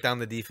guaranteed. break down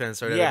the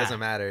defense or Yeah. it doesn't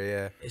matter.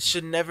 Yeah. It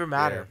should never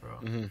matter,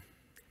 bro.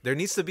 There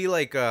needs to be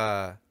like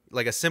a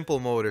simple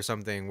mode or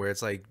something where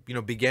it's like,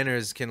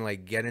 beginners can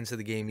like get into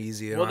the game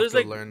easy. They Well, don't there's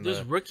have to like learn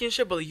there's rookie and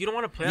shit, but like, you don't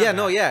want to play. Yeah, on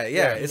no, that.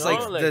 yeah. you It's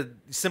know? like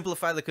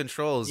simplify the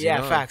controls. Yeah,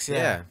 you know? facts,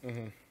 yeah.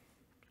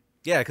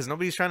 Yeah, because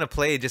nobody's trying to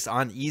play just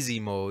on easy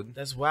mode.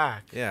 That's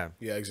whack. Yeah.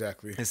 Yeah,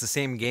 exactly. It's the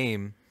same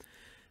game.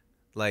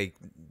 Like,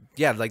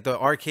 yeah, like the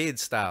arcade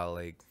style.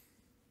 Like,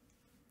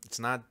 it's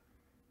not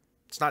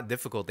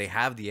difficult. They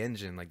have the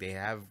engine. Like, they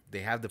have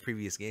the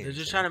previous game. They're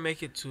just trying to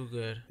make it too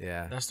good.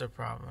 Yeah. That's their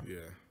problem. Yeah.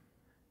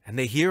 And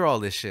they hear all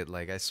this shit.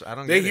 Like, I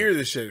don't They get hear it.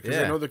 this shit because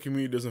Yeah. I know the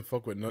community doesn't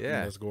fuck with nothing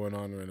Yeah. that's going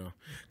on right now.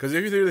 Because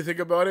if you really think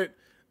about it,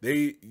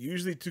 they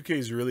usually 2K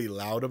is really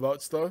loud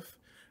about stuff.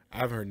 I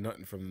haven't heard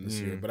nothing from them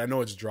this year, but I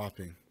know it's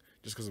dropping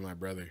just because of my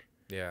brother.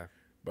 Yeah.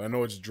 But I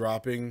know it's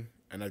dropping,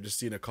 and I've just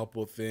seen a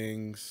couple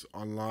things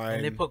online.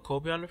 And they put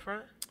Kobe on the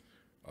front.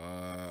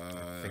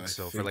 I think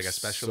so, for like a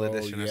special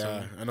edition or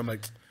something. And I'm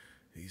like,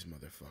 these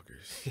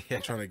motherfuckers. Yeah.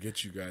 I'm trying to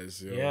get you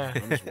guys. Yo. Yeah.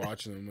 I'm just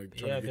watching them, like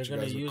trying Yeah, to they're get you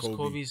gonna guys use with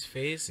Kobe. Kobe's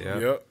face. Yeah.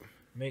 And Yep.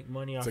 make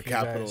money off To you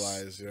guys.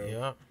 capitalize, yo.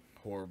 Yep.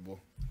 Horrible.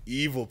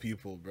 Evil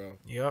people, bro.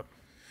 Yep.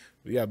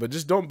 Yeah, but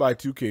just don't buy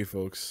 2K,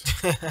 folks.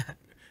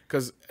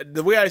 Because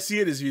the way I see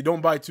it is, if you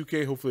don't buy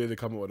 2K, hopefully they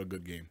come out with a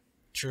good game.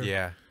 True.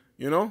 Yeah.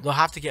 You know, They'll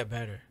have to get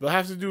better. they'll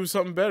have to do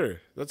something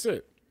better. That's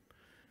it.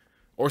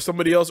 Or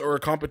somebody else, or a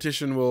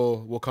competition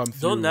will come through.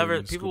 They'll never.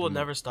 and People scoop will them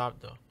up. never stop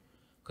though,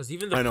 because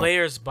even I the know.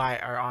 players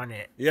are on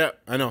it. Yeah,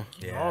 I know.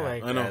 Yeah.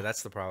 like- I know. Yeah,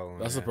 that's the problem.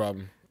 That's the yeah.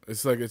 problem.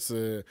 It's like it's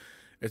a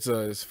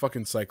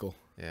fucking cycle.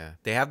 Yeah.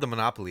 They have the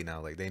monopoly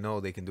now. Like, they know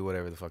they can do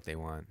whatever the fuck they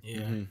want.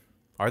 Yeah.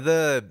 Are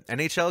the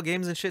NHL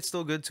games and shit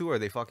still good too? Or are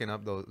they fucking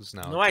up those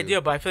now? No too?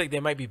 idea, but I feel like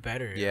they might be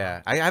better. you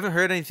Yeah. I haven't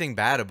heard anything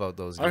bad about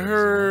those games. I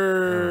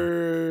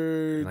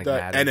heard Like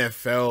that Madden.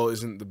 NFL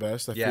isn't the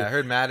best. I Yeah, feel I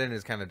heard Madden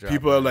is kind of dropping.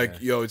 people are like,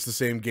 yeah. yo, it's the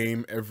same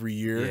game every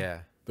year. Yeah.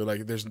 They're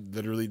like, there's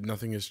literally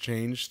nothing has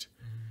changed.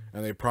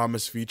 And they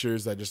promise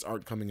features that just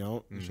aren't coming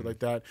out and shit like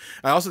that.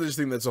 I also just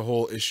think that's a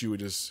whole issue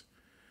with just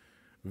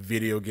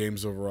video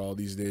games overall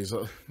these days.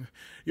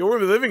 Yo, we're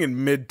living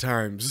in mid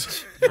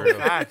times. No,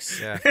 facts.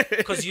 Yeah.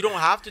 Because you don't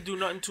have to do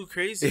nothing too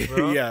crazy,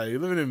 bro. Yeah, you're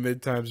living in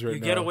mid times right You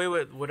now. get away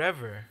with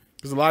whatever.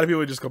 Because a lot of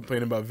people are just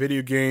complaining about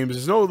video games.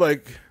 There's no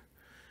like,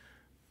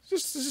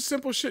 just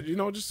simple shit.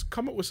 Just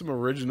come up with some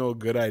original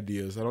good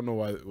ideas. I don't know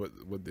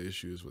what the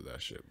issue is with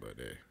that shit, but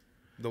hey.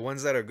 The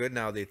ones that are good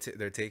now,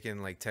 they're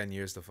taking like 10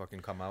 years to fucking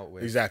come out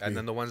with. Exactly. And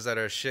then the ones that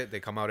are shit, they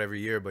come out every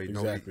year, but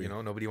Exactly.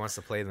 nobody wants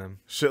to play them.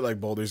 Shit like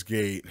Baldur's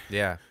Gate,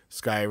 Yeah.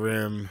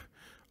 Skyrim,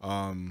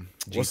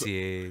 what's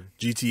the-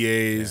 GTA.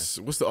 GTA's.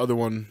 What's the other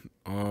one?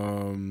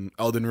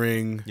 Elden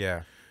Ring.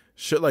 Yeah.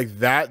 Shit like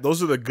that.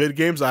 Those are the good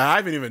games I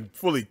haven't even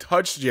fully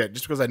touched yet,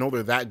 just because I know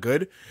they're that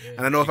good,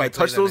 and I know if I can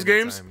play touch them those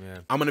games, anytime, yeah.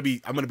 I'm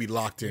gonna be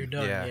locked You're in.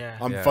 done. Yeah. Yeah.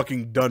 I'm Yeah.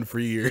 fucking done for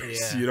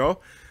years. Yeah.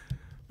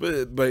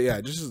 But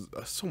yeah, just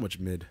so much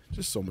mid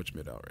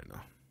out right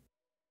now.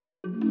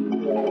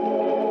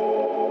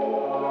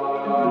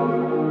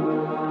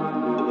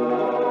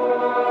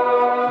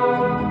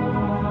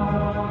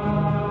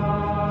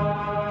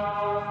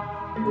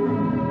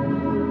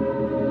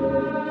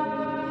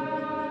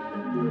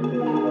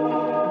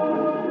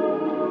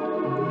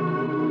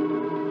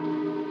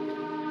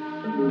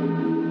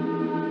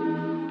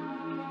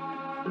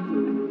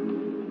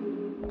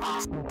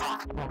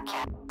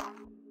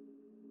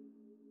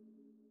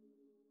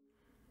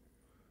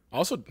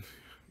 Also,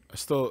 I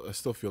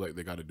still feel like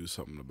they got to do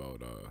something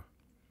about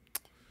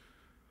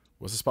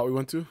what's the spot we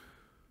went to?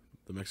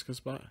 The Mexican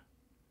spot.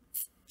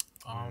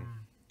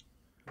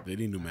 They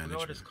need new I know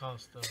what it's management.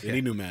 called still. They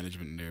need new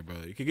management in there, bro.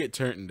 You could get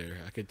turned in there.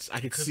 I could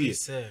Could see be it.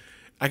 sick.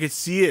 I could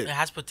see it. It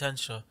has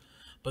potential,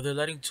 but they're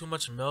letting too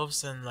much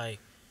milfs and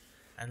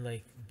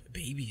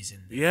babies in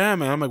there. Yeah,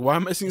 man. I'm like, why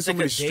am I seeing It's so like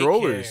many a daycare.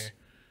 strollers?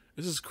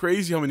 This is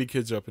crazy how many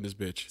kids are up in this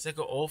bitch. It's like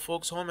an old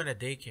folks home and a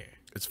daycare,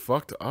 It's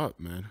fucked up,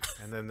 man.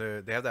 And then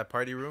they have that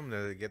party room.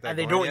 They get that. and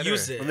they going don't yet,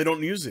 use or- it. And they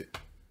don't use it.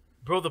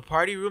 Bro, the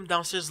party room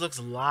downstairs looks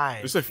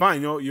live. It's like, fine,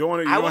 you don't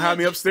want to. You I don't would have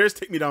me legit- upstairs.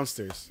 Take me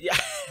downstairs. Yeah,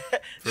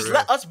 just real.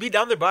 let us be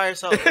down there by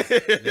ourselves.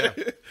 Yeah.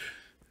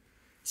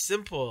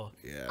 Simple.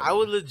 Yeah, I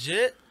would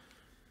legit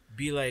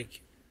be like,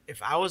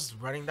 if I was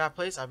running that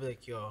place, I'd be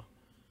like, yo,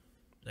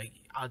 like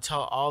I'll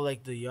tell all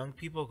like the young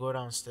people go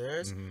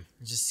downstairs and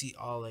just see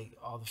all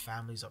the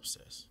families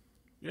upstairs.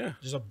 Yeah.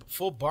 There's a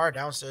full bar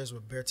downstairs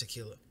with beer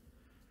tequila.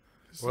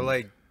 Or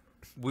like,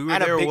 we were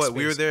At a there. big What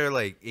we were space. there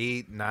like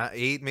eight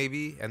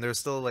maybe, and there's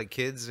still like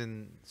kids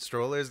and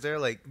strollers there.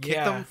 Like, kick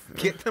Yeah. them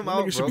That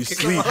out, nigga should bro. be Kick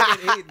them asleep.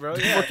 out at 8, bro. What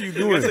the Yeah. fuck are you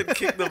doing?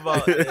 Kick them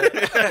out. Kick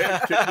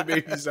the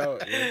babies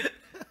out. Yeah.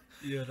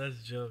 Yeah,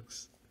 that's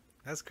jokes.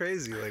 That's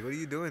crazy. Like, what are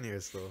you doing here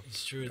still?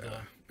 It's true though.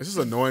 It's just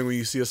annoying when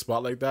you see a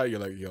spot like that. You're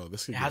like, yo,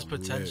 this could It get has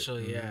lit. potential.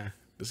 Yeah.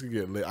 This could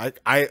get lit.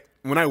 I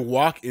when I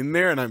walk in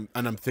there and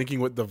I'm thinking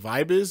what the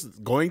vibe is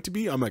going to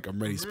be, I'm like,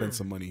 I'm ready to spend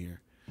some money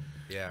here.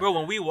 Yeah, Bro,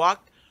 when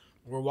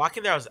we're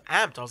walking there, I was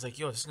amped. I was like,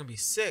 yo, this is gonna be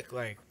sick.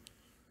 Like,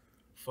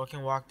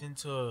 fucking walked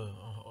into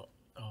a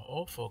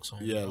old folks home.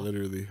 Yeah, bro.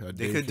 literally.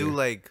 they could do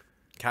like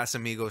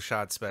Casamigo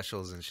shot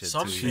specials and shit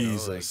Some too. shit. You know?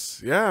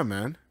 Jesus. Yeah,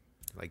 man.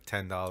 like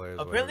 $10.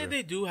 Apparently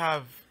they do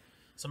have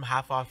some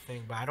half off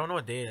thing, but I don't know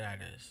what day that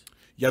is.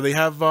 Yeah, they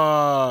have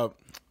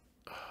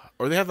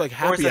or they have like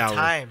Or it's happy a hour.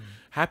 time.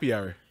 Happy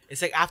hour.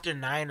 It's like after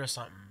 9 or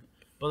something.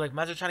 But like,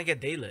 imagine trying to get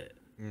day lit.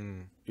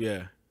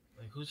 Yeah.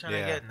 Like, who's trying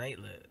Yeah. to get night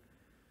lit?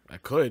 I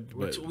could,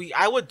 but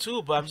I would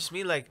too, but I'm just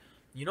mean like,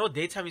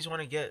 daytime you just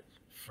want to get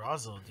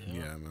frazzled.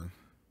 yeah, man.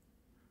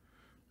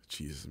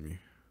 Jesus me.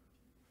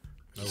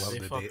 I love They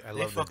the fuck- day. I they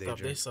love the fucked day up.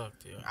 They drink.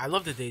 sucked. Yeah. I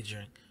love the day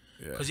drink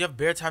Yeah. because you have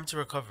bare time to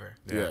recover.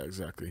 Yeah,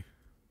 exactly.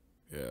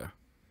 Yeah.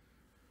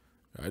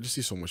 I just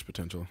see so much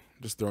potential.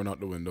 Just thrown out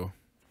the window.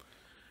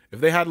 If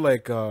they had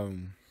like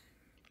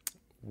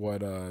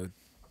what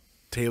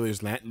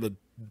Taylor's Land, the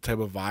type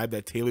of vibe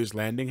that Taylor's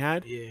Landing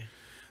had, Yeah.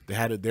 they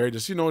had it there.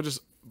 Just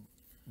just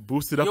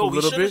boost it up Yo, a we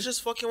little should have bit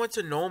just fucking went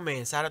to Nome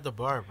and sat at the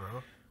bar,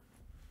 bro.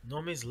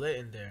 Nome's lit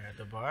in there at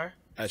the bar.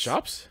 at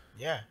shops.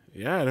 Yeah,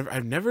 Yeah,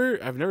 I've never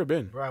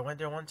been. bro. I went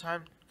there one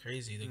time.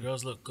 Crazy. The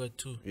girls look good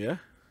too. Yeah.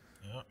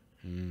 Yeah.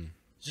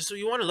 Just so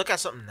you want to look at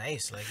something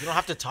nice, like you don't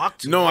have to talk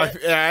to. No,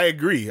 it. I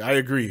agree. I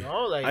agree.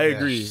 No, like- I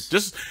agree.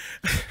 Just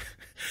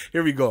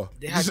here we go.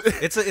 They had-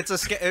 It's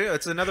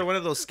it's another one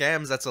of those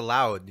scams that's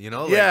allowed. You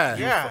know. Like, Yeah.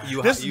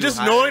 Yeah. just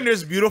hire- knowing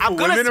there's beautiful I'm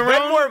gonna women spend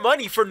around more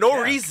money for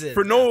no reason.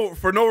 for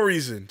no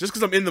reason, just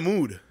because I'm in the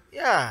mood.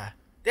 Yeah,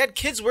 they had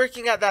kids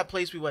working at that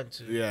place we went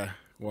to. Yeah,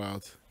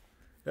 wild.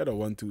 They had a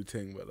 1-2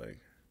 thing, but like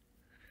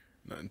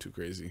nothing too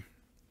crazy.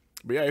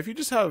 But yeah, if you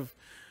just have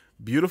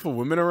beautiful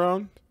women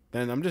around,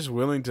 then I'm just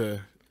willing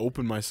to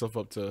open myself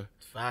up to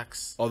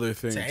Facts. other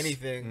things. To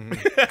anything.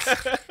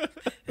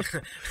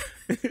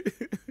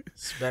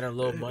 Spend a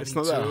little money. It's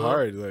not that too.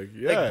 hard. Like,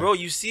 yeah, Like, bro,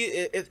 you see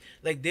it.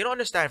 Like, they don't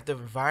understand if the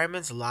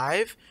environment's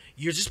live,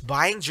 you're just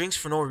buying drinks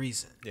for no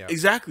reason. Yeah.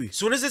 exactly. As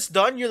soon as it's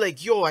done, you're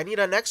like, yo, I need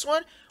a next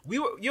one.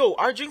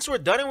 Our drinks were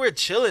done and we're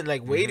chilling,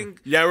 like waiting.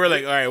 Yeah, we're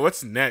like, all right,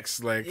 what's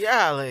next? Like,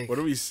 Yeah, like what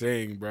are we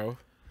saying, bro?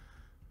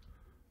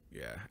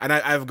 Yeah, and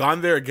I've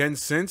gone there again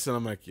since, and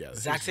I'm like, yeah, this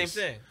exact is same just-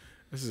 thing.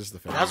 This is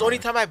just the That was the only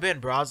time I've been,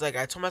 bro. I was like,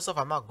 I told myself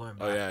I'm not going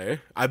back. Oh yeah, eh?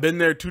 I've been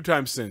there 2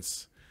 times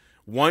since.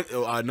 One,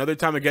 another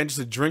time again, just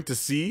a drink to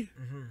see,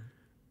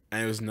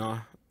 and it was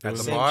nah. It At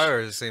was the like- bar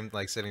or the same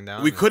like sitting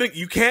down. We couldn't.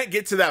 You can't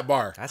get to that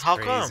bar. That's How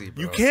crazy, come?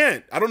 bro. You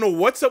can't. I don't know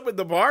what's up with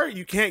the bar.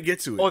 You can't get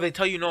to it. Oh, they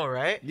tell you no,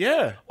 right?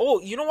 Yeah.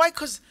 Oh, you know why?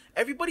 Because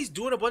everybody's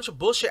doing a bunch of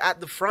bullshit at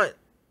the front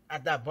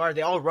at that bar.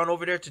 They all run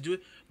over there to do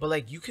it. But,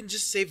 like, you can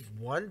just save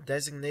one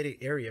designated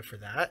area for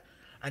that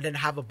and then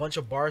have a bunch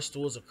of bar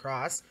stools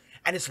across.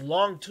 And it's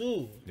long,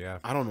 too. Yeah.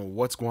 I don't know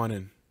what's going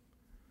in.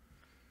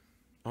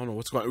 I don't know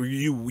what's going.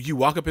 You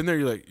walk up in there.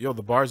 You're like, yo,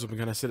 the bar's open.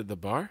 Can I sit at the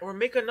bar? Or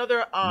make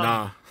another,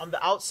 Nah. on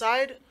the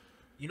outside.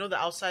 You know the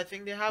outside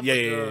thing they have? Yeah,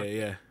 Like yeah, the-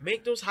 yeah.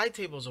 Make those high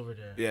tables over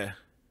there. Yeah.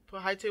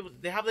 Put high tables.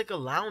 They have, like, a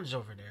lounge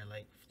over there,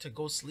 like, to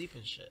go sleep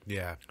and shit.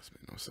 Yeah. This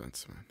made no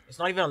sense, man. It's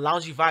not even a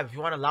loungy vibe. If you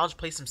want a lounge,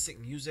 play some sick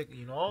music,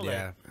 you know? Like,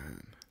 Yeah.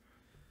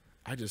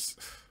 I just.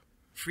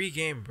 free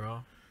game,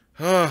 bro.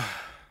 I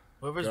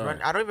Whoever's God.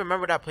 running, I don't even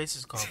remember what that place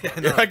is called. But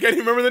can't even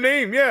remember the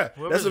name. Yeah,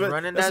 Whoever's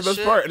running that's that the best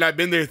shit- part. And I've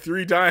been there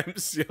 3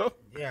 times. Yo.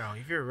 yeah,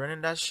 if you're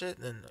running that shit,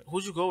 then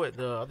who'd you go with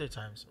the other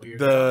times?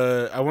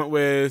 Or I went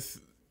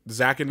with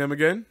Zach and them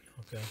again.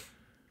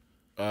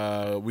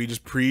 okay. We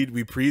just pre'd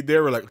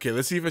there. We're like, okay,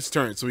 let's see if it's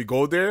turned. So we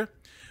go there.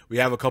 we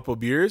have a couple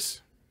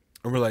beers,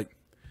 and we're like,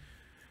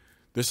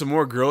 there's some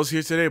more girls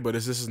here today, but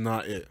this is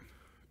not it,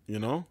 you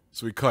know?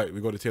 So we cut.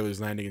 We go to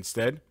Taylor's Landing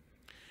instead.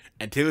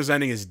 And Taylor's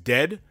Landing is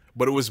dead,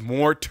 but it was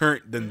more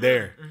turnt than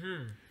there.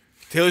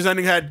 Taylor's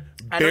Landing had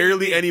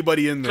barely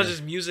anybody in there. Because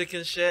there's music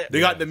and shit. They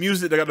got the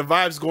music, they got the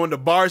vibes going, the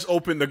bar's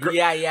open, the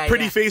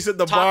pretty face at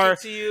the Talking bar.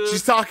 to you.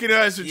 She's talking to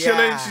us, we're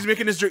chilling, she's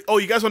making this drink. Oh,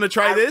 you guys want to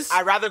try this?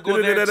 I'd rather go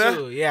there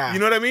too, yeah. You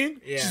know what I mean?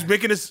 Yeah. She's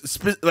making us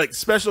like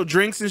special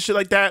drinks and shit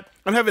like that.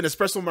 I'm having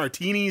espresso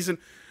martinis and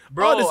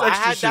Bro, all this I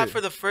extra had that shit.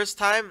 for the first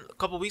time a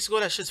couple weeks ago.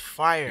 That shit's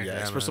fire.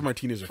 Yeah, espresso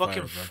martinis are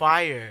Fucking fire, bro.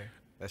 fire.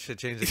 That shit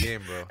changed the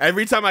game, bro.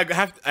 Every time I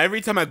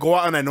go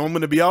out and I know I'm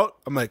gonna be out,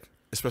 I'm like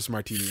espresso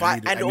martini.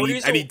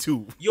 I need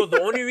two. Yo, the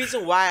only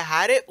reason why I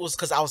had it was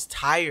because I was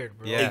tired,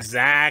 bro. Yeah.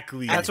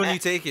 Exactly. That's when you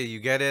take it. You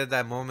get it at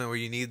that moment where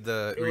you need need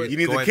going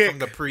the kick. from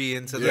the pre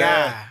into the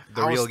Yeah,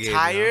 the I real was game.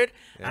 tired,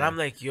 Yeah. and I'm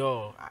like,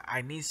 yo,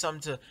 I need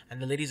something to.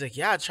 And the lady's like,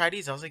 yeah, try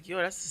these. I was like, yo,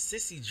 that's a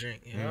sissy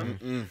drink, you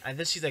know. And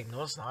then she's like,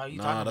 no, it's not. What are you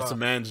talking Nah, that's about? a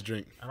man's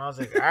drink. And I was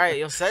like, all right,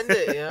 yo, send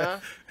it,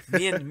 yeah.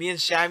 Me and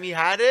Shammy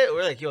had it.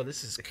 We're like, yo,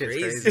 this is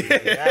crazy.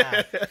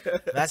 Yeah,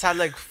 that's had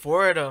like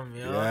 4 of them,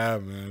 you know. Yeah,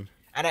 man.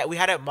 And we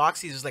had at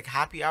Moxie's. It was like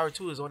happy hour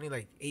too. It was only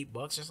like $8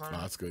 or something.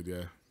 Oh, that's good.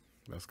 Yeah,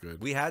 that's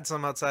good. We had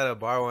some outside a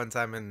bar one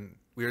time, and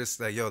we were just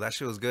like, "Yo, that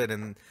shit was good."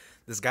 And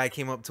this guy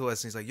came up to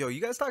us, and he's like, "Yo,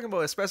 you guys talking about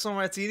espresso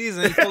martinis?"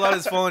 And he pulled out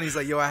his phone. He's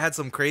like, "Yo, I had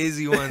some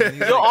crazy ones." And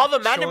he's Yo, like, all the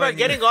man are showing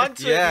getting me-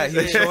 onto it. Yeah, He's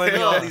he's like, showing me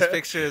yo. all these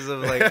pictures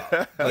of like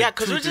Yeah,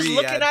 because we're just 2, 3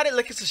 looking at it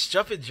like it's a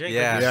stupid drink.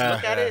 Yeah. Like, you just Yeah.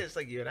 look at Yeah. it, it's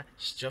like, yo, that's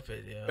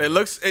stupid. Yo. It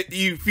looks.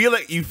 You feel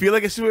like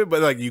it's stupid,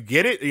 but like you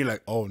get it, and you're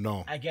like, oh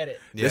no, I get it.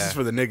 this Yeah. is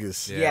for the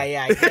niggas. Yeah,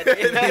 I get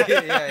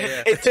it.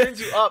 Yeah. It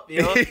turns you up,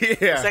 yo.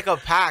 Yeah. It's like a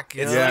pack.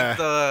 You It's know?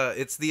 Yeah.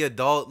 it's the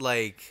adult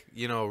like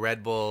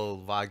Red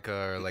Bull vodka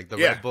or like the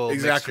Yeah, Red Bull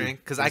mixed exactly. drink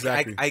because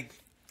Exactly.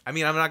 I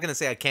mean I'm not gonna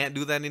say I can't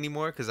do that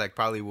anymore because I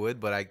probably would,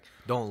 but I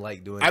don't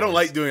like doing. I don't those.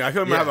 like doing it. I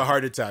feel I'm gonna Yeah. have a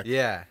heart attack.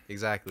 Yeah,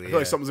 exactly. I feel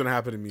like something's gonna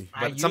happen to me.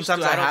 I But used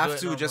sometimes to, I don't do have it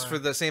to no just more.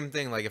 for the same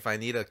thing. Like if I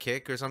need a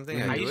kick or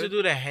something, I I do used to it.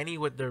 do the Henny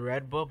with the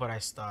Red Bull, but I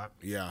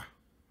stopped. Yeah,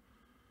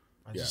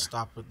 I just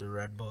stopped with the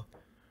Red Bull.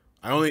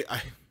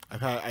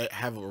 I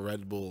have a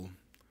Red Bull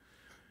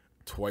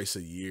twice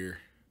a year.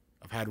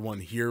 I've had one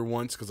here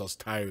once because I was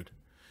tired,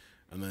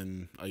 and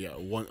then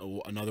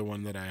another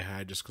one that I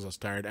had just because I was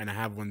tired, and I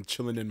have one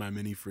chilling in my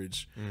mini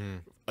fridge.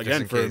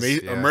 Again in for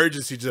case, yeah.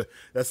 emergency.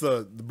 That's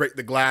the break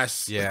the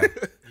glass. Yeah.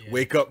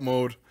 Wake up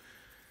mode.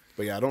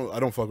 But yeah, I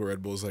don't fuck with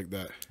Red Bulls like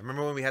that. I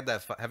remember when we had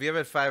that. Have you ever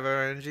had 5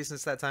 Hour Energy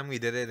since that time? We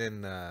did it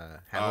in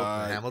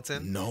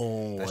Hamilton.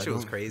 No, That I shit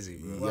was don't- crazy.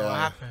 Bro. What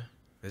happened?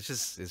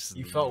 It's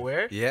You felt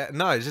weird? Yeah,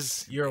 no, it's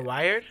just You're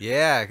wired?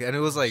 yeah, and it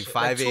was like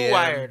 5 two a.m.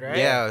 wired, right?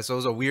 Yeah, so it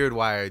was a weird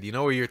wired. You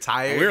know where you're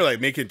tired. We were like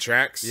making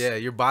tracks. yeah,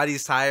 your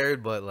body's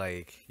tired, but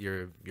like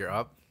you're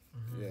up.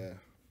 Yeah.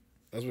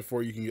 That's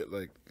before you can get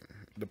like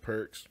the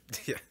perks,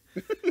 Yeah,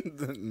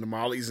 the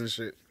mollies and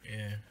shit.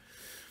 Yeah.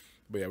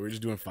 But yeah, we're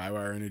just doing 5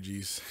 Hour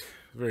Energies.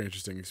 Very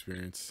interesting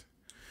experience.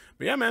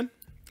 But yeah, man.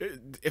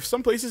 If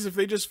some places, if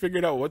they just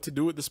figured out what to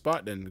do with the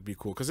spot, then it'd be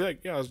cool. Cause like,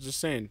 yeah, I was just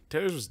saying,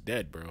 Taylor's was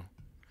dead, bro.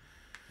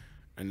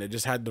 And they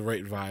just had the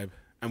right vibe,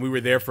 and we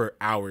were there for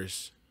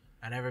hours.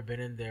 I never been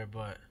in there,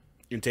 but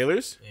In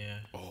Taylor's? yeah.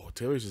 Oh,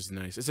 Taylor's is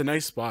nice. It's a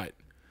nice spot.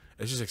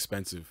 It's just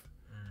expensive.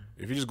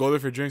 If you just go there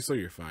for drinks, though,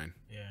 you're fine.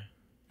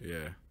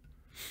 Yeah.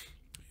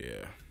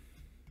 Yeah.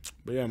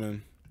 But yeah,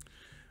 man.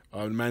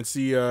 Man,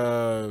 see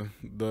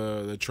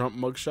the Trump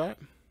mugshot?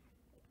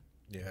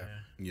 yeah.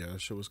 Yeah,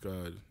 that shit was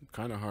good.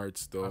 Kind of hard I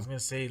still. was gonna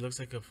say he looks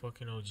like a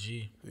fucking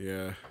OG.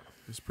 Yeah,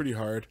 it's pretty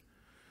hard.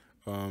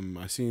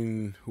 I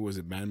seen, who was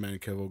it? Man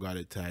Kevo got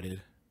it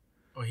tatted.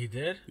 Oh, he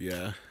did?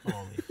 Yeah,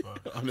 Holy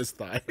fuck. on his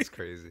thigh. It's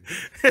crazy.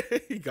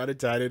 He got it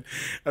tatted.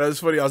 And it was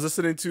funny. I was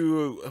listening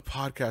to a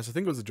podcast. I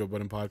think it was the Joe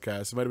Budden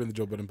podcast. It might have been the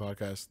Joe Budden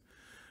podcast.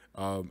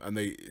 And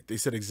they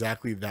said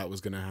exactly that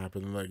was gonna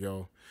happen. They're like,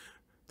 yo,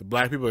 the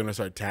black people are gonna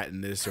start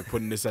tatting this or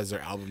putting this as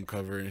their album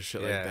cover and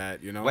shit like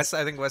that. You know? I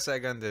think West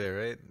Side Gun did it,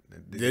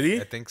 right? Did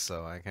he? I think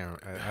so. I can't.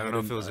 I don't know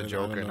if it was a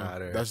joke or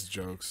not. Or, That's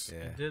jokes.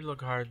 yeah. It did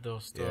look hard though.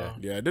 Still. Yeah.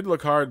 Yeah, it did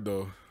look hard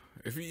though.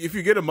 If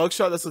you get a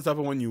mugshot, that's the type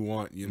of one you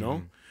want, you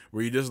know,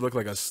 where you just look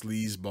like a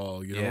sleaze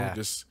ball, you know, Yeah.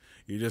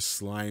 you're just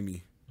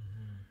slimy,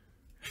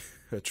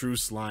 a true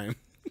slime.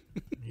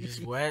 He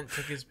just went,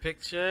 took his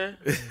picture,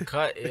 and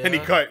cut. Yeah. And he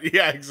cut,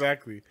 yeah,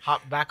 exactly.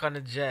 Hopped back on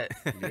the jet.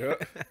 Yeah,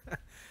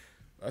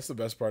 that's the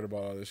best part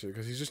about all this shit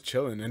because he's just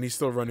chilling and he's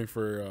still running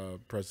for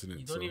president.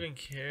 You don't so. even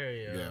care,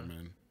 yeah. Yeah,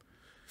 man.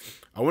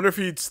 I wonder if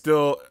he'd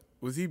still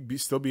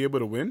still be able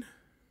to win.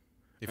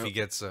 If he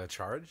gets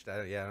charged, I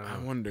don't I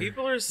know. wonder.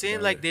 People are saying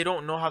But- like they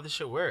don't know how this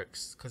shit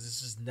works because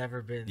it's just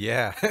never been.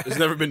 Yeah, It's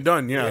never been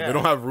done. Yeah, Yeah. they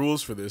don't have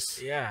rules for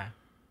this. Yeah.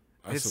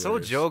 That's it's so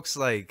hilarious. jokes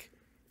like.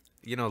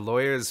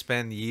 Lawyers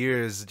spend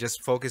years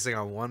just focusing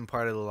on one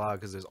part of the law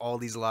because there's all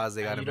these laws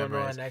they got to You don't know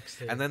memorize. the next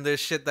thing. And then there's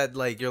shit that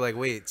like you're like,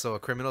 wait, so a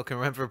criminal can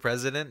run for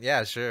president?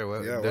 Yeah, sure.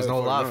 Well, Yeah, there's why no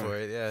the fuck law not? for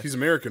it. Yeah, He's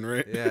American,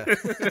 right? yeah,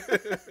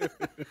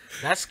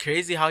 That's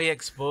crazy how he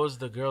exposed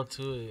the girl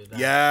too. That-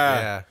 Yeah.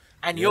 yeah.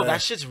 And yo, Yeah.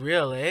 that shit's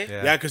real, eh?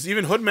 Yeah. Yeah, because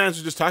even hoodmans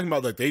were just talking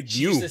about like they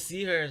She knew. used to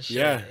see her and shit.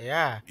 Yeah.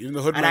 Yeah. Even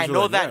the hoodmans And I were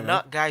know like, that yeah, man.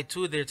 nut guy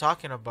too. They're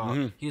talking about.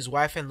 Mhm. He was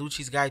wife and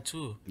Lucci's guy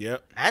too.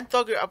 Yep. And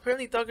Thugger,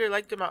 apparently Thugger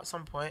liked him at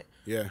some point.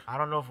 Yeah. I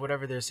don't know if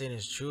whatever they're saying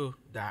is true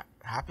that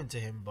happened to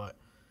him, but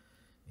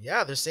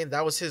yeah, they're saying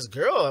that was his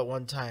girl at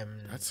one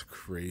time. That's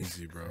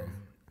crazy, bro.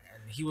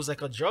 And he was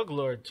like a drug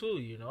lord too,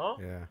 you know.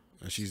 Yeah.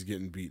 And she's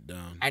getting beat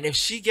down. And if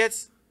she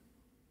gets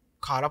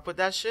caught up with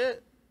that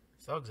shit,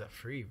 Thug's at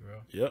free,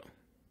 bro. Yep.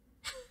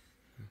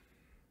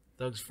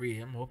 Thug's free.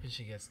 I'm hoping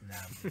she gets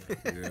nabbed.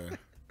 Yeah.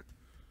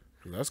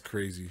 That's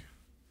crazy.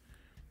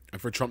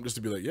 And for Trump just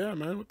to be like, yeah,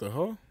 man, what the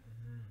hell?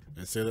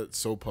 And say that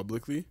so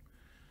publicly.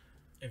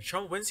 If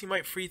Trump wins, he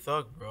might free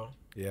Thug, bro.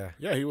 Yeah.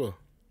 Yeah, he will.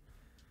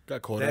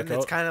 Got Kodak Then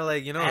it's out. kind of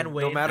like, you know, And no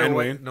Wayne. matter And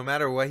what, Wayne. no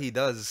matter what he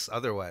does,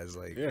 otherwise,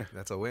 like, Yeah.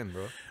 that's a win,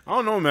 bro. I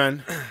don't know,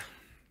 man.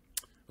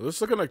 It's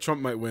looking like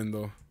Trump might win,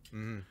 though.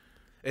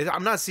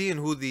 I'm not seeing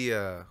who the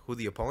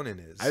opponent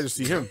is. I just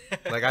see him.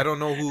 like, I don't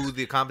know who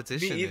the Me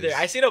competition either. is.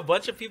 I seen a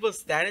bunch of people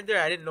standing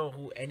there. I didn't know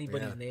who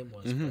anybody's Yeah. name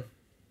was. Bro.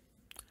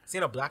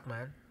 Seen a black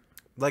man.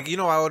 Like, you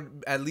know, I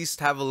would at least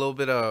have a little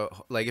bit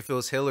of, like, if it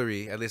was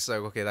Hillary, at least, like,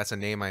 okay, that's a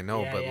name I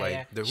know. Yeah, but, yeah, like,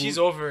 yeah. the who, She's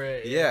over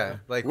it. yeah.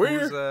 Like, Where-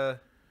 who's,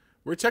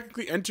 We're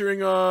technically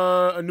entering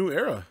a new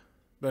era,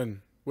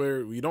 then,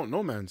 where we don't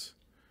know, mans.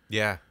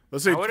 yeah.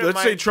 Let's say I wouldn't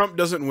let's say mind- Trump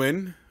doesn't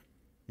win,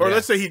 or Yeah.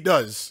 let's say he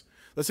does.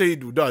 Let's say he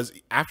does.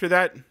 After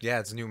that, Yeah,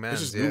 it's new man.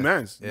 it's just yeah. new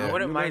mans. Yeah. I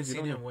wouldn't New mind mans, you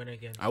seeing don't him know. win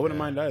again. I wouldn't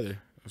mind either.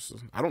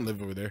 I don't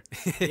live over there.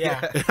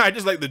 Yeah. I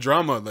just like the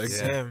drama. Like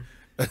Same.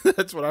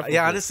 that's what I.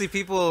 Yeah, honestly,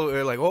 people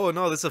are like, "Oh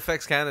no, this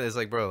affects Canada." It's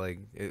like, bro, like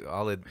we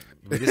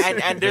just, And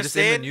they're they're just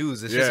saying- in the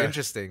news. It's Yeah. just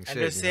interesting. And shit,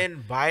 they're you know?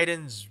 saying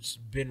Biden's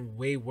been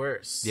way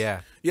worse.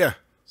 yeah, Yeah,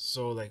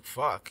 So like,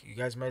 fuck, you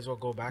guys might as well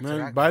go back to man.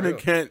 that. Biden Real.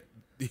 can't.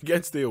 He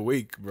can't stay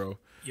awake, bro.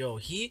 Yo,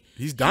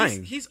 He's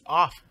dying. He's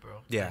off,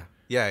 bro. yeah.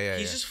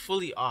 He's just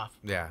fully off.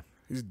 yeah.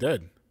 He's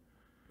dead.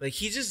 Like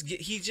he just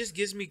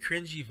gives me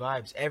cringy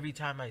vibes every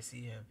time I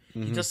see him.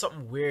 Mm-hmm. He does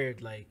something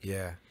weird, like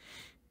Yeah.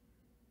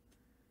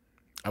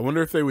 I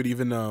wonder if they would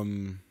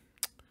even.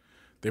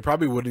 They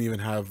probably wouldn't even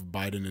have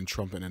Biden and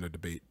Trump in a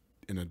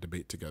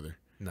debate together.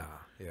 Nah.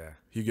 Yeah.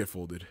 He'd get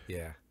folded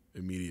Yeah.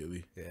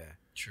 immediately. Yeah.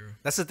 true.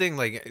 That's the thing.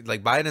 Like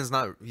Biden's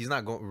not. He's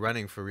not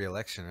running for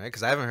re-election, right?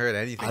 Because I haven't heard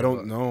anything. I don't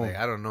about- know. Like,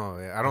 I don't know.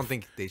 I don't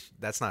think they.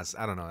 That's not.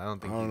 I don't know. I don't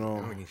think. I don't I know.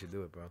 don't think he should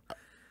do it, bro.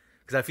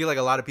 Because I feel like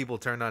a lot of people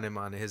turned on him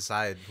on his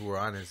side who were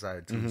on his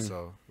side too.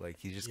 So like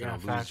he's just gonna Yeah,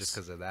 lose facts. just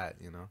because of that,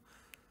 you know.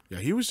 Yeah,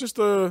 he was just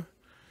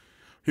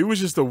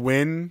a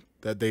win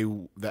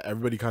that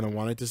everybody kind of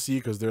wanted to see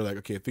because they're like,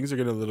 okay, things are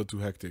getting a little too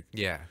hectic,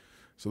 Yeah.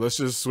 so let's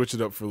just switch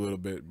it up for a little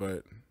bit.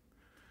 But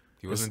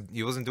He wasn't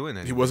doing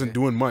anything. he wasn't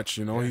doing much,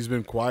 you know. He's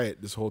been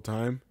quiet this whole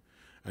time,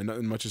 and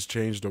nothing much has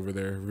changed over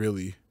there,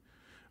 really.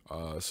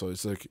 So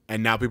it's like,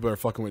 and now people are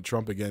fucking with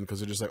Trump again because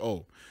they're just like,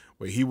 oh,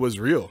 wait, he was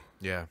real,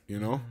 Yeah. you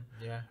know.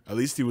 Yeah. At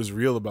least he was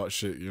real about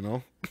shit, you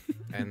know.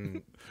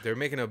 And they're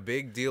making a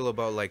big deal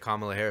about like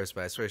Kamala Harris,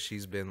 but I swear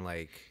she's been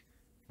like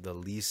the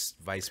least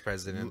vice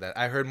president that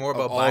I heard more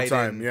about All Biden.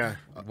 time, yeah.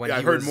 when Yeah, I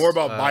he heard was, more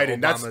about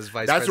Biden. Obama's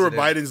vice That's where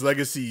president. Biden's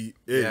legacy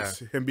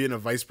is, Yeah. him being a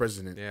vice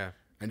president, Yeah.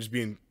 and just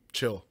being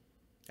chill.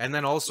 And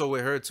then also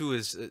with her too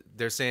is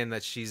they're saying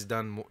that she's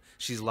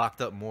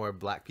locked up more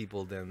black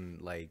people than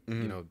like you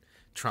know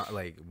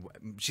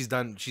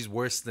she's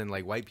worse than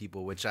like white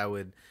people, which I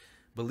would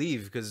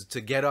believe because to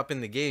get up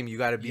in the game you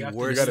got to be You have to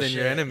worse be than shit.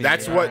 your enemy.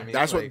 That's you know what I mean?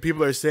 that's what Like,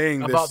 people are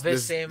saying. About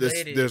this same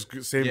lady. This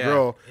same Yeah.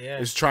 girl Yeah.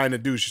 is trying to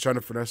do. She's trying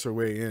to finesse her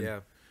way in.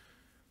 Yeah.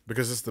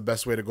 Because it's the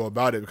best way to go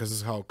about it. Because this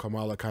is how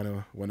Kamala kind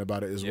of went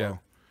about it as Yeah.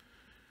 well.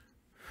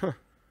 Huh.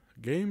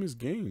 Game is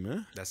game,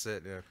 man. That's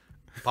it. Yeah.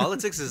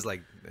 Politics is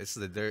like it's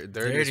the dirtiest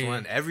Dirty.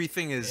 one.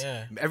 Everything is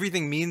Yeah.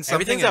 everything means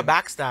something. Everything's a and-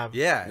 backstab.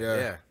 Yeah, Yeah.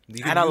 yeah. You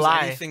And can a use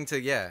lie. anything to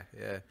yeah.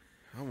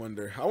 I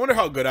wonder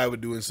how good I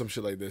would do in some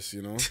shit like this.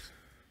 You know.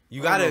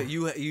 You I gotta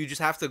don't you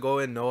just have to go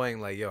in knowing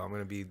like yo, I'm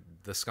gonna be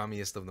the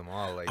scummiest of them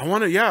all. Like I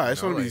want to. Yeah, I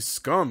just know, want to be like-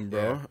 scum,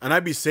 bro. Yeah. And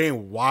I'd be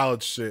saying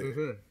wild shit.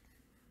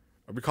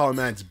 I'd be calling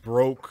man's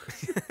broke.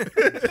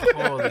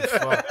 Holy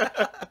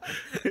fuck.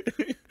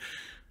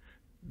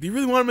 Do you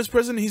really want him as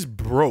president? He's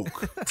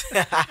broke.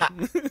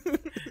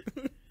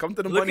 Come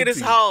to the Look money at his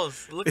team.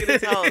 house. Look at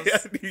his house. Yeah,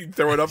 you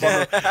throw it up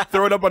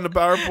on the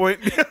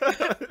PowerPoint.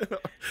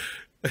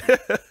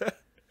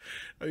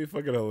 That'd be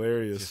fucking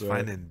hilarious. just man.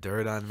 finding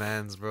dirt on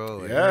mans, bro.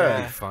 Like, Yeah.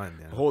 that'd be fun.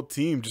 The Yeah. whole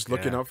team just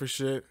looking Yeah. out for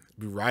shit.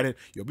 Be riding.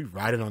 You'll be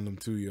riding on them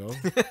too, yo.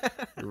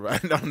 Be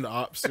riding on the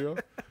ops, yo.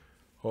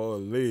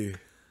 Holy.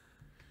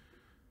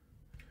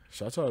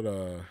 Shout out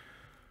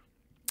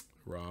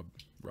Rob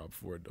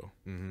Ford though.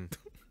 Mm-hmm.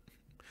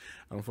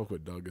 I don't fuck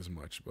with Doug as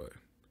much, but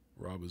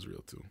Rob is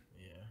real too.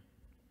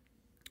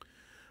 Yeah.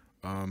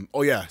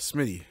 Oh yeah,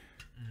 Smitty.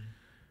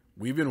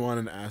 We've been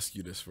wanting to ask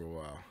you this for a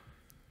while.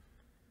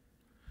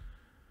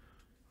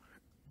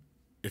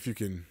 If you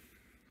can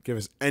give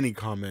us any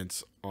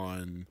comments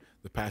on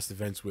the past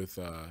events with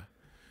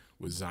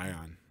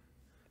Zion,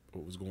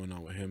 what was going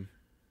on with him,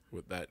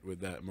 with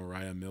that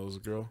Mariah Mills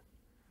girl?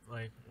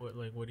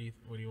 What do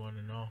you want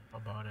to know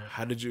about it?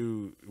 How did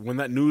you, when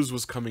that news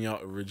was coming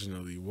out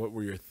originally, what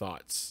were your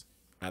thoughts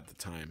at the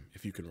time,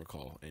 if you can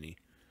recall any?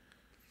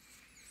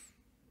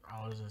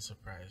 I wasn't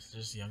surprised.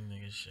 Just young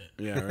nigga shit.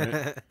 Yeah,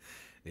 right?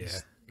 Yeah.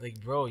 Like,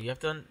 bro, you have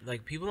to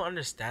like people don't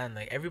understand.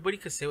 Like, everybody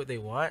could say what they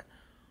want,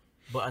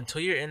 but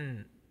until you're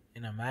in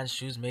a man's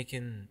shoes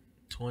making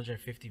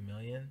 250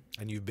 million,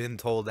 And you've been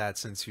told that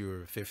since you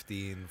were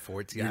 15,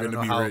 14. You're I don't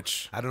gonna know be how,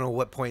 rich. I don't know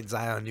what point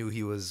Zion knew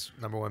he was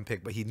 #1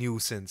 pick, but he knew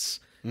since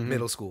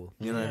middle school.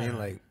 You know what I mean? Yeah,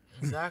 Like,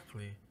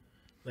 exactly.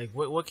 Like,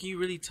 what can you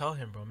really tell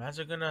him, bro? Mans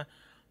are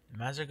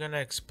gonna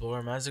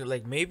explore. Mans are,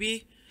 like,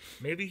 maybe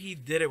he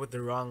did it with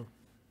the wrong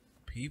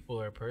people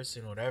or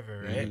person,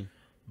 whatever, right?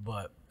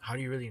 But how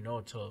do you really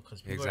know till?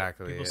 Because people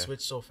Exactly, yeah.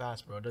 switch so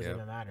fast, bro. It doesn't Yep.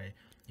 even matter.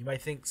 You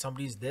might think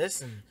somebody's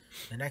this, and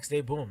the next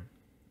day, boom.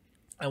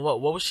 And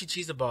what was she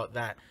cheesed about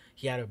that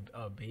he had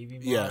a baby?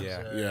 Yeah, moms,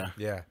 yeah.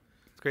 yeah.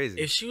 It's crazy.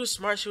 If she was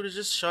smart, she would have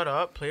just shut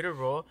up, played her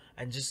role,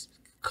 and just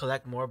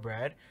collect more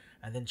bread,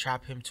 and then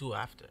trap him too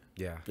after.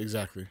 yeah.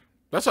 Exactly.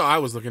 That's how I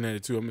was looking at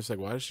it too. I'm just like,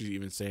 why does she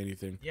even say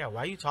anything? Yeah,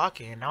 why are you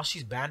talking? And now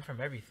she's banned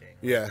from everything.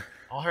 Yeah.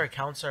 All her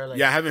accounts are like.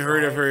 Yeah, I haven't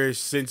heard of fried. her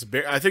since.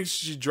 I think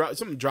she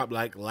dropped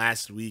like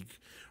last week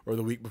or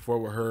the week before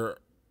with her,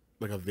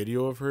 like a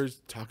video of her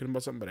talking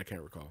about something, but I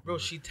can't recall. Bro,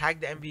 she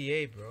tagged the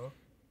NBA, bro.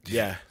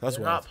 Yeah, that's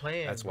They're wild. not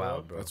playing. That's bro.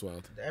 wild, bro. That's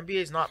wild. The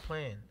NBA's not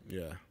playing.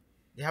 Yeah.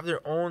 They have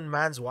their own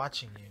mans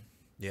watching you.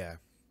 Yeah.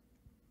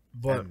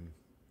 But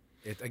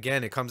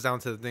And it comes down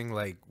to the thing,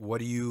 like, what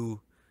do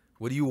you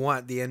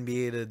want the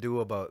NBA to do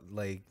about,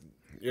 like,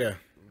 Yeah.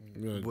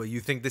 Good. well, you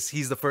think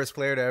he's the first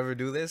player to ever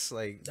do this?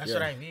 Like, that's Yeah.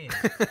 what I mean.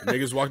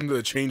 Niggas walking to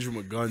the change room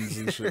with guns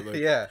and shit. Like,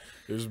 yeah.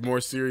 There's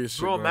more serious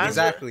shit. Bro, going man, on.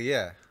 Exactly,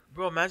 yeah.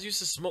 Bro, mans used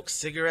to smoke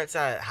cigarettes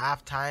at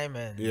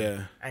halftime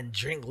Yeah. and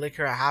drink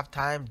liquor at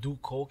halftime, do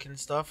coke and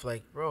stuff.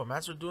 Like, bro,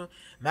 mans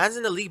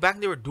in the league back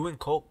then, they were doing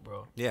coke,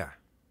 bro. Yeah.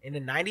 In the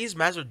 90s,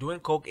 mans were doing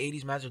coke.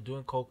 80s, mans were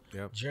doing coke.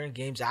 Yep. During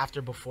games,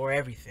 after, before,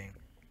 everything.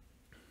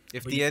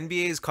 If the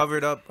NBA's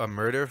covered up a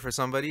murder for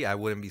somebody, I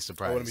wouldn't be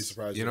surprised. wouldn't be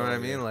surprised You know at what I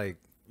all, mean? yeah. Like,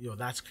 Yo,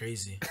 that's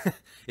crazy.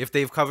 if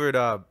they've covered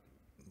up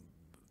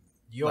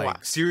Yo,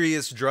 like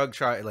serious drug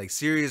charges,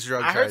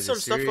 I heard some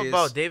stuff serious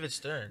about David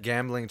Stern.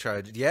 gambling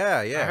charges.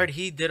 Yeah, yeah. I heard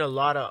he did a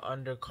lot of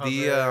undercover.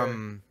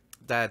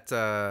 That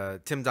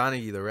Tim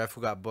Donaghy, the ref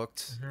who got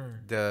booked,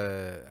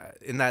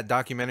 in that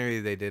documentary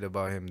they did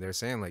about him, they're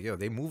saying like, yo,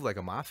 they move like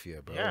a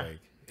mafia, bro. Yeah. Like,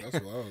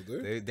 That's wild,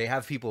 dude. they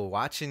have people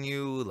watching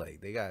you,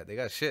 like they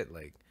got shit,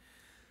 like.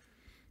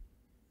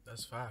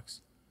 That's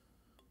facts.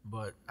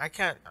 But I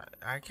don't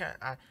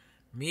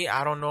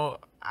know.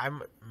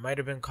 Might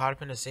have been caught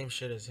up in the same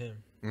shit as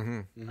him.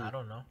 I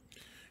don't know.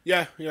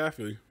 Yeah, I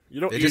feel you.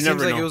 You It just never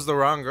seems like know. it was the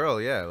wrong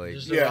girl, yeah. Like,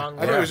 Just the Yeah, wrong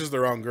I think girl. it was just the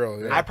wrong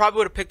girl. Yeah. I probably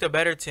would have picked a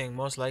better thing,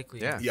 most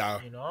likely. Yeah.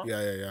 Yeah. You know?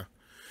 Yeah.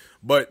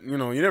 But you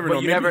know, you never But know.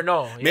 you Maybe, never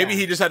know, Maybe yeah.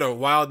 he just had a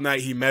wild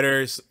night. He met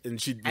her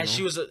and she. And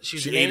she was an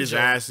ate angel. his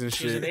ass and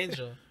She was shit. an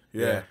angel.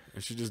 Yeah.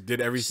 And she just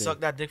did everything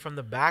Sucked that dick from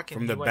the back. And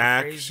from he the went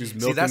back. crazy. She's see,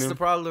 milking that's him. the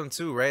problem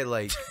too, right?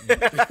 Like,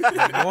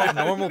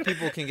 normal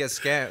people can get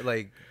scammed.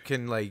 Like,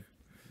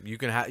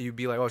 you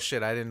be like, oh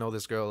shit, I didn't know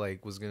this girl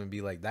like was gonna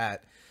be like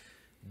that.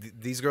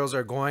 These girls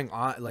are going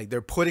on, like they're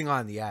putting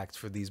on the act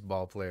for these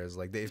ball players.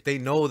 Like, if they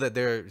know that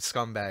they're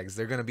scumbags,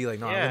 they're gonna be like,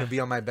 no, I'm Yeah. gonna be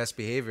on my best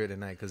behavior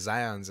tonight because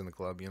Zion's in the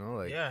club, you know?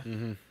 Like, Yeah.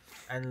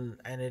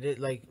 And it is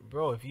like,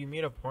 bro, if you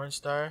meet a porn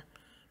star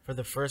for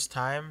the first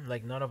time,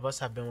 like none of us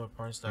have been with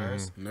porn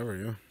stars, Never,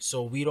 yeah.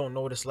 so we don't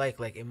know what it's like.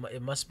 Like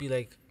it must be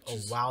like a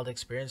wild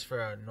experience for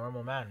a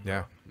normal man. Bro.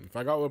 yeah, If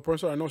I got with a porn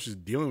star, I know she's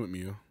dealing with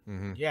me. Yo.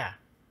 Yeah.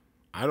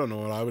 I don't know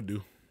what I would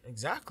do.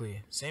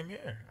 Exactly. Same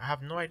here. I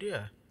have no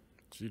idea.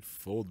 She'd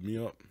fold me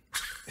up,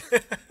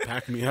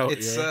 pack me out.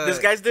 it's yeah. This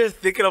guy's there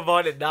thinking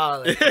about it now.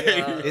 Like,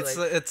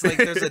 it's like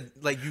there's a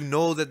like, you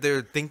know that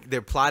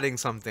they're plotting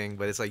something,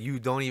 but it's like you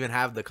don't even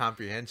have the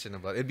comprehension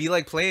about it. It'd be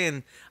like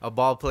playing a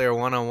ball player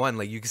 1-on-1.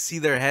 Like, you can see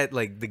their head,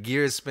 like the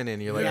gears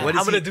spinning. You're like, yeah, what is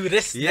I'm gonna he? do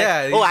this.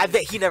 Yeah, Next. Oh, I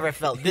bet he never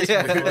felt this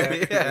Yeah, before.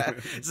 yeah.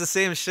 It's the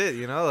same shit,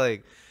 you know.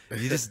 Like,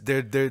 you just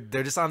they're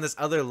just on this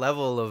other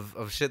level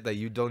of shit that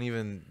you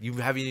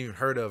haven't even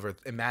heard of or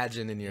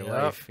imagined in your Yep.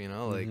 life, you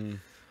know. Like,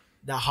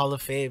 That Hall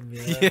of Fame.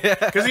 Yeah.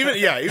 Because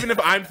even if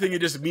I'm thinking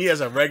just me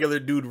as a regular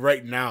dude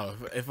right now,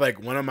 if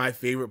like one of my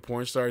favorite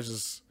porn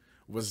stars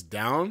was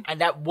down,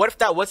 And what if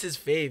that was his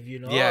fave? You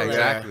know. yeah, Like,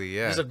 exactly,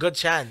 yeah. There's a good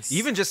chance.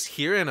 Even just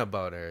hearing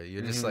about her,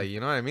 you're just like, you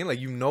know what I mean? Like,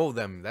 you know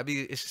them.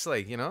 It's just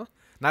like, you know,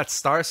 not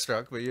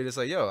starstruck, but you're just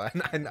like, yo,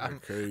 I'm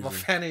Crazy. a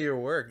fan of your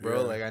work,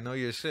 bro. Yeah. Like, I know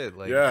your shit.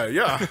 Like,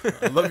 yeah,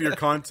 I love your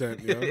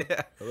content. You know?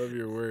 Yeah. I love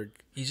your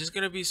work. He's just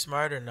gonna be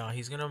smarter now.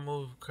 He's gonna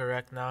move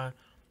correct now.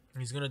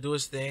 He's gonna do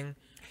his thing.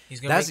 He's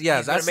gonna that's make, yeah,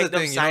 he's gonna that's the make them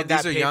thing. You know, sign these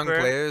that are young paper.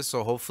 players,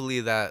 so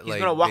hopefully that He's like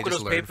gonna walk they with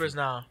just those learn papers from,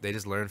 now. They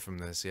just learn from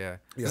this, yeah. Yeah,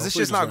 Because it's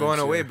hopefully just not just going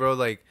learns, away, yeah. bro.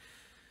 Like,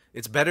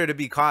 it's better to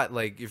be caught.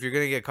 Like, if you're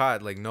gonna get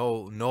caught, like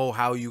know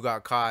how you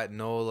got caught.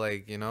 Know,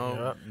 like, you know,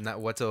 Yep. not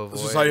what to avoid.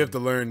 This is how you have to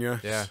learn. Yeah,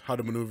 Yeah. how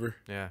to maneuver.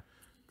 Yeah.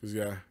 Because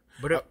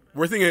But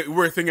we're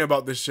thinking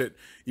about this shit,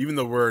 even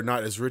though we're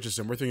not as rich as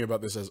them. We're thinking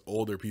about this as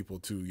older people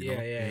too, you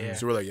know. Yeah.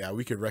 So we're like, yeah,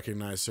 we could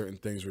recognize certain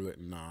things. We're like,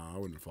 nah, I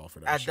wouldn't fall for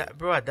that. at shit. that,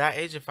 bro, at that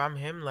age, if I'm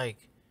him, like,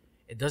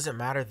 it doesn't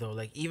matter though.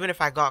 Like, even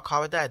if I got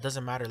caught with that, it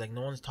doesn't matter. Like,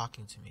 no one's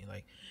talking to me.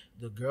 Like,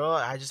 the girl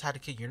I just had a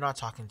kid, you're not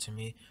talking to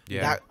me.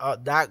 Yeah.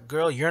 That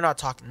girl, you're not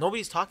talking.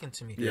 Nobody's talking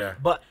to me. Yeah.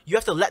 But you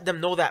have to let them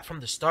know that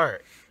from the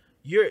start.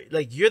 You're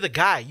the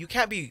guy. You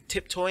can't be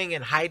tiptoeing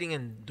and hiding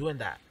and doing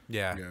that.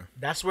 Yeah. Yeah.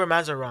 That's where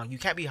mans are wrong. You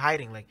can't be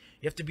hiding. Like,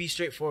 you have to be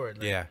straightforward.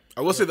 Like, Yeah.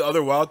 I will say the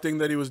other wild thing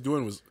that he was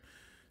doing was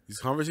these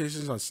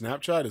conversations on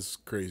Snapchat is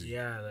crazy.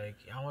 Yeah, like,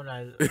 I want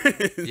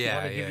to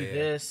Yeah. give you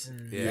this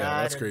and Yeah, Yeah,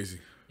 that, that's and- crazy.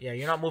 Yeah,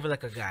 you're not moving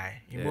like a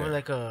guy. You're Yeah. moving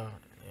like a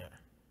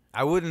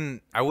I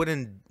wouldn't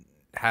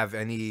have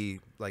any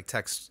like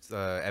text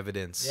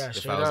evidence Yeah, if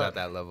straight I was up. at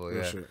that level.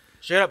 Real Yeah. shit.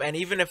 straight up. And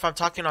even if I'm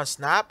talking on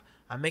Snap,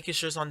 I'm making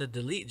sure it's on the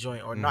delete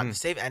joint or not Mhm. the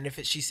save. And if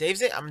she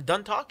saves it, I'm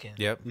done talking.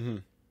 Yep.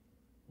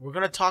 We're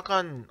gonna talk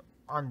on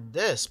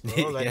this,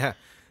 bro. Like, Yeah.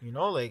 you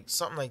know, like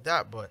something like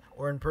that, but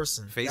or in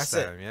person. That's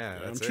it. FaceTime. Yeah.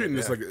 I'm that's treating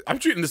it, this yeah. I'm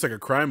treating this like a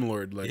crime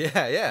lord. Like,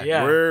 Yeah.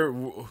 Yeah.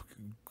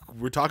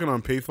 we're talking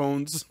on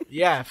payphones.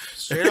 Yeah,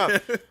 straight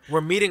up.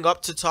 We're meeting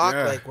up to talk.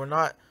 Yeah. Like, we're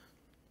not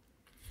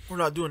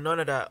doing none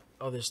of that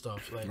other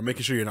stuff. Like, I'm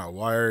making sure you're not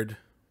wired.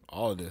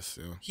 All of this,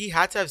 he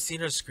had to have seen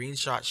her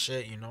screenshot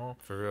shit, you know.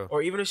 For real.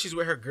 Or even if she's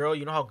with her girl,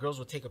 you know how girls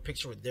would take a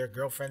picture with their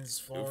girlfriend's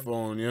phone,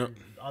 phone, yeah.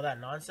 all that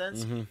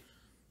nonsense. Mm-hmm.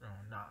 No,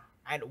 nah.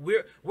 And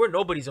we're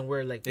nobodies, and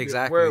we're like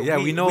Exactly. We're, Yeah,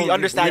 we know- we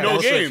understand we know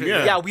that game, shit.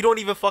 yeah. Yeah, we don't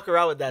even fuck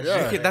around with that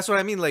Yeah. shit. That's what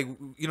I mean. Like,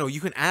 you know,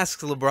 you can ask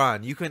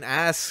LeBron. You can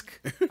ask.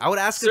 I would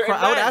ask. Certain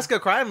I would men. ask a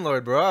crime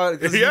lord, bro.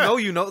 Because Yeah.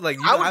 you know, like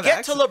you I don't would have get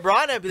access. to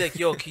LeBron and be like,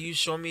 "Yo, can you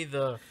show me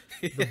the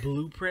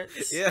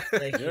blueprints? Yeah.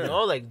 like you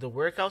know, like the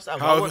workouts.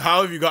 And How while we're-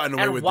 have you gotten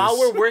away and with while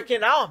this? we're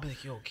working out, I'll be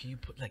like, "Yo, can you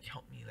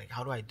help me? Like,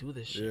 how do I do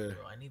this shit, Yeah.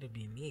 bro? I need to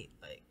be neat."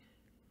 Like,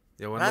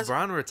 Yeah, when That's-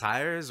 LeBron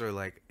retires or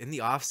like in the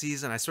off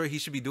season, I swear he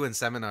should be doing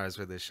seminars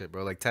for this shit,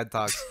 bro. Like TED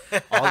Talks.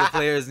 All the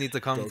players need to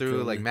come Don't through,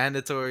 kill like me.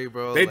 mandatory,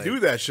 bro. They like, do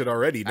that shit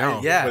already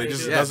now. yeah, but it they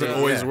just do. doesn't Yeah,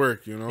 always yeah.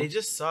 work, you know. they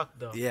just suck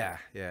though. Yeah,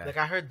 yeah. Like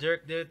I heard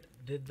Dirk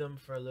did them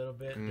for a little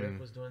bit. Mm. Dirk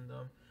was doing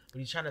them, but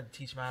he's trying to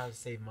teach me how to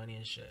save money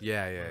and shit.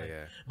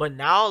 yeah. But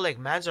now, like,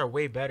 mans are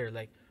way better.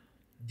 Like,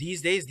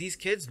 these days, these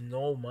kids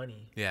know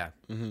money. Yeah.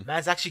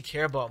 Mans actually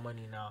care about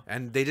money now.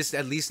 And they just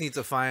at least need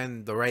to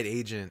find the right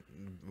agent,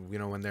 you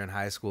know, when they're in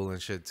high school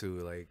and shit too.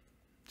 Like,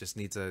 just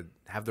need to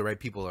have the right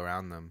people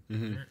around them.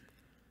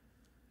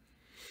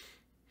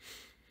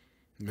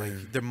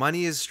 Like, their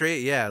money is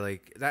straight. Yeah,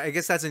 like, I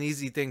guess that's an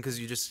easy thing because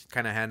you just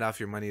kind of hand off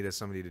your money to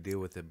somebody to deal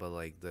with it. But,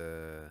 like,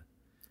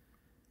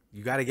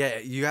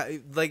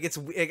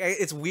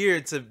 it's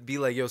weird to be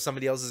like, yo,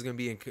 somebody else is gonna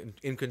be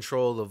in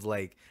control of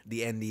like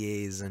the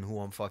NDAs and who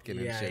I'm fucking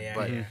and Yeah, shit. yeah,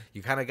 but yeah.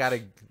 you kind of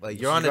gotta like,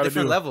 you're what on you a gotta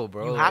different do. level,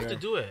 bro. You Like, have to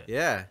do it.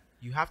 yeah,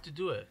 You have to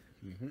do it.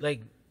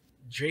 Like,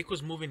 Drake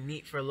was moving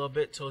neat for a little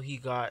bit till he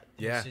got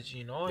Yeah. his,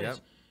 you know, Yep.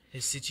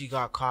 his City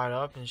got caught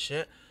up and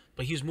shit.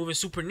 But he was moving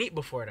super neat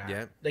before that.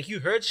 Yep. Like, you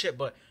heard shit,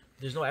 but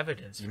there's no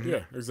evidence.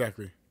 Yeah,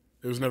 exactly.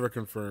 It was never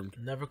confirmed.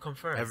 Never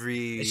confirmed.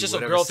 every It's just a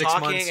whatever, girl 6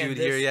 talking months and you'd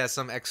hear, this- yeah,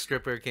 some ex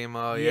stripper came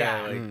out,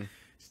 Yeah. like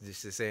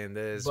just saying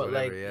this, but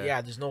whatever, like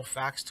yeah. there's no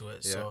facts to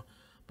it. Yeah. So,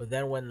 but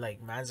then when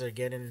like mans are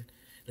getting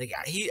like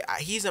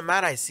he's a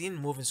man I seen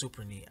moving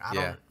super neat. I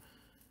Yeah. don't.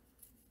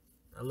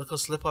 A little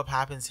slip up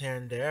happens here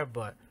and there,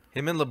 but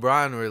Him and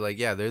LeBron were like,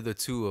 yeah, they're the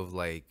two of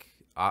like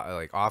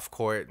off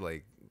court,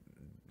 like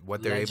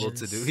what they're able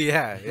to do. Legends.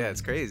 Yeah,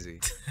 it's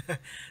crazy.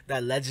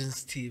 that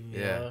Legends team,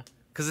 Yeah.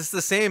 Because it's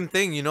the same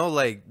thing, you know,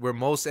 like where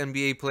most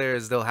NBA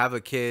players, they'll have a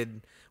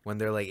kid when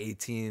they're like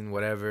 18,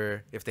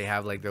 whatever, if they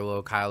have like their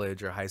little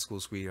college or high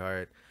school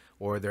sweetheart,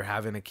 or they're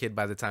having a kid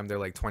by the time they're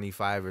like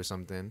 25 or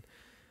something.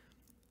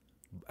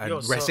 And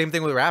Yo, so- same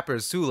thing with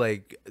rappers too.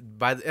 Like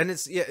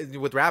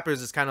with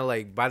rappers, it's kind of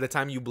like by the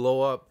time you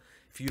blow up,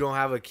 if you don't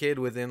have a kid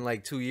within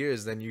like 2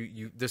 years, then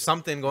you there's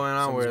something going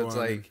on where it's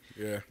Something's like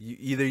going on.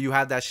 either you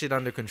have that shit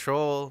under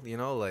control, you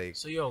know, like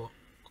So yo,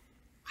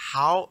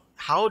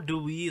 how do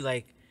we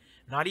like,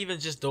 not even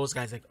just those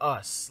guys, like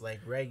us, like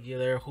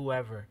regular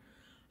whoever,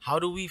 how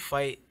do we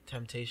fight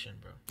temptation,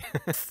 bro?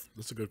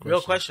 That's a good question.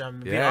 Real question. I'm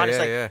being Yeah, honest.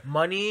 yeah, Like yeah.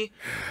 money,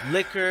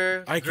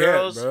 liquor, I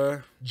girls, can't,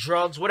 bro.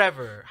 drugs,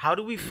 whatever. How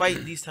do we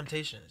fight these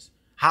temptations?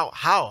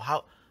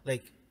 How?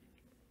 Like,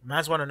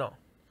 mans want to know.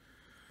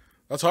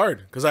 That's hard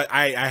because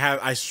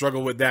I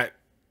struggle with that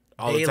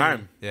all Daily. the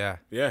time. yeah.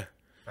 Yeah,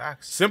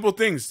 Facts. simple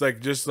things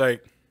like just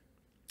like,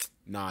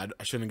 nah,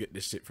 I shouldn't get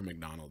this shit from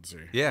McDonald's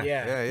or Yeah,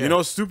 Yeah. yeah, yeah. you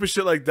know, stupid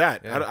shit like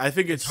that. Yeah. I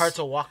think It's hard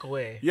to walk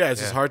away. Yeah, it's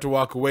just Yeah. hard to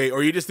walk away,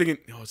 or you're just thinking,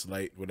 oh, it's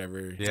light, whatever.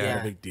 It's Yeah.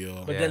 not a big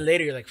deal. But Yeah. then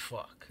later you're like,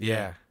 fuck.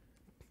 Yeah.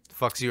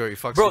 Fucks you or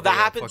fucks Bro, your that day,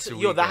 happened fucks to your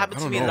yo. That weekend. happened I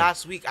to don't me know.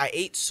 last week. I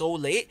ate so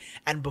late,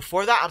 and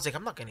before that, I was like,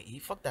 I'm not gonna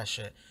eat. Fuck that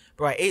shit,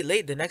 bro. I ate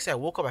late. The next day, I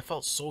woke up. I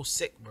felt so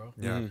sick, bro.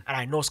 Yeah. And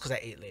I know it's because I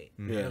ate late.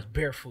 Yeah. It was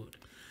bare food.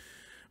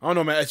 I don't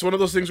know, man. It's one of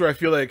those things where I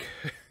feel like,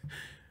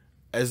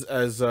 as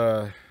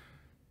I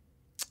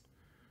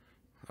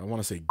want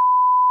to say,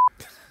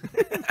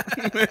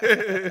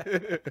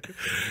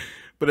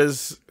 But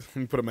let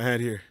me put up my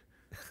hand here.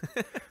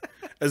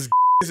 As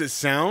as it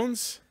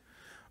sounds,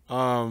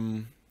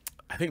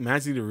 I think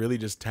mans need to really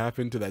just tap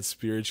into that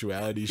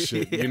spirituality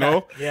shit, you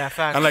know? Yeah,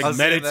 fact. And like I was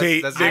saying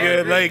meditate, that's nigga,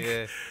 agree, like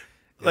yeah.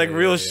 like Yeah,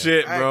 real yeah.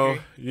 shit, I bro.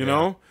 agree. You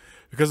know?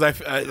 Because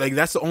I like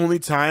that's the only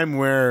time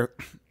where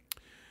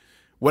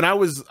when I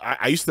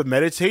used to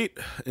meditate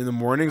in the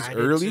mornings I did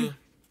early. too.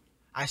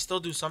 I still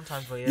do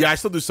sometimes, but Yeah, I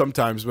still do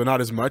sometimes, but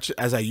not as much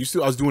as I used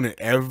to. I was doing it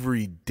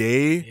every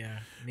day yeah,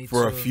 me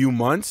for a too. few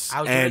months. I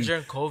was doing it and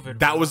during COVID.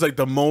 that bro. was like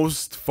the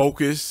most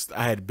focused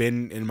I had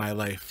been in my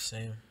life.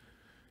 Same.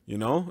 You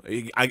know?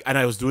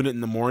 I was doing it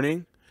in the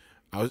morning.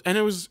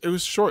 It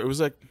was short. It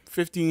was like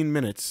 15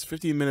 minutes.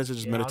 15 minutes of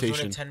just Yeah, I was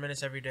meditation. doing it 10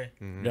 minutes every day.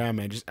 Yeah,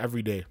 man, just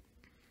every day.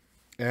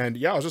 And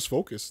yeah, I was just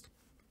focused.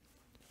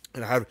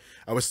 And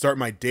I would start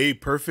my day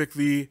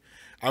perfectly.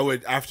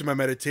 After my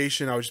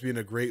meditation, I would just be in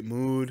a great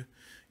mood.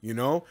 You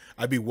know,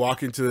 I'd be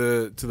walking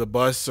to the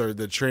bus or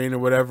the train or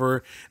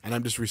whatever, and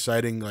I'm just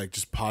reciting like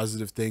just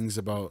positive things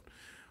about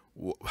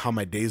how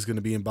my day's gonna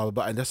be and blah blah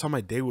blah. And that's how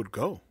my day would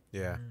go.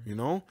 Yeah. You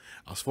know,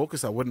 I was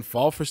focused. I wouldn't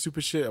fall for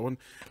stupid shit. I wouldn't.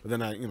 But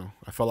then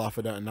I fell off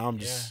of that, and now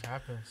Yeah, it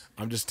happens.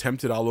 I'm just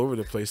tempted all over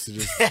the place to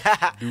just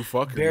do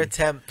fucking. Bare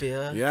temp,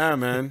 yeah. Yeah,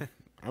 man.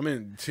 I'm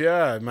in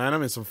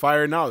some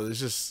fire now. It's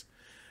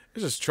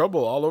just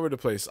trouble all over the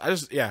place. I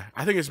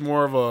think it's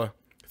more of a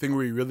thing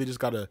where you really just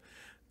gotta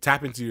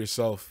tap into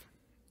yourself.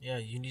 Yeah,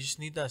 you just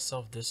need that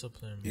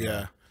self-discipline. Bro.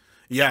 Yeah.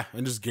 Yeah,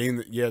 and just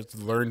to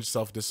learn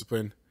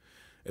self-discipline.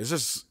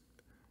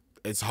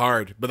 It's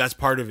hard, but that's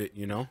part of it,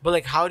 you know? But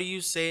like, how do you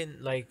say,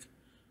 like,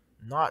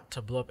 not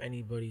to blow up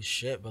anybody's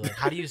shit, but like,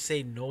 how do you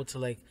say no to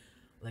like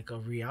a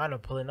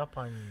Rihanna pulling up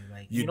on you?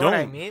 Like, you know what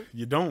I mean?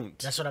 You don't.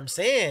 That's what I'm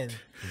saying.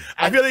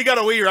 I feel like you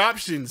gotta weigh your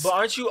options. But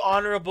aren't you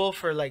honorable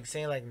for like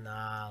saying like,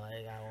 nah,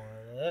 like I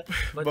want to?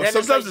 But then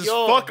sometimes it's, it's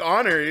like, yo, fuck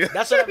honor. Yeah.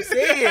 That's what I'm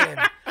saying.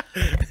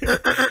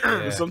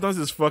 Sometimes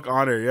it's fuck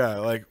honor, yeah.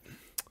 Like,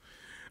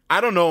 I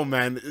don't know,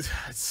 man. It's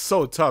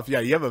so tough. Yeah,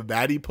 you have a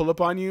baddie pull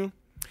up on you.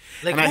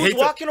 Like, And I who's hate to-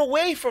 walking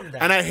away from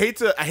that? And I hate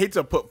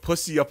to put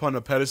pussy up on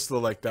a pedestal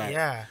like that.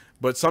 Yeah.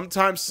 But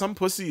sometimes some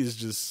pussy is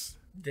just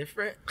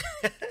Different.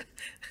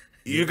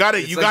 you gotta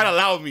like-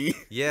 allow me.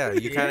 Yeah,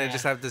 you kind of Yeah.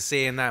 just have to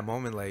say in that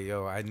moment, like,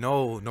 yo, I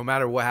know no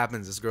matter what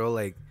happens, this girl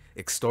like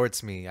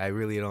extorts me. I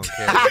really don't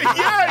care.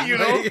 Yeah, you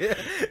know.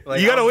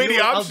 Like, You gotta I'll weigh deal-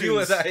 the I'll deal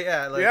with options. that.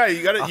 Yeah, like, Yeah,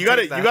 you I'll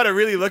take gotta that.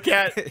 really look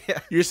at Yeah.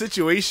 your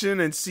situation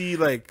and see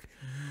like,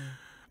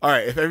 all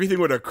right, if everything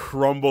were to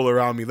crumble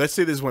around me, let's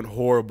say this went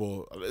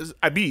horrible,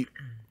 I beat.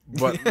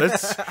 But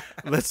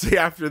let's say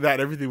after that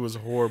everything was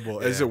horrible.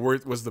 Is Yeah.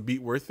 it was the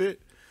beat worth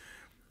it?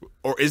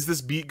 Or is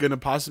this beat gonna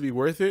possibly be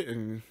worth it?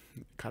 And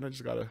kind of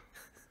just gotta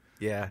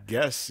Yeah.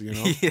 guess, you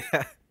know?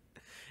 Yeah.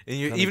 And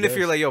you, Kinda even if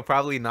you're guess. like, yo,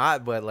 probably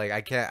not, but like,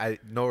 I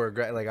no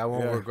regret. Like, I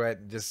won't Yeah.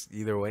 regret just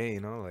either way, you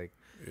know? Like,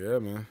 Yeah,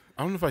 man.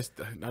 I don't know if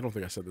I don't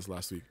think I said this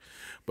last week,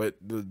 but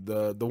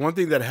the one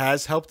thing that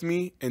has helped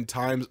me in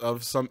times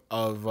of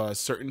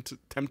certain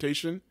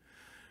temptation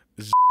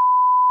is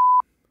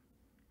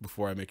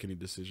before I make any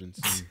decisions.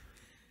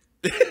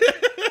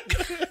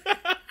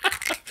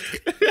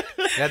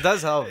 that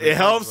does help. It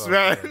helps,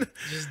 man.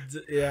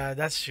 Yeah,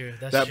 that's true.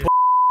 That's That true.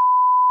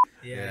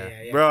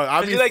 Yeah. Bro,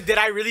 I'll 'Cause be you're like, did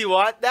I really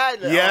want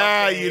that? Like,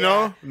 yeah, okay, you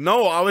know.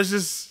 No, I was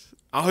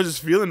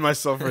just feeling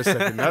myself for a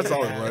second. That's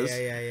all it was.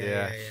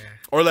 Yeah.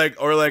 Or like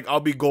I'll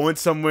be going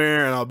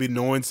somewhere and I'll be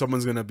knowing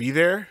someone's gonna be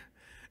there,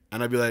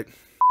 and I'll be like,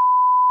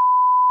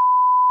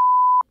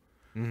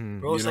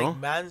 Bro, it's You know? like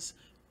man's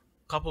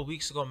a couple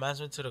weeks ago, man's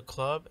went to the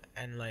club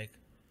and like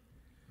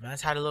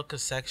man's had a little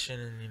section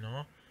and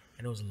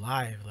and it was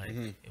live, like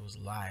it was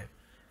live.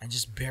 And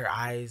just bare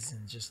eyes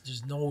and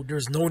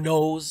there's no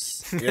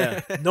nose. yeah,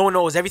 No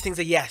nose. Everything's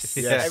a yes.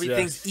 Yes,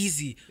 Everything's yes.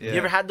 easy. Yeah. You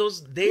ever had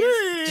those days?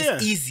 Yeah.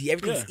 Just easy.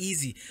 Everything's Yeah.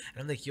 easy.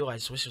 And I'm like, yo, I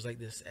just wish it was like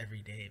this every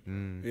day.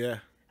 yeah.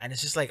 And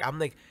it's just like I'm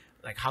like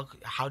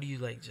how do you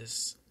like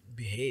just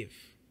behave?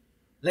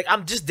 Like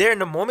I'm just there in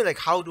the moment. Like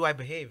how do I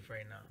behave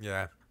right now?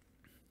 Yeah.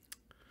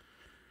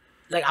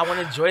 Like I want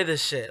to enjoy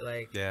this shit.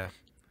 Like Yeah.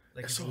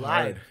 it's so live.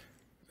 hard.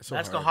 It's so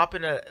That's gonna hard. hop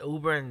in an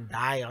Uber and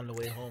die on the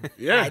way home.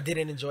 Yeah. I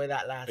didn't enjoy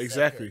that last.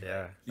 Exactly.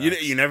 second. Yeah.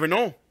 You never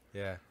know.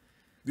 Yeah.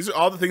 These are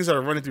all the things that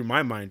are running through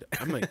my mind.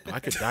 I'm like, I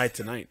could die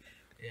tonight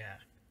Yeah.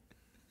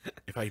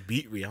 if I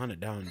beat Rihanna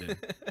down. Then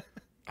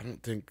I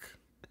don't think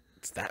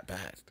it's that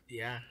bad.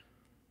 Yeah.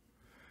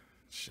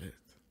 Shit.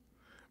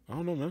 I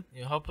don't know, man.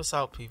 You help us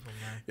out, people,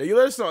 man. Yeah, you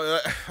let us know.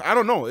 I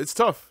don't know. It's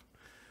tough.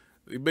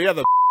 But yeah,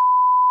 the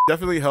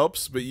definitely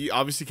helps. But you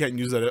obviously can't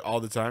use that all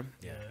the time.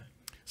 Yeah.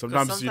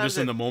 Sometimes you're sometimes just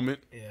in the moment.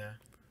 Yeah.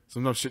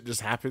 Sometimes shit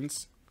just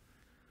happens.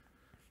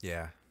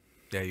 Yeah.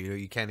 Yeah.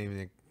 You can't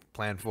even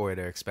plan for it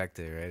or expect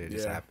it, right? It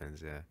just Yeah.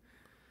 happens. Yeah.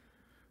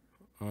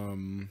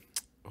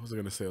 What was I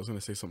gonna say? I was gonna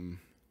say something.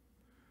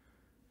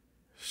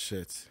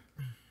 Shit.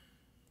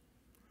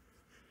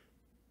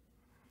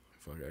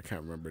 Fuck, I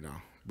can't remember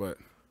now. But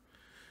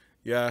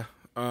yeah.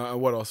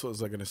 What else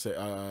was I gonna say?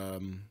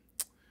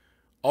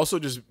 Also,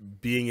 just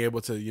being able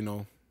to,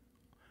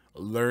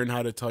 learn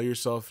how to tell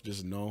yourself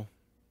just no.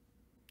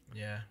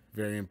 Yeah.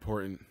 Very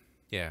important.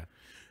 Yeah.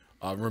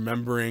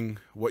 Remembering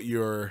what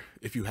your,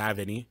 if you have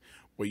any,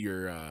 what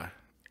your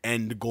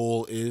end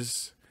goal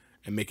is,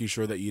 and making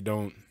sure that you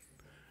don't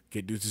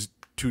get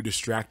too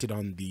distracted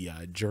on the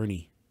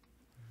journey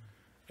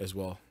as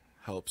well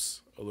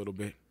helps a little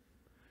bit.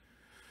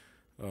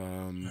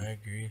 I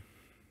agree.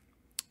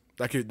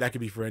 That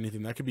could be for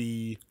anything. That could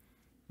be,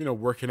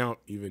 working out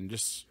even.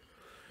 Just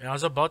And I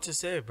was about to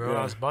say, bro. Yeah.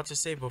 I was about to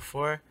say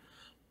before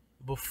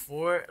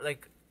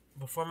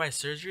my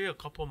surgery, a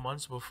couple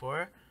months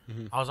before,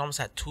 I was almost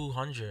at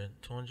 200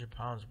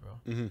 pounds, bro.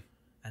 Mm-hmm.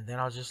 And then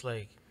I'm just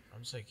like,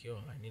 yo,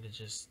 I need to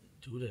just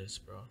do this,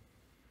 bro.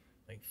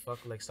 Like, fuck,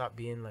 like, stop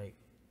being like,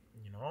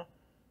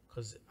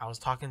 because I was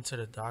talking to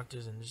the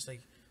doctors and just like,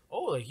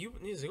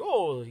 he's like,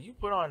 oh, you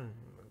put on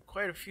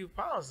quite a few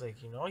pounds, like,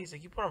 he's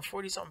like, you put on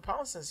 40 something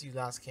pounds since you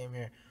last came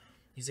here.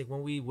 He's like,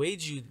 when we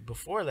weighed you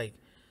before, like,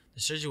 the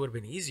surgery would have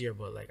been easier,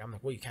 but like, I'm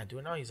like, well, you can't do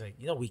it now. He's like,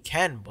 we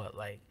can, but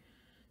like,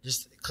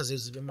 just because it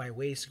was in my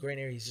waist growing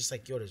area, he's just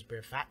like, yo, there's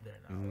bare fat there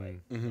now, like,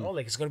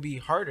 like, it's gonna be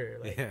harder,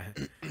 like. Yeah.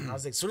 And I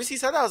was like, as soon as he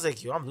said that, I was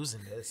like, yo, I'm losing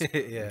this.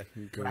 Yeah.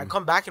 When I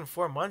come back in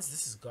 4 months,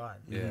 this is gone.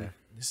 Yeah.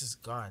 This is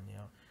gone,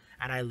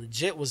 And I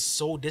legit was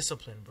so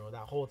disciplined, bro,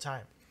 that whole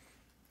time.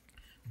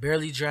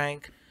 Barely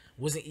drank,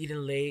 wasn't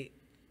eating late,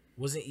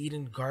 wasn't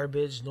eating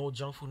garbage, no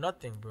junk food,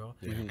 nothing, bro.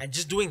 And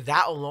just doing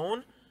that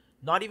alone,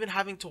 not even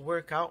having to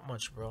work out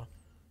much, bro.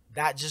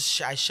 That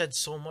just I shed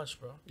so much,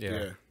 bro.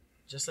 Yeah.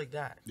 Just like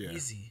that, Yeah.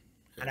 easy.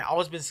 And I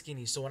always been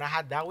skinny, so when I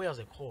had that way, I was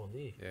like,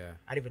 holy. Yeah.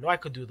 I didn't even know I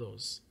could do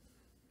those.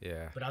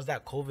 Yeah. But I was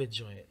that COVID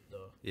joint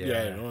though.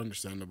 yeah, no,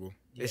 understandable.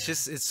 It's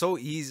just it's so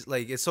easy.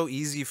 Like it's so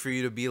easy for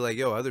you to be like,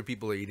 yo, other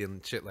people are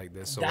eating shit like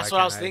this. So That's why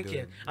what I was can't do thinking.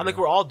 it? I'm Yeah. like,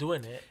 we're all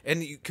doing it. And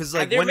because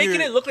like And they're when making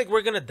you're, it look like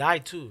we're gonna die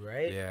too,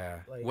 right? yeah,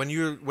 Like- when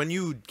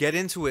you get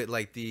into it,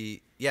 like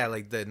the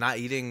not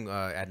eating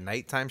at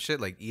nighttime shit,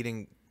 like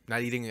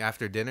not eating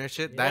after dinner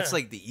shit. That's Yeah.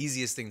 like the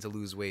easiest thing to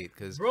lose weight,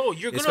 because Bro,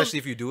 you're gonna especially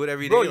if you do it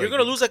every day. Bro, you're like,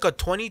 gonna lose like a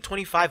 20,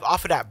 25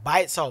 off of that by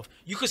itself.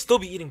 You could still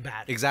be eating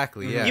bad.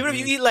 exactly. Yeah, Even if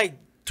you eat like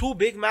 2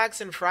 Big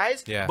Macs and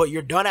fries, Yeah. but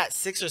you're done at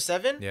 6 or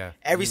 7 Yeah.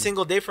 every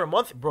single day for a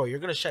month, bro, you're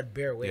gonna shed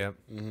bare weight. Yep.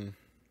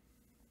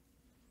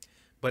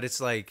 But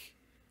it's like,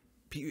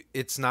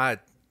 it's not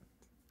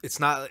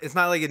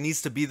like it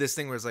needs to be this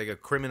thing where it's like a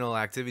criminal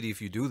activity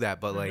if you do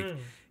that. But like,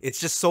 it's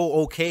just so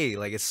okay.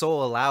 Like it's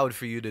so allowed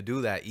for you to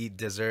do that. Eat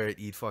dessert.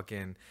 Eat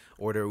fucking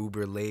order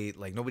Uber late.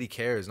 Like nobody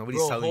cares.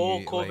 Nobody's Bro, telling whole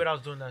you. COVID, like, I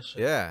was doing that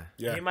shit. yeah.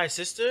 Yeah. Me and my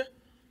sister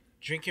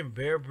drinking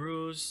Bear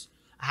Brews.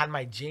 I had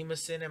my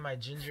Jameson and my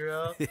ginger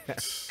ale,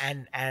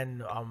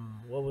 and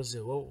what was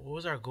it? What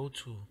was our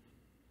go-to?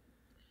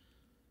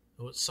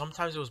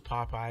 Sometimes it was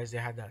Popeyes. They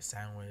had that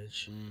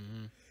sandwich.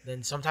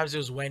 Then sometimes it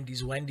was Wendy's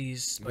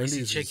spicy Wendy's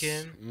is-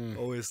 chicken.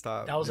 Always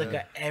stop. That was like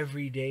an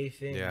everyday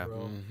thing, Yeah.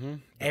 bro.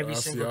 Every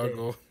single day.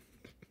 Asiago.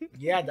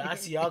 Yeah, the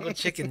Asiago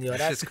chicken, yo.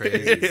 That's Shit's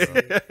crazy.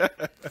 Bro.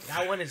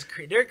 That one is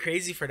they're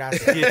crazy for that.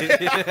 Stuff.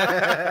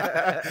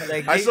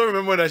 Like I they, still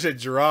remember when that shit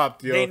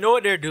dropped, yo. they know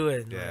what they're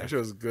doing. Yeah. That shit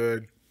was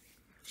good.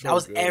 That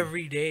was good.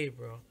 every day,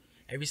 bro.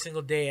 Every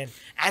single day,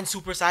 and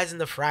supersizing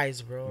the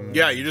fries, bro.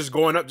 Yeah, you're just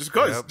going up just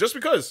because. Yep. Just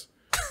because.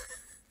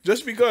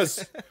 Just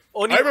because.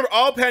 Only, I remember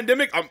all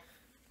pandemic,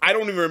 I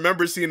don't even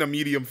remember seeing a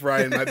medium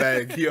fry in my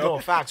bag, yo. no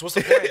facts. What's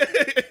the point?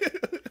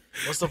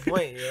 What's the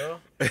point, yo?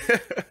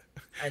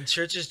 And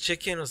Church's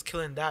chicken was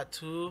killing that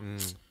too.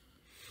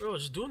 Bro,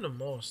 just doing the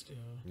most, yo.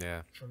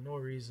 Yeah. For no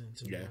reason,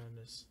 to be Yeah.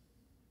 honest.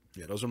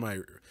 Yeah, those were my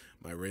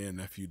Ray and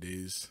nephew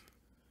days.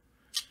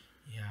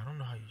 Yeah, I don't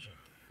know how you drink.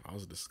 I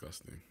was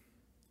disgusting.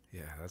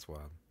 Yeah, that's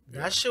wild.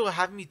 That shit would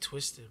have me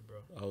twisted, bro.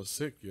 I was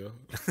sick, yo.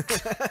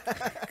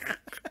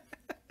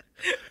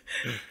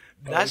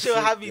 That shit would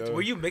sick, have me. yo.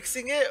 Were you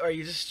mixing it or are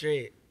you just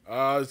straight?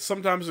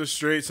 Sometimes it was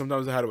straight.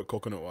 Sometimes I had it with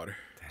coconut water.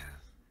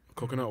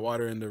 Coconut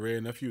water and the Ray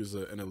and nephew is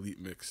an elite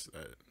mix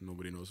that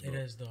nobody knows It about.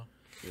 is though.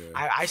 Yeah.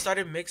 I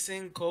started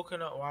mixing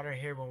coconut water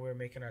here when we were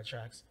making our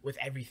tracks with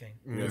everything,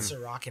 with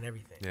Ciroc and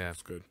everything, Yeah.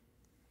 It's good.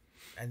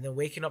 and then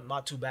waking up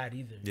not too bad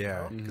either. you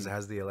Yeah, know? because it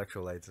has the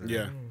electrolytes in it.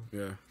 Yeah,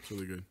 yeah, it's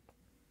really good.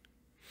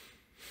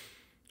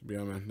 But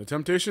yeah, man. The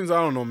Temptations,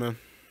 I don't know, man.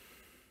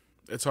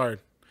 It's hard.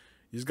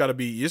 You just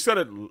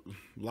gotta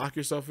lock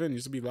yourself in. You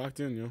just be locked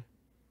in, yo.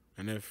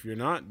 And if you're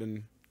not,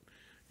 then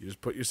you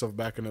just put yourself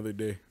back another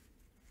day.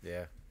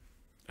 Yeah.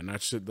 And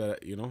that's shit that,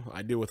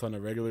 I deal with on a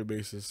regular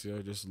basis,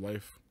 yo. Just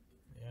life.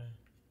 Yeah.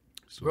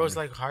 So, Bro, it's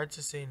like hard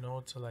to say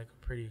no to like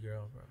a pretty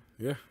girl, bro.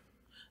 yeah.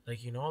 Like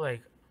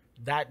like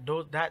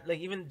that like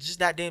even just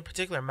that day in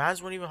particular,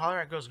 mans weren't even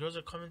hollering at girls. Girls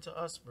are coming to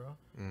us, bro.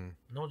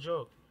 No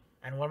joke.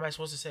 And what am I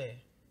supposed to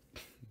say?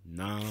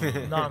 Nah.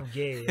 No, I'm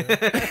gay.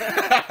 What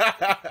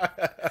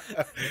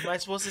am I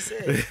supposed to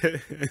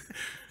say?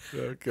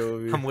 Don't kill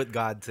me. I'm with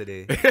God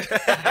today. What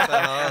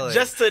the hell, like-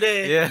 Just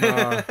today. yeah.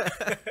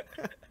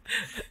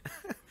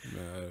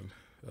 Man,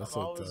 that's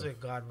I'm what always with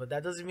God, but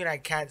that doesn't mean I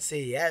can't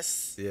say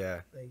yes.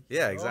 Yeah. Like,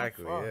 Yeah, you know,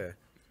 exactly. fuck. Yeah.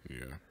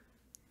 Yeah.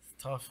 It's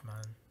tough,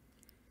 man.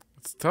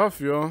 It's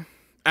tough, yo.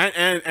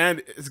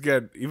 And it's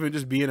good. Even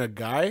just being a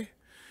guy,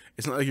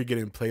 it's not like you're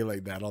getting played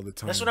like that all the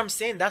time. That's what I'm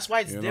saying. That's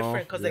why it's You know?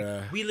 different. Because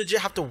Yeah. like we legit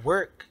have to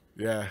work.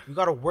 Yeah. We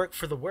gotta work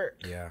for the work.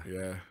 Yeah.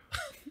 Yeah.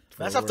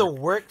 Let's have to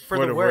work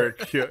for the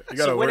work. Yeah, you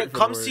gotta So when work it for the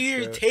comes work, to you, yeah.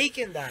 you're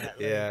taking that.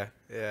 like,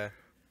 Yeah.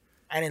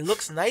 And it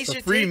looks nice. It's a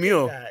You're free taking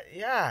meal. That.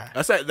 Yeah.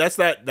 That's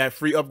that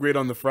free upgrade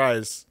on the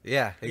fries.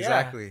 Yeah,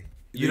 exactly.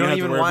 You don't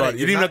even want it.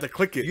 You didn't even have to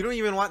click it. You don't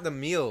even want the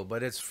meal,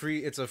 but it's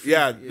free. It's a free.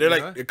 Yeah, you they're know?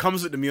 like it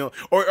comes with the meal,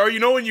 or you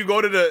know when you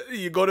go to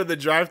the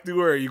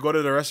drive-through or you go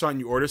to the restaurant, and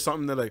you order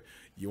something, they're like,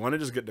 you want to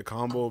just get the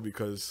combo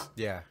because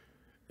yeah.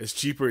 it's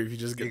cheaper if you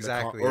just get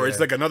Exactly, the combo, or it's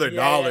yeah. like another $1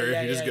 yeah,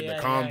 if you just yeah, get the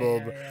yeah, combo,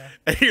 yeah.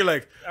 and you're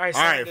like, all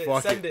right,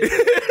 fuck send it.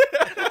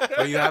 it.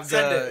 Or you have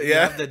Send the it. you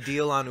Yeah. have the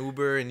deal on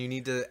Uber, and you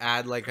need to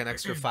add like an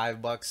extra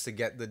 $5 to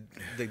get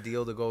the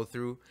deal to go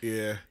through.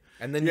 Yeah,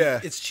 And then Yeah.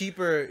 it's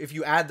cheaper if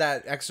you add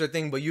that extra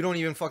thing, but you don't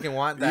even fucking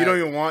want that. you don't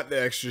even want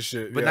the extra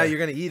shit. But yeah. now you're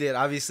gonna eat it,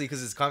 obviously,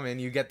 because it's coming.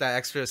 You get that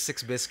extra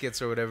 6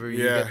 biscuits or whatever.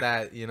 You Yeah. get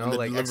that, you know, And the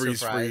like extra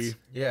delivery's fries.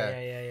 free.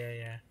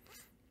 Yeah.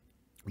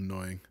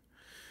 annoying.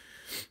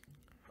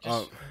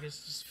 I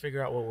guess just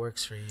figure out what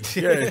works for you.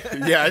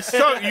 Yeah, it's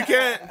tough. You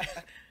can't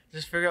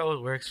Just figure out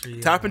what works for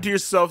you. tap into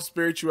yourself,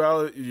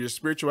 your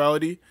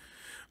spirituality.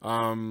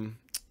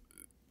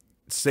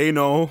 Say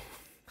no.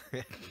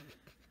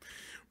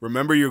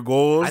 Remember your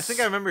goals. I think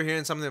I remember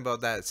hearing something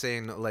about that,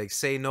 saying like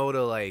say no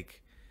to like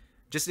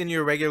just in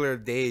your regular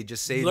day,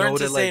 just say Learn no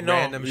to to say like no.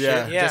 random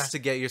Yeah. shit, Yeah. just to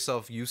get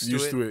yourself used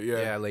Used to to it.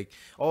 it, yeah. like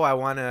I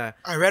wanna.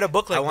 I read a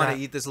book like I want that. to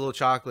eat this little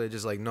chocolate,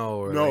 just like no,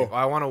 or No. like,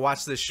 I want to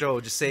watch this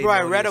show, just say. Bro, no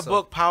I to read a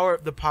yourself.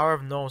 book, The Power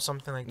of No,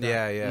 something like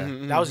that. Yeah.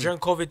 That was during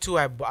COVID too.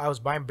 I was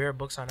buying bare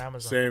books on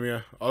Amazon. Same,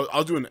 yeah.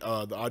 I'll do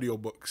the audio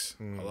books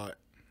a lot.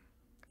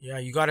 Yeah,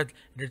 you gotta.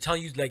 They're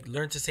telling you like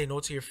learn to say no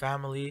to your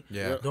family.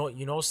 Yeah.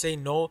 Don't say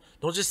no.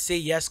 Don't just say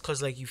yes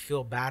because like you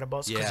feel bad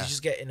about because Yeah. you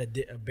just get in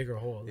a bigger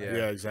hole. Like, Yeah.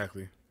 Yeah,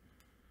 exactly.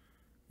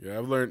 Yeah,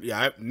 I've learned.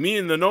 Yeah, me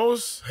and the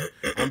nose,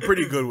 I'm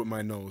pretty good with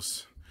my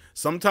nose.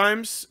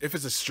 Sometimes, if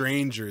it's a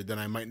stranger, then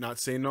I might not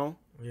say no.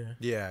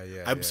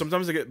 yeah.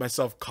 Sometimes I get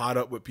myself caught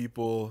up with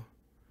people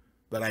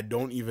that I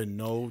don't even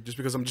know just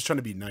because I'm just trying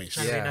to be nice.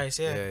 Trying to be nice,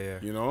 yeah.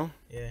 You know?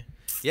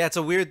 Yeah, it's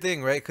a weird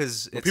thing, right?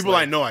 Because People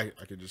I know, I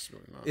could just.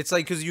 It's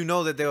like because you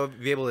know that they'll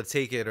be able to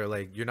take it, or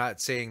like you're not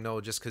saying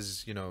no just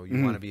because you know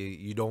you want to be,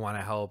 you don't want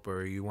to help,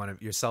 or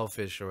you're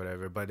selfish or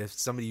whatever. But if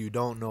somebody you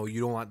don't know,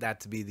 you don't want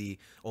that to be the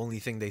only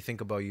thing they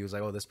think about you. Is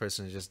like, oh, this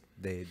person is just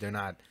they're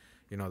not,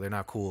 you know, they're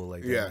not cool.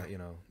 Like, they're not, you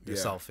know, they're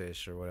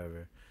selfish or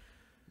whatever.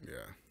 Yeah.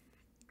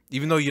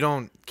 Even though you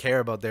don't care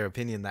about their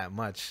opinion that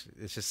much,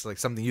 it's just like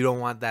something you don't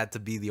want that to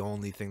be the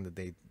only thing that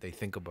they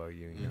think about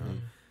you. You know.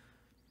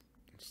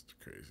 It's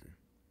crazy.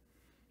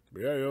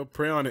 But yeah, yo,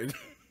 pray on it.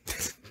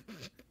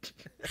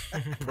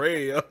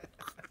 Pray, yo.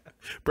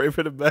 Pray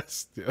for the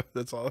best. Yo.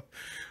 That's all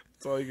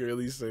you can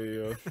really say,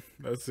 yo.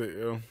 That's it,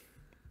 yo.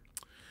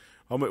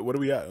 How much? What are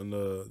we at on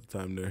the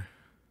time there?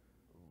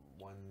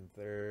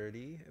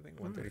 1:30, I think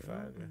 1:35.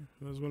 Yeah.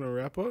 You guys want to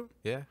wrap up?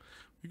 Yeah,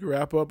 We can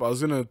wrap up. I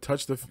was gonna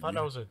touch the. I thought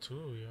that was a 2.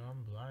 Yo,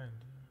 I'm blind.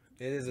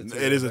 it is a 2.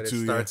 It is a but 2,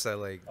 yeah. It starts at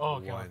like Oh,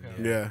 okay, 1.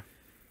 okay. Yeah.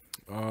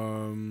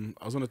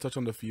 I was gonna touch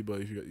on the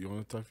FIBA. If you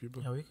want to talk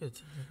FIBA, Yeah, we could.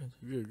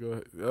 yeah, go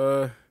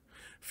ahead.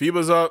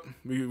 FIBA's up.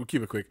 We'll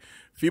keep it quick.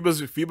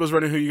 FIBA's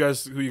running. Who you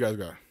guys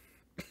got?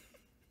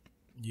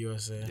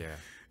 USA. Yeah.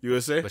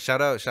 USA. But shout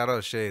out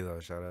Shea though.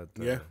 Shout out.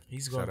 Yeah.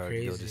 He's going shout out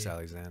crazy. Gilgeous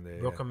Alexander.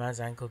 Broke a man's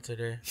ankle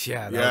today.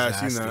 Yeah. That Yeah, was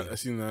I seen nasty. that. I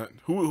seen that.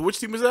 Which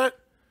team was that?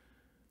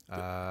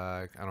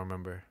 I don't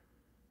remember.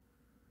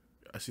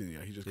 I seen.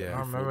 Yeah, he just. Yeah. got I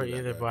don't remember folded that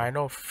either, guy. but I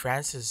know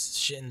France is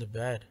shit in the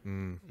bed.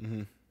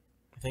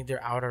 I think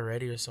they're out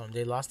already or something.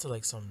 They lost to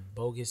like some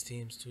bogus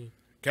teams too.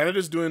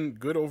 Canada's doing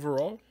good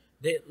overall.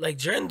 They like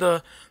during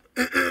the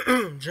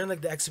during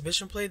like the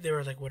exhibition play, they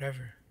were like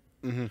whatever.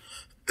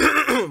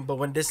 But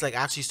when this like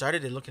actually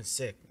started, they're looking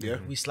sick. Yeah.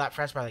 We slapped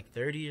France by like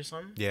 30 or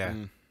something, Yeah.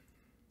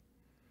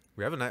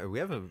 We have a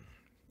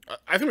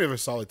I think we have a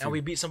solid team. and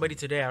we beat somebody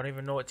today. I don't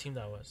even know what team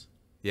that was.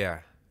 yeah.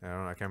 I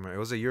don't know. I can't remember. It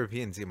was a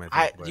European team.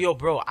 I think. but- Yo,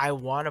 bro, I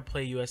want to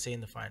play USA in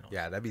the finals.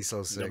 Yeah, that'd be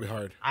so sick. That'd be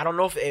hard. I don't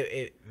know if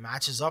it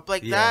matches up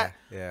like Yeah. that,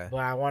 Yeah. but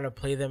I want to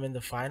play them in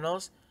the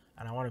finals,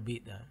 and I want to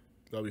beat them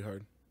That'd be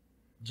hard.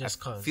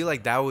 just cause. I feel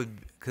like that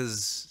would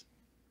because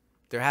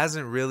there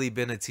hasn't really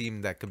been a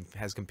team that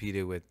has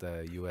competed with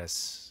the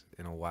U.S.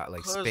 in a while.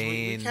 Like 'Cause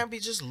Spain. we can't be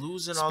just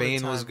losing all the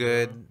Spain time. was bro.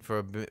 good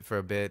for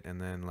a bit,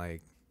 and then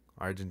like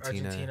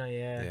Argentina.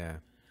 Yeah. Yeah.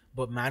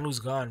 But Manu's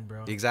gone,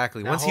 bro.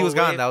 Exactly. That Once he whole was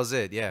gone, wave- that was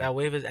it. Yeah. That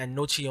wave is and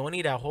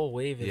Nocioni, that whole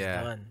wave is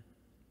Yeah. done.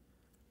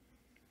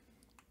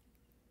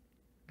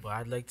 But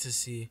I'd like to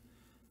see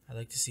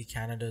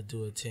Canada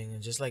do a thing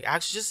and just like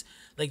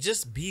actually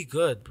just be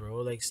good, bro.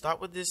 Like stop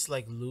with this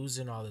like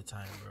losing all the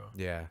time, bro.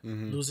 Yeah.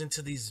 Losing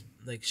to these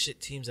like shit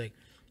teams. Like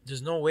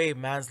there's no way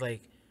man's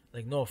like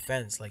no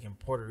offense, like in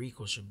Puerto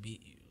Rico should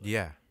beat you. Like,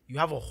 Yeah. you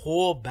have a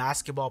whole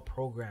basketball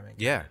program in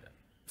Yeah. Canada.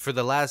 For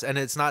the last, and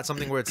it's not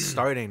something where it's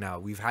starting now.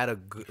 We've had a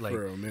good, like,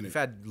 For a minute. we've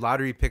had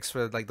lottery picks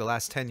for like the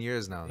last 10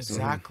 years now. So.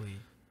 Exactly.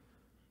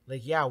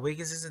 Like, yeah,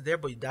 Wiggins isn't there,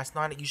 but that's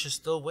not it. You should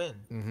still win.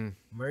 Mm-hmm.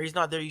 Murray's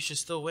not there. You should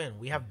still win.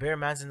 We have bare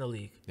mans in the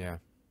league. Yeah.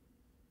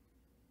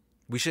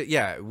 We should.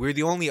 Yeah, we're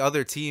the only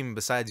other team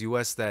besides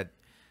US that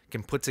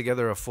can put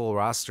together a full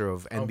roster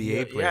of NBA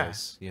yeah.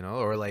 players. You know,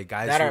 or like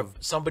guys That who. are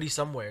somebody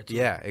somewhere. Too.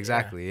 Yeah,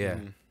 exactly. Yeah.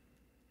 Mm-hmm.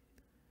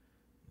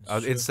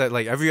 It's Instead,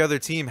 like every other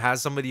team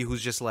has somebody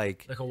who's just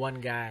like. like a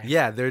one guy.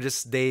 Yeah,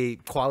 they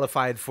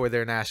qualified for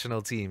their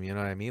national team. You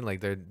know what I mean?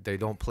 Like they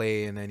don't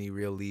play in any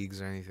real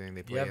leagues or anything. They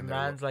You play have in their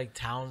mans like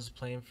Towns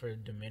playing for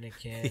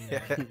Dominican.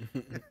 Yeah.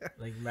 And,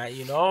 like man,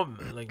 you know,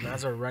 like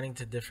mans are running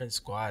to different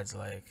squads.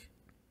 Like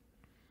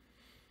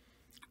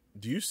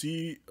Do you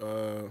see?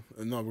 No,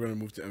 we're gonna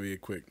move to NBA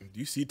quick. Do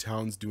you see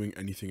Towns doing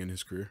anything in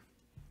his career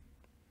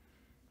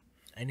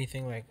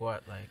anything like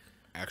what? Like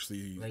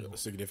actually Like-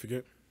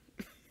 significant?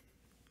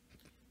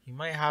 he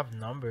might have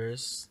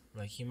numbers.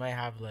 Like he might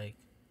have like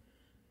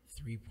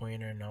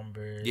 3-pointer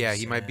numbers. Yeah,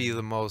 he might be and-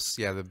 the most.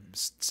 Yeah, the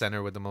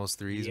center with the most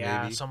threes.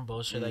 yeah, maybe. some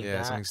bullshit like Yeah,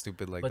 that. something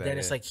stupid like but that. then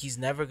it's yeah. like he's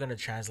never gonna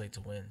translate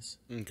to wins.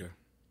 Okay.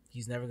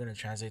 He's never gonna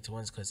translate to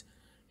wins because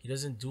he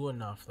doesn't do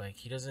enough. Like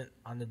he doesn't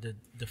on the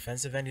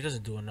defensive end. He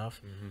doesn't do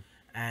enough,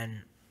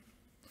 and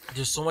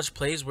there's so much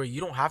plays where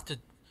you don't have to.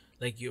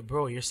 Like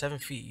you're 7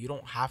 feet. You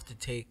don't have to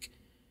take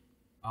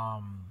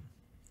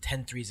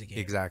 10 threes a game.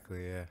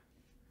 Exactly. Yeah.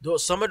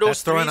 Some of those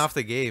That's throwing threes, off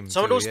the game.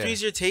 some of too, those yeah.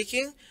 threes you're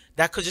taking,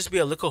 that could just be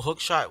a little hook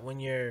shot when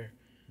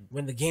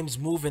the game's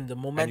moving, the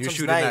And momentum's you're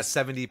shooting nice.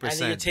 that 70%. And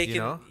then you're taking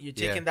you know? you're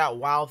taking that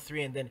wild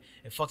three, and then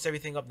it fucks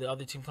everything up. The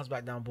other team comes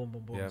back down, boom,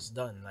 boom, boom. Yeah. It's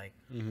done. Like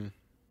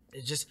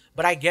it's just.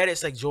 But I get it.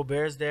 It's like Joe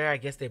Bear's there. I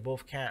guess they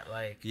both can't.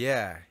 Like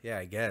Yeah. Yeah.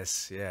 I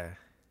guess. Yeah.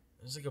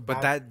 it's like a.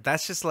 But bad,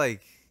 that's just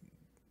like.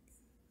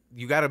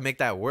 You got to make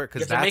that work you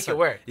because have to make it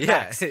work. Yeah.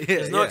 Facts. yeah,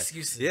 There's no yeah.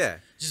 excuses. Yeah.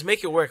 Just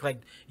make it work. Like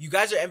you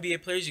guys are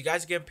NBA players. You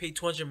guys are getting paid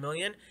 $200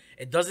 million.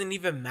 It doesn't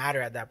even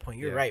matter at that point.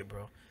 You're Yeah. right,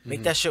 bro.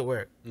 Make that shit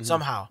work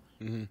somehow.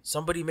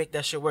 Somebody make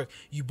that shit work.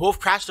 You both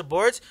crash the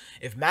boards.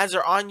 If mans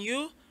are on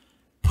you,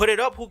 put it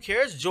up. Who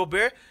cares? Joe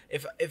Bear.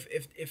 If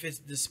it's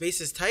the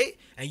space is tight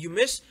and you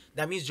miss,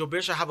 that means Joe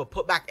Bear should have a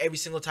putback every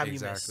single time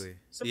Exactly. you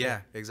miss. Simple. Yeah.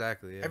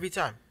 Exactly. Yeah. Every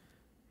time.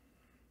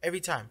 Every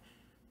time.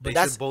 They But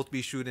that's should both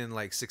be shooting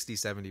like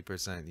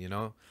 60-70%, you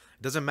know?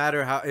 It doesn't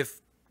matter how if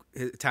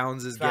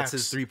Towns gets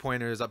his Facts.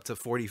 3-pointers up to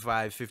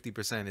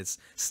 45-50%, it's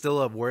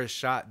still a worse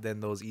shot than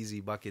those easy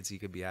buckets he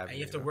could be having. and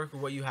you have to know? work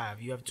with what you have.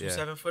 You have two Yeah.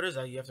 7-footers,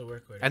 you have to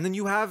work with it. And then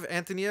you have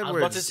Anthony I Edwards.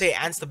 was about to say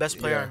Ant's the best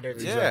player Yeah, on there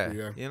too. yeah, Exactly,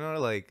 yeah. you know,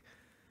 like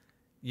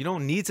you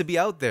don't need to be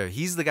out there.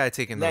 He's the guy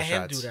taking Let those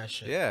him shots. do that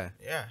shit. Yeah,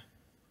 Yeah.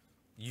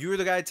 you're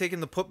the guy taking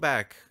the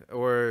putback,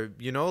 or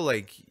you know,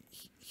 like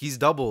he's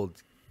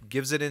doubled,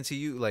 gives it into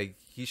you. Like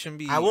he shouldn't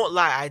be. I won't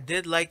lie. I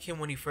did like him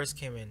when he first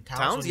came in.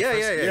 Towns. when he Yeah, first-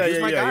 yeah, yeah. Yeah, He was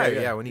yeah, my yeah, guy.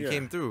 yeah, Yeah, when he yeah.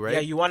 came through, right? Yeah,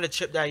 you won the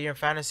chip that year in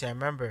fantasy. I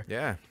remember.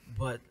 yeah.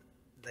 But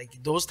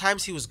like those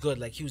times he was good.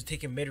 Like he was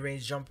taking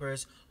mid-range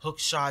jumpers, hook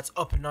shots,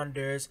 up and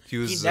unders. He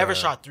was, never uh,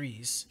 shot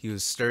threes. He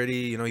was sturdy.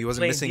 You know, he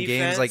wasn't Playing missing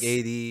games like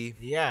defense.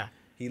 AD. Yeah.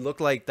 He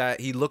looked like that.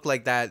 He looked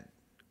like that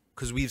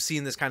because we've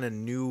seen this kind of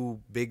new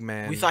big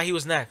man. We thought he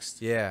was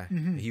next. Yeah,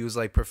 he was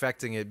like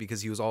perfecting it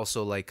because he was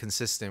also like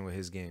consistent with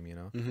his game, you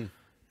know.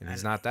 And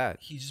he's not that.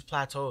 He just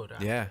plateaued.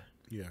 Yeah,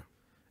 Yeah.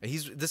 and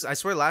he's this. I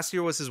swear, last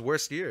year was his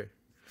worst year,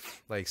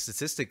 like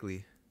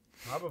statistically.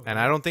 Probably. And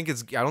I don't think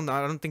it's. I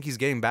don't think he's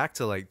getting back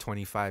to like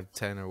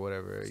 25-10 or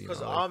whatever. You know, Because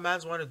like- all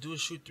mans want to do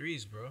is shoot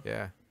threes, bro.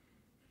 yeah,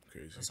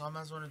 Crazy. That's all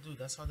mans want to do.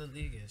 That's how the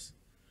league is.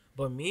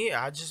 But me,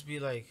 I'd just be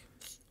like,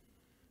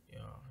 you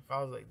know, if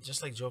I was like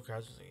just like Joker, I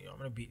was just like, yo, I'm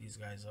gonna beat these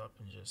guys up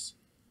and just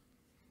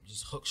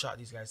hook shot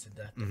these guys to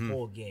death the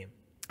whole game.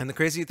 and the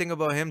crazy thing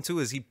about him too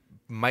is he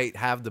might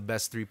have the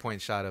best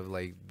 3-point shot of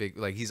like big.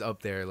 Like he's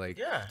up there like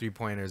Yeah.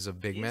 3-pointers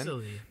of big men.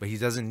 Easily. But he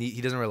doesn't need.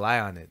 He doesn't rely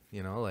on it.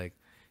 You know, like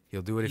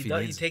he'll do it if he He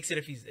needs. takes it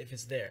if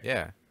it's there.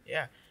 Yeah.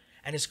 Yeah.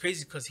 And it's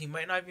crazy because he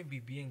might not even be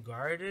being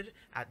guarded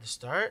at the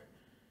start,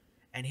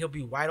 and he'll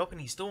be wide open.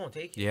 He still won't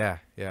take it. Yeah.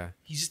 Yeah.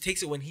 He just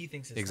takes it when he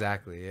thinks it's time.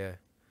 Exactly. Yeah.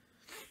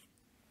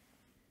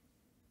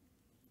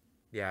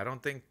 Yeah, I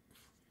don't think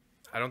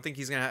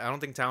he's gonna. I don't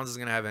think Towns is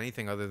gonna have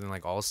anything other than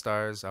like all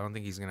stars. I don't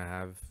think he's gonna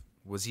have.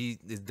 Does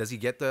he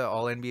get the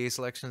All NBA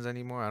selections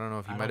anymore? I don't know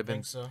if he I might don't have been.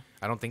 think so.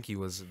 I don't think he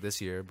was this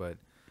year, but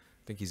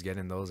I think he's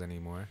getting those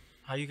anymore.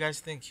 How you guys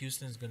think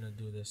Houston's gonna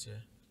do this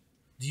year?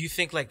 Do you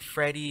think like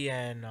Freddie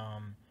and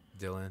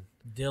Dylan.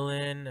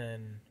 Dylan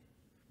and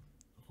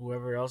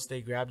whoever else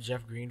they grabbed,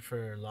 Jeff Green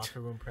for locker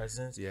room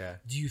presence? Yeah.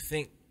 Do you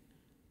think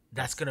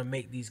that's gonna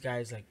make these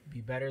guys like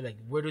be better? Like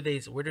where do they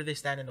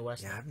stand in the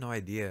West? Yeah, I now? have no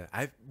idea.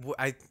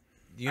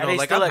 You Are know, they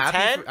like still I'm a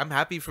happy. 10? I'm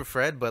happy for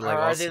Fred, but like or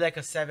are also, they like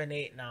a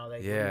 7-8 now? Like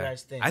what do you yeah,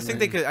 guys think? I think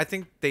they could. I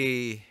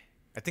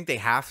think they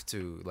have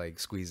to like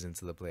squeeze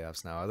into the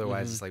playoffs now.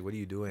 Otherwise, it's like, what are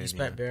you doing? you you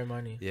spent know? bare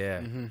money.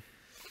 Yeah.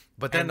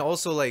 But then And-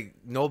 also like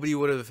nobody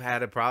would have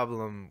had a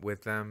problem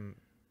with them.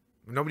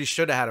 Nobody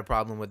should have had a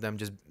problem with them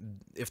just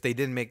if they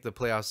didn't make the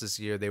playoffs this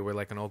year. They were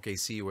like an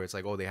OKC where it's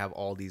like, oh, they have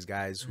all these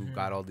guys who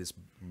got all this,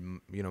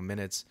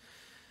 minutes.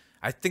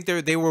 I think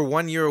they were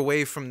 1 year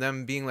away from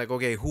them being like,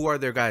 okay, who are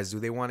their guys? Do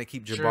they want to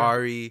keep True.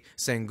 Jabari,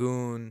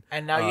 Sengun,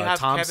 And now you have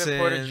Thompson, Kevin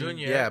Porter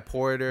Jr. Yeah,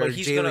 Porter, But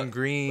he's Jalen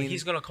Green. But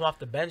he's gonna come off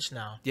the bench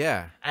now.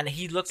 Yeah, And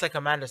he looks like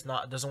a man doesn't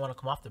want to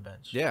come off the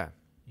bench. yeah.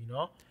 You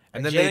know.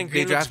 And then Jalen they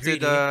Green looks drafted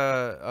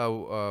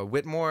greedy.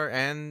 Whitmore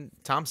and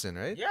Thompson,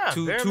 right? Yeah,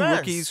 two bare two mans.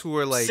 rookies who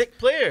were like sick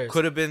players.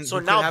 could have been. So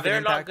who could now have an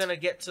they're not impact. gonna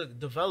get to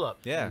develop.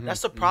 Yeah.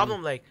 That's the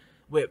problem. Like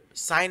with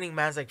signing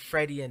mans like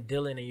Freddie and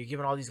Dylan, and you're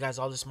giving all these guys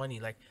all this money.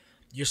 Like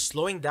you're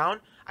slowing down.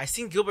 I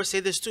seen Gilbert say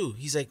this too.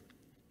 He's like,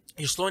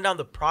 you're slowing down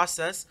the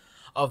process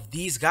of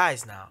these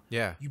guys now.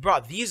 Yeah. You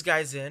brought these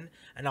guys in,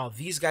 and now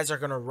these guys are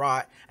gonna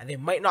rot, and they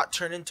might not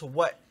turn into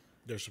what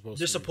They're supposed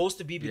they're to. supposed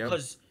to be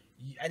because.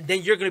 And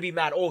then you're gonna be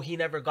mad. Oh, he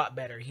never got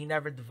better. He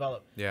never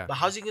developed. Yeah. But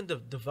how's he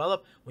gonna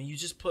develop when you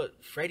just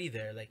put Freddie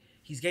there? Like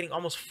he's getting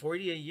almost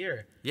 40 a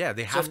year. Yeah,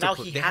 they So have to. now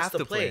They he have has to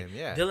to play. him.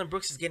 Yeah. Dylan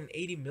Brooks is getting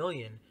 80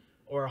 million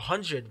or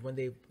 100 when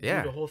they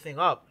Yeah. do the whole thing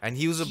up. And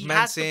he was a He man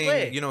has to play.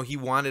 saying, you know, he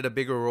wanted a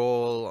bigger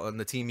role on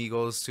the team he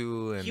goes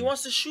to, and He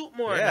wants to shoot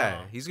more yeah,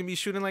 now. he's gonna be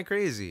shooting like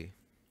crazy.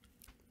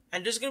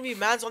 And there's gonna be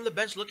mans on the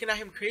bench looking at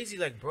him crazy,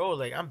 like, bro,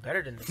 like I'm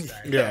better than this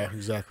guy. Yeah,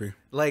 exactly.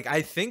 Like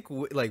I think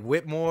like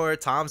Whitmore,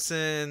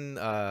 Thompson,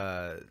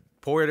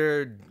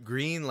 Porter,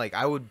 Green, like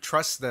I would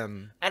trust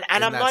them. And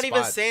in I'm that not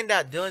even spot. saying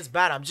that Dylan's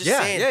bad. I'm just Yeah,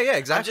 saying. yeah, I'm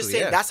exactly, just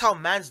saying yeah. that's how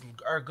mans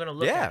are gonna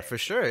look Yeah, at it. for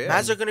sure. Yeah,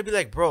 Mans are gonna be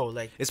like, bro,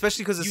 like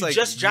especially because it's You like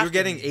just you're drafted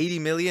getting me. 80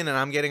 million and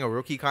I'm getting a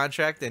rookie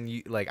contract, and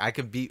you like I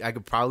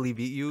could probably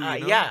beat you. You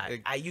know? yeah,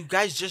 Like, you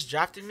guys just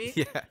drafted me.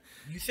 yeah.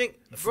 You think,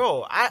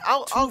 bro?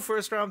 I'll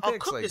first round I'll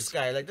picks. cook like, this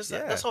guy. Like this, yeah.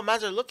 that's how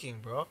mans are looking,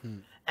 bro.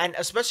 And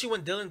especially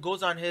when Dylan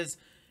goes on his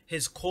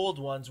cold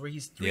ones where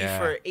he's 3 Yeah.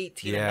 for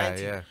 18 Yeah, and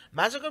 19. yeah.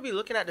 Mans are gonna be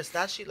looking at the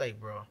stat sheet like,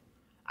 bro,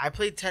 I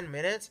played 10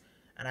 minutes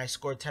and I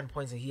scored 10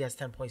 points, and he has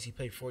 10 points. He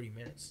played 40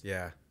 minutes.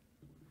 Yeah.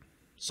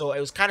 So it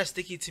was kind of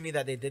sticky to me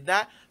that they did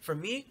that. For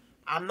me,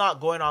 I'm not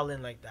going all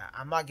in like that.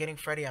 I'm not getting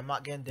Freddie. I'm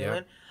not getting Dylan.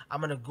 Yep.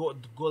 I'm gonna go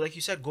like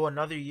you said, go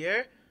another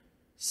year.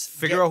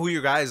 Figure out who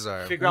your guys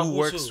are. Figure out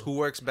who's who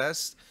works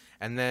best,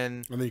 and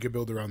then And then you can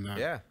build around that.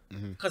 yeah,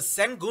 Because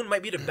Sengun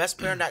might be the best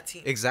player on that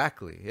team,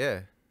 exactly.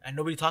 Yeah. and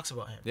nobody talks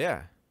about him.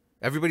 Yeah.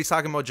 Everybody's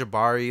talking about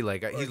Jabari.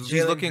 Like he's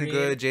Jalen looking Green.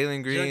 good. Jalen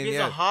Jalen Green. Green's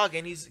Yeah. a hog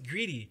and he's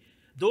greedy.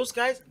 Those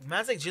guys,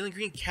 man's like Jalen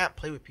Green can't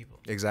play with people.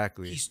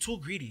 Exactly. He's too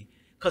greedy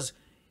because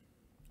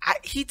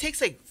he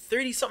takes like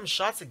 30 something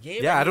shots a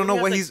game. Yeah, and I don't he know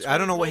only what has, he's. like, I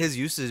don't know 20 what points. his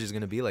usage is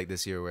gonna be like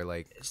this year. Where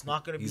like It's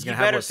not gonna be. he's He gonna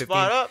better have what,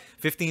 spot up.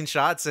 15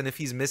 shots, and if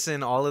he's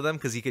missing all of them,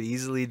 because he could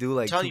easily do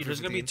like. I'm telling 2 you, for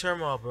there's gonna be 15.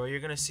 turmoil, bro. You're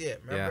gonna see it.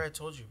 Remember, Yeah. I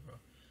told you, bro.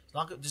 It's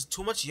not. There's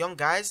too much young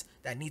guys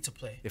that need to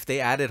play. If they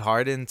added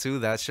Harden too,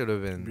 that should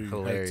have been Be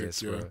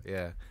hilarious, hectic, bro.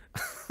 Yeah.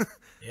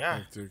 Yeah.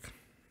 Hectic.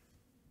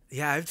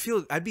 Yeah,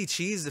 I'd be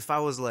cheesed if I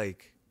was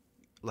like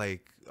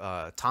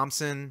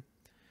Thompson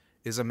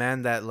is a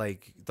man that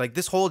like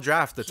this whole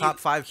draft, the top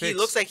 5 picks. He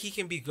looks like he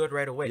can be good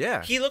right away.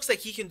 Yeah. He looks like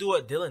he can do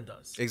what Dylan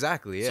does.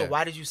 exactly, yeah. So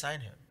why did you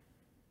sign him?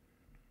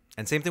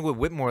 And same thing with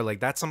Whitmore. Like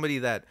that's somebody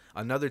that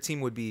another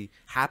team would be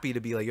happy to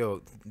be like,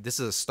 yo, this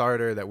is a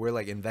starter that we're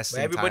like investing.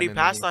 But everybody time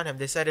in. passed on him.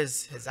 They said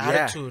his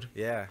attitude.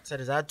 Yeah. Said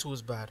his attitude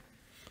was bad.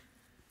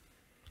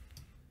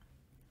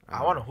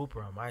 I want a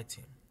hooper on my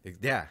team.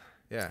 Yeah.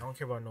 I Yeah. don't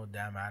care about no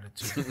damn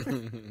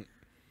attitude.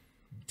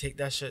 Take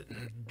that shit.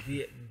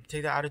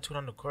 Take that attitude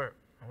on the court.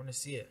 I want to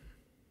see it.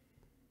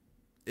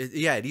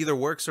 It either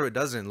works or it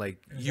doesn't. Like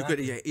you could,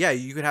 Exactly.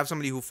 you could have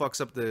somebody who fucks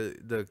up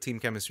the team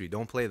chemistry.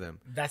 Don't play them.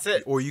 That's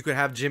it. Or you could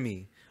have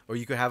Jimmy, or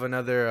you could have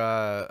another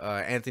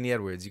Anthony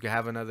Edwards. You could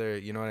have another,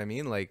 you know what I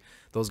mean? Like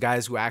those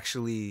guys who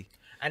actually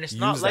And it's use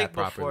not like that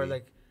before.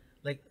 properly.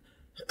 Like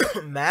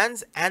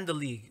mans and the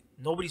league.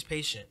 Nobody's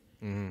patient.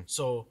 Mm-hmm.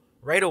 So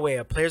right away,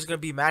 a player's gonna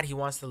be mad. He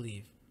wants to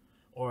leave,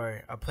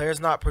 or a player's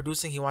not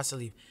producing. He wants to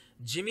leave.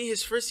 Jimmy,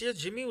 his first year,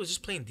 Jimmy was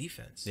just playing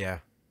defense. yeah,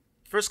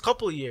 First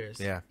couple of years.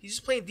 Yeah. He's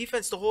just playing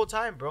defense the whole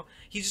time, bro.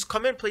 He just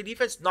come in, play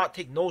defense, not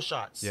take no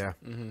shots. yeah,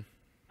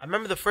 I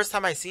remember the first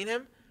time I seen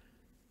him,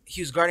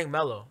 he was guarding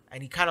Melo,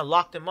 and he kind of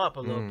locked him up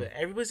a Mm. little bit.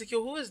 Everybody's like,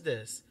 yo, who is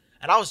this?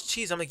 And I was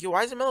cheesed. I'm like, yo,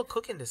 why is Melo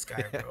cooking this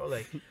guy, bro?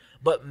 Like,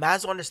 but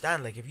Maz will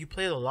understand, like, if you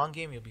play the long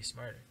game, you'll be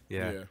smarter.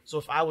 yeah. So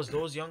if I was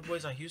those young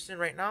boys on Houston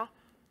right now,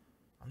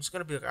 I'm just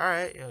gonna be like, all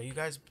right, yo, you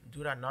guys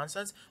do that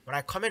nonsense. When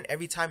I come in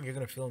every time, you're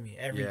gonna feel me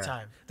every Yeah.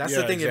 time. That's Yeah,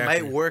 the thing. It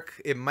exactly. might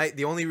work.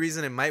 The only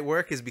reason it might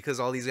work is because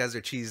all these guys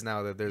are cheese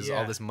now. That there's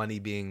all Yeah. this money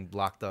being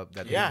blocked up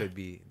that Yeah. they could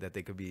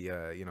be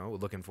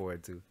looking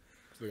forward to.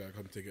 So they gotta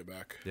come take it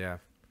back. Yeah.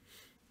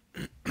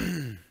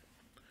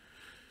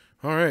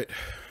 All right.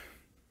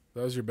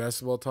 That was your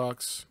basketball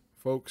talks,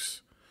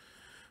 folks.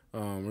 We're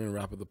gonna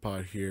wrap up the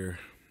pod here.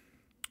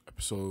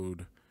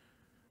 Episode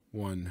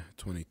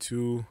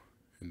 122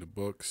 in the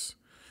books.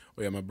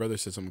 Oh yeah, my brother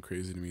said something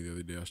crazy to me the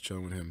other day. I was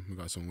chilling with him. We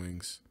got some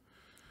wings.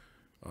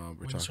 We're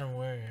Wings talking from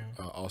where?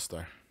 Yeah. All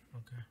Star.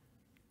 Okay.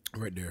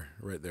 Right there,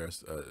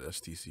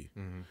 STC.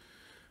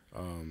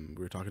 We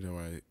were talking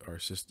to our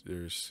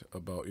sisters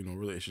about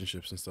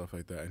relationships and stuff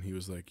like that, and he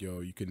was like, "Yo,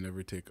 you can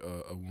never take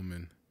a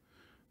woman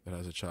that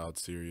has a child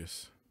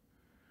serious,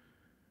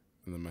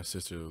 And then my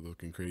sister was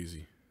looking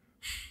crazy.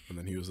 And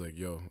then he was like,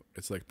 yo,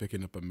 it's like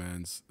picking up a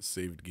man's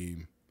saved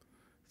game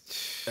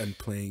and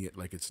playing it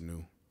like it's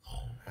new.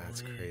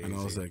 That's crazy. And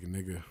I was like,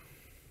 nigga,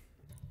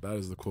 that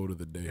is the quote of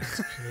the day.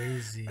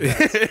 Crazy.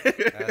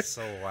 That's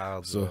so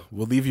wild. So Bro.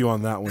 we'll leave you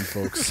on that one,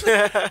 folks.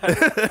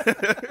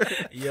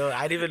 Yo,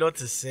 I didn't even know what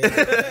to say.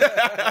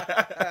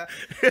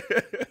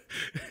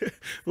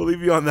 We'll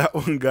leave you on that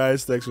one,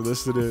 guys. Thanks for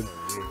listening.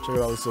 Check out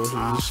all the socials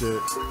and shit.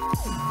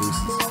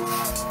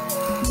 Deuces.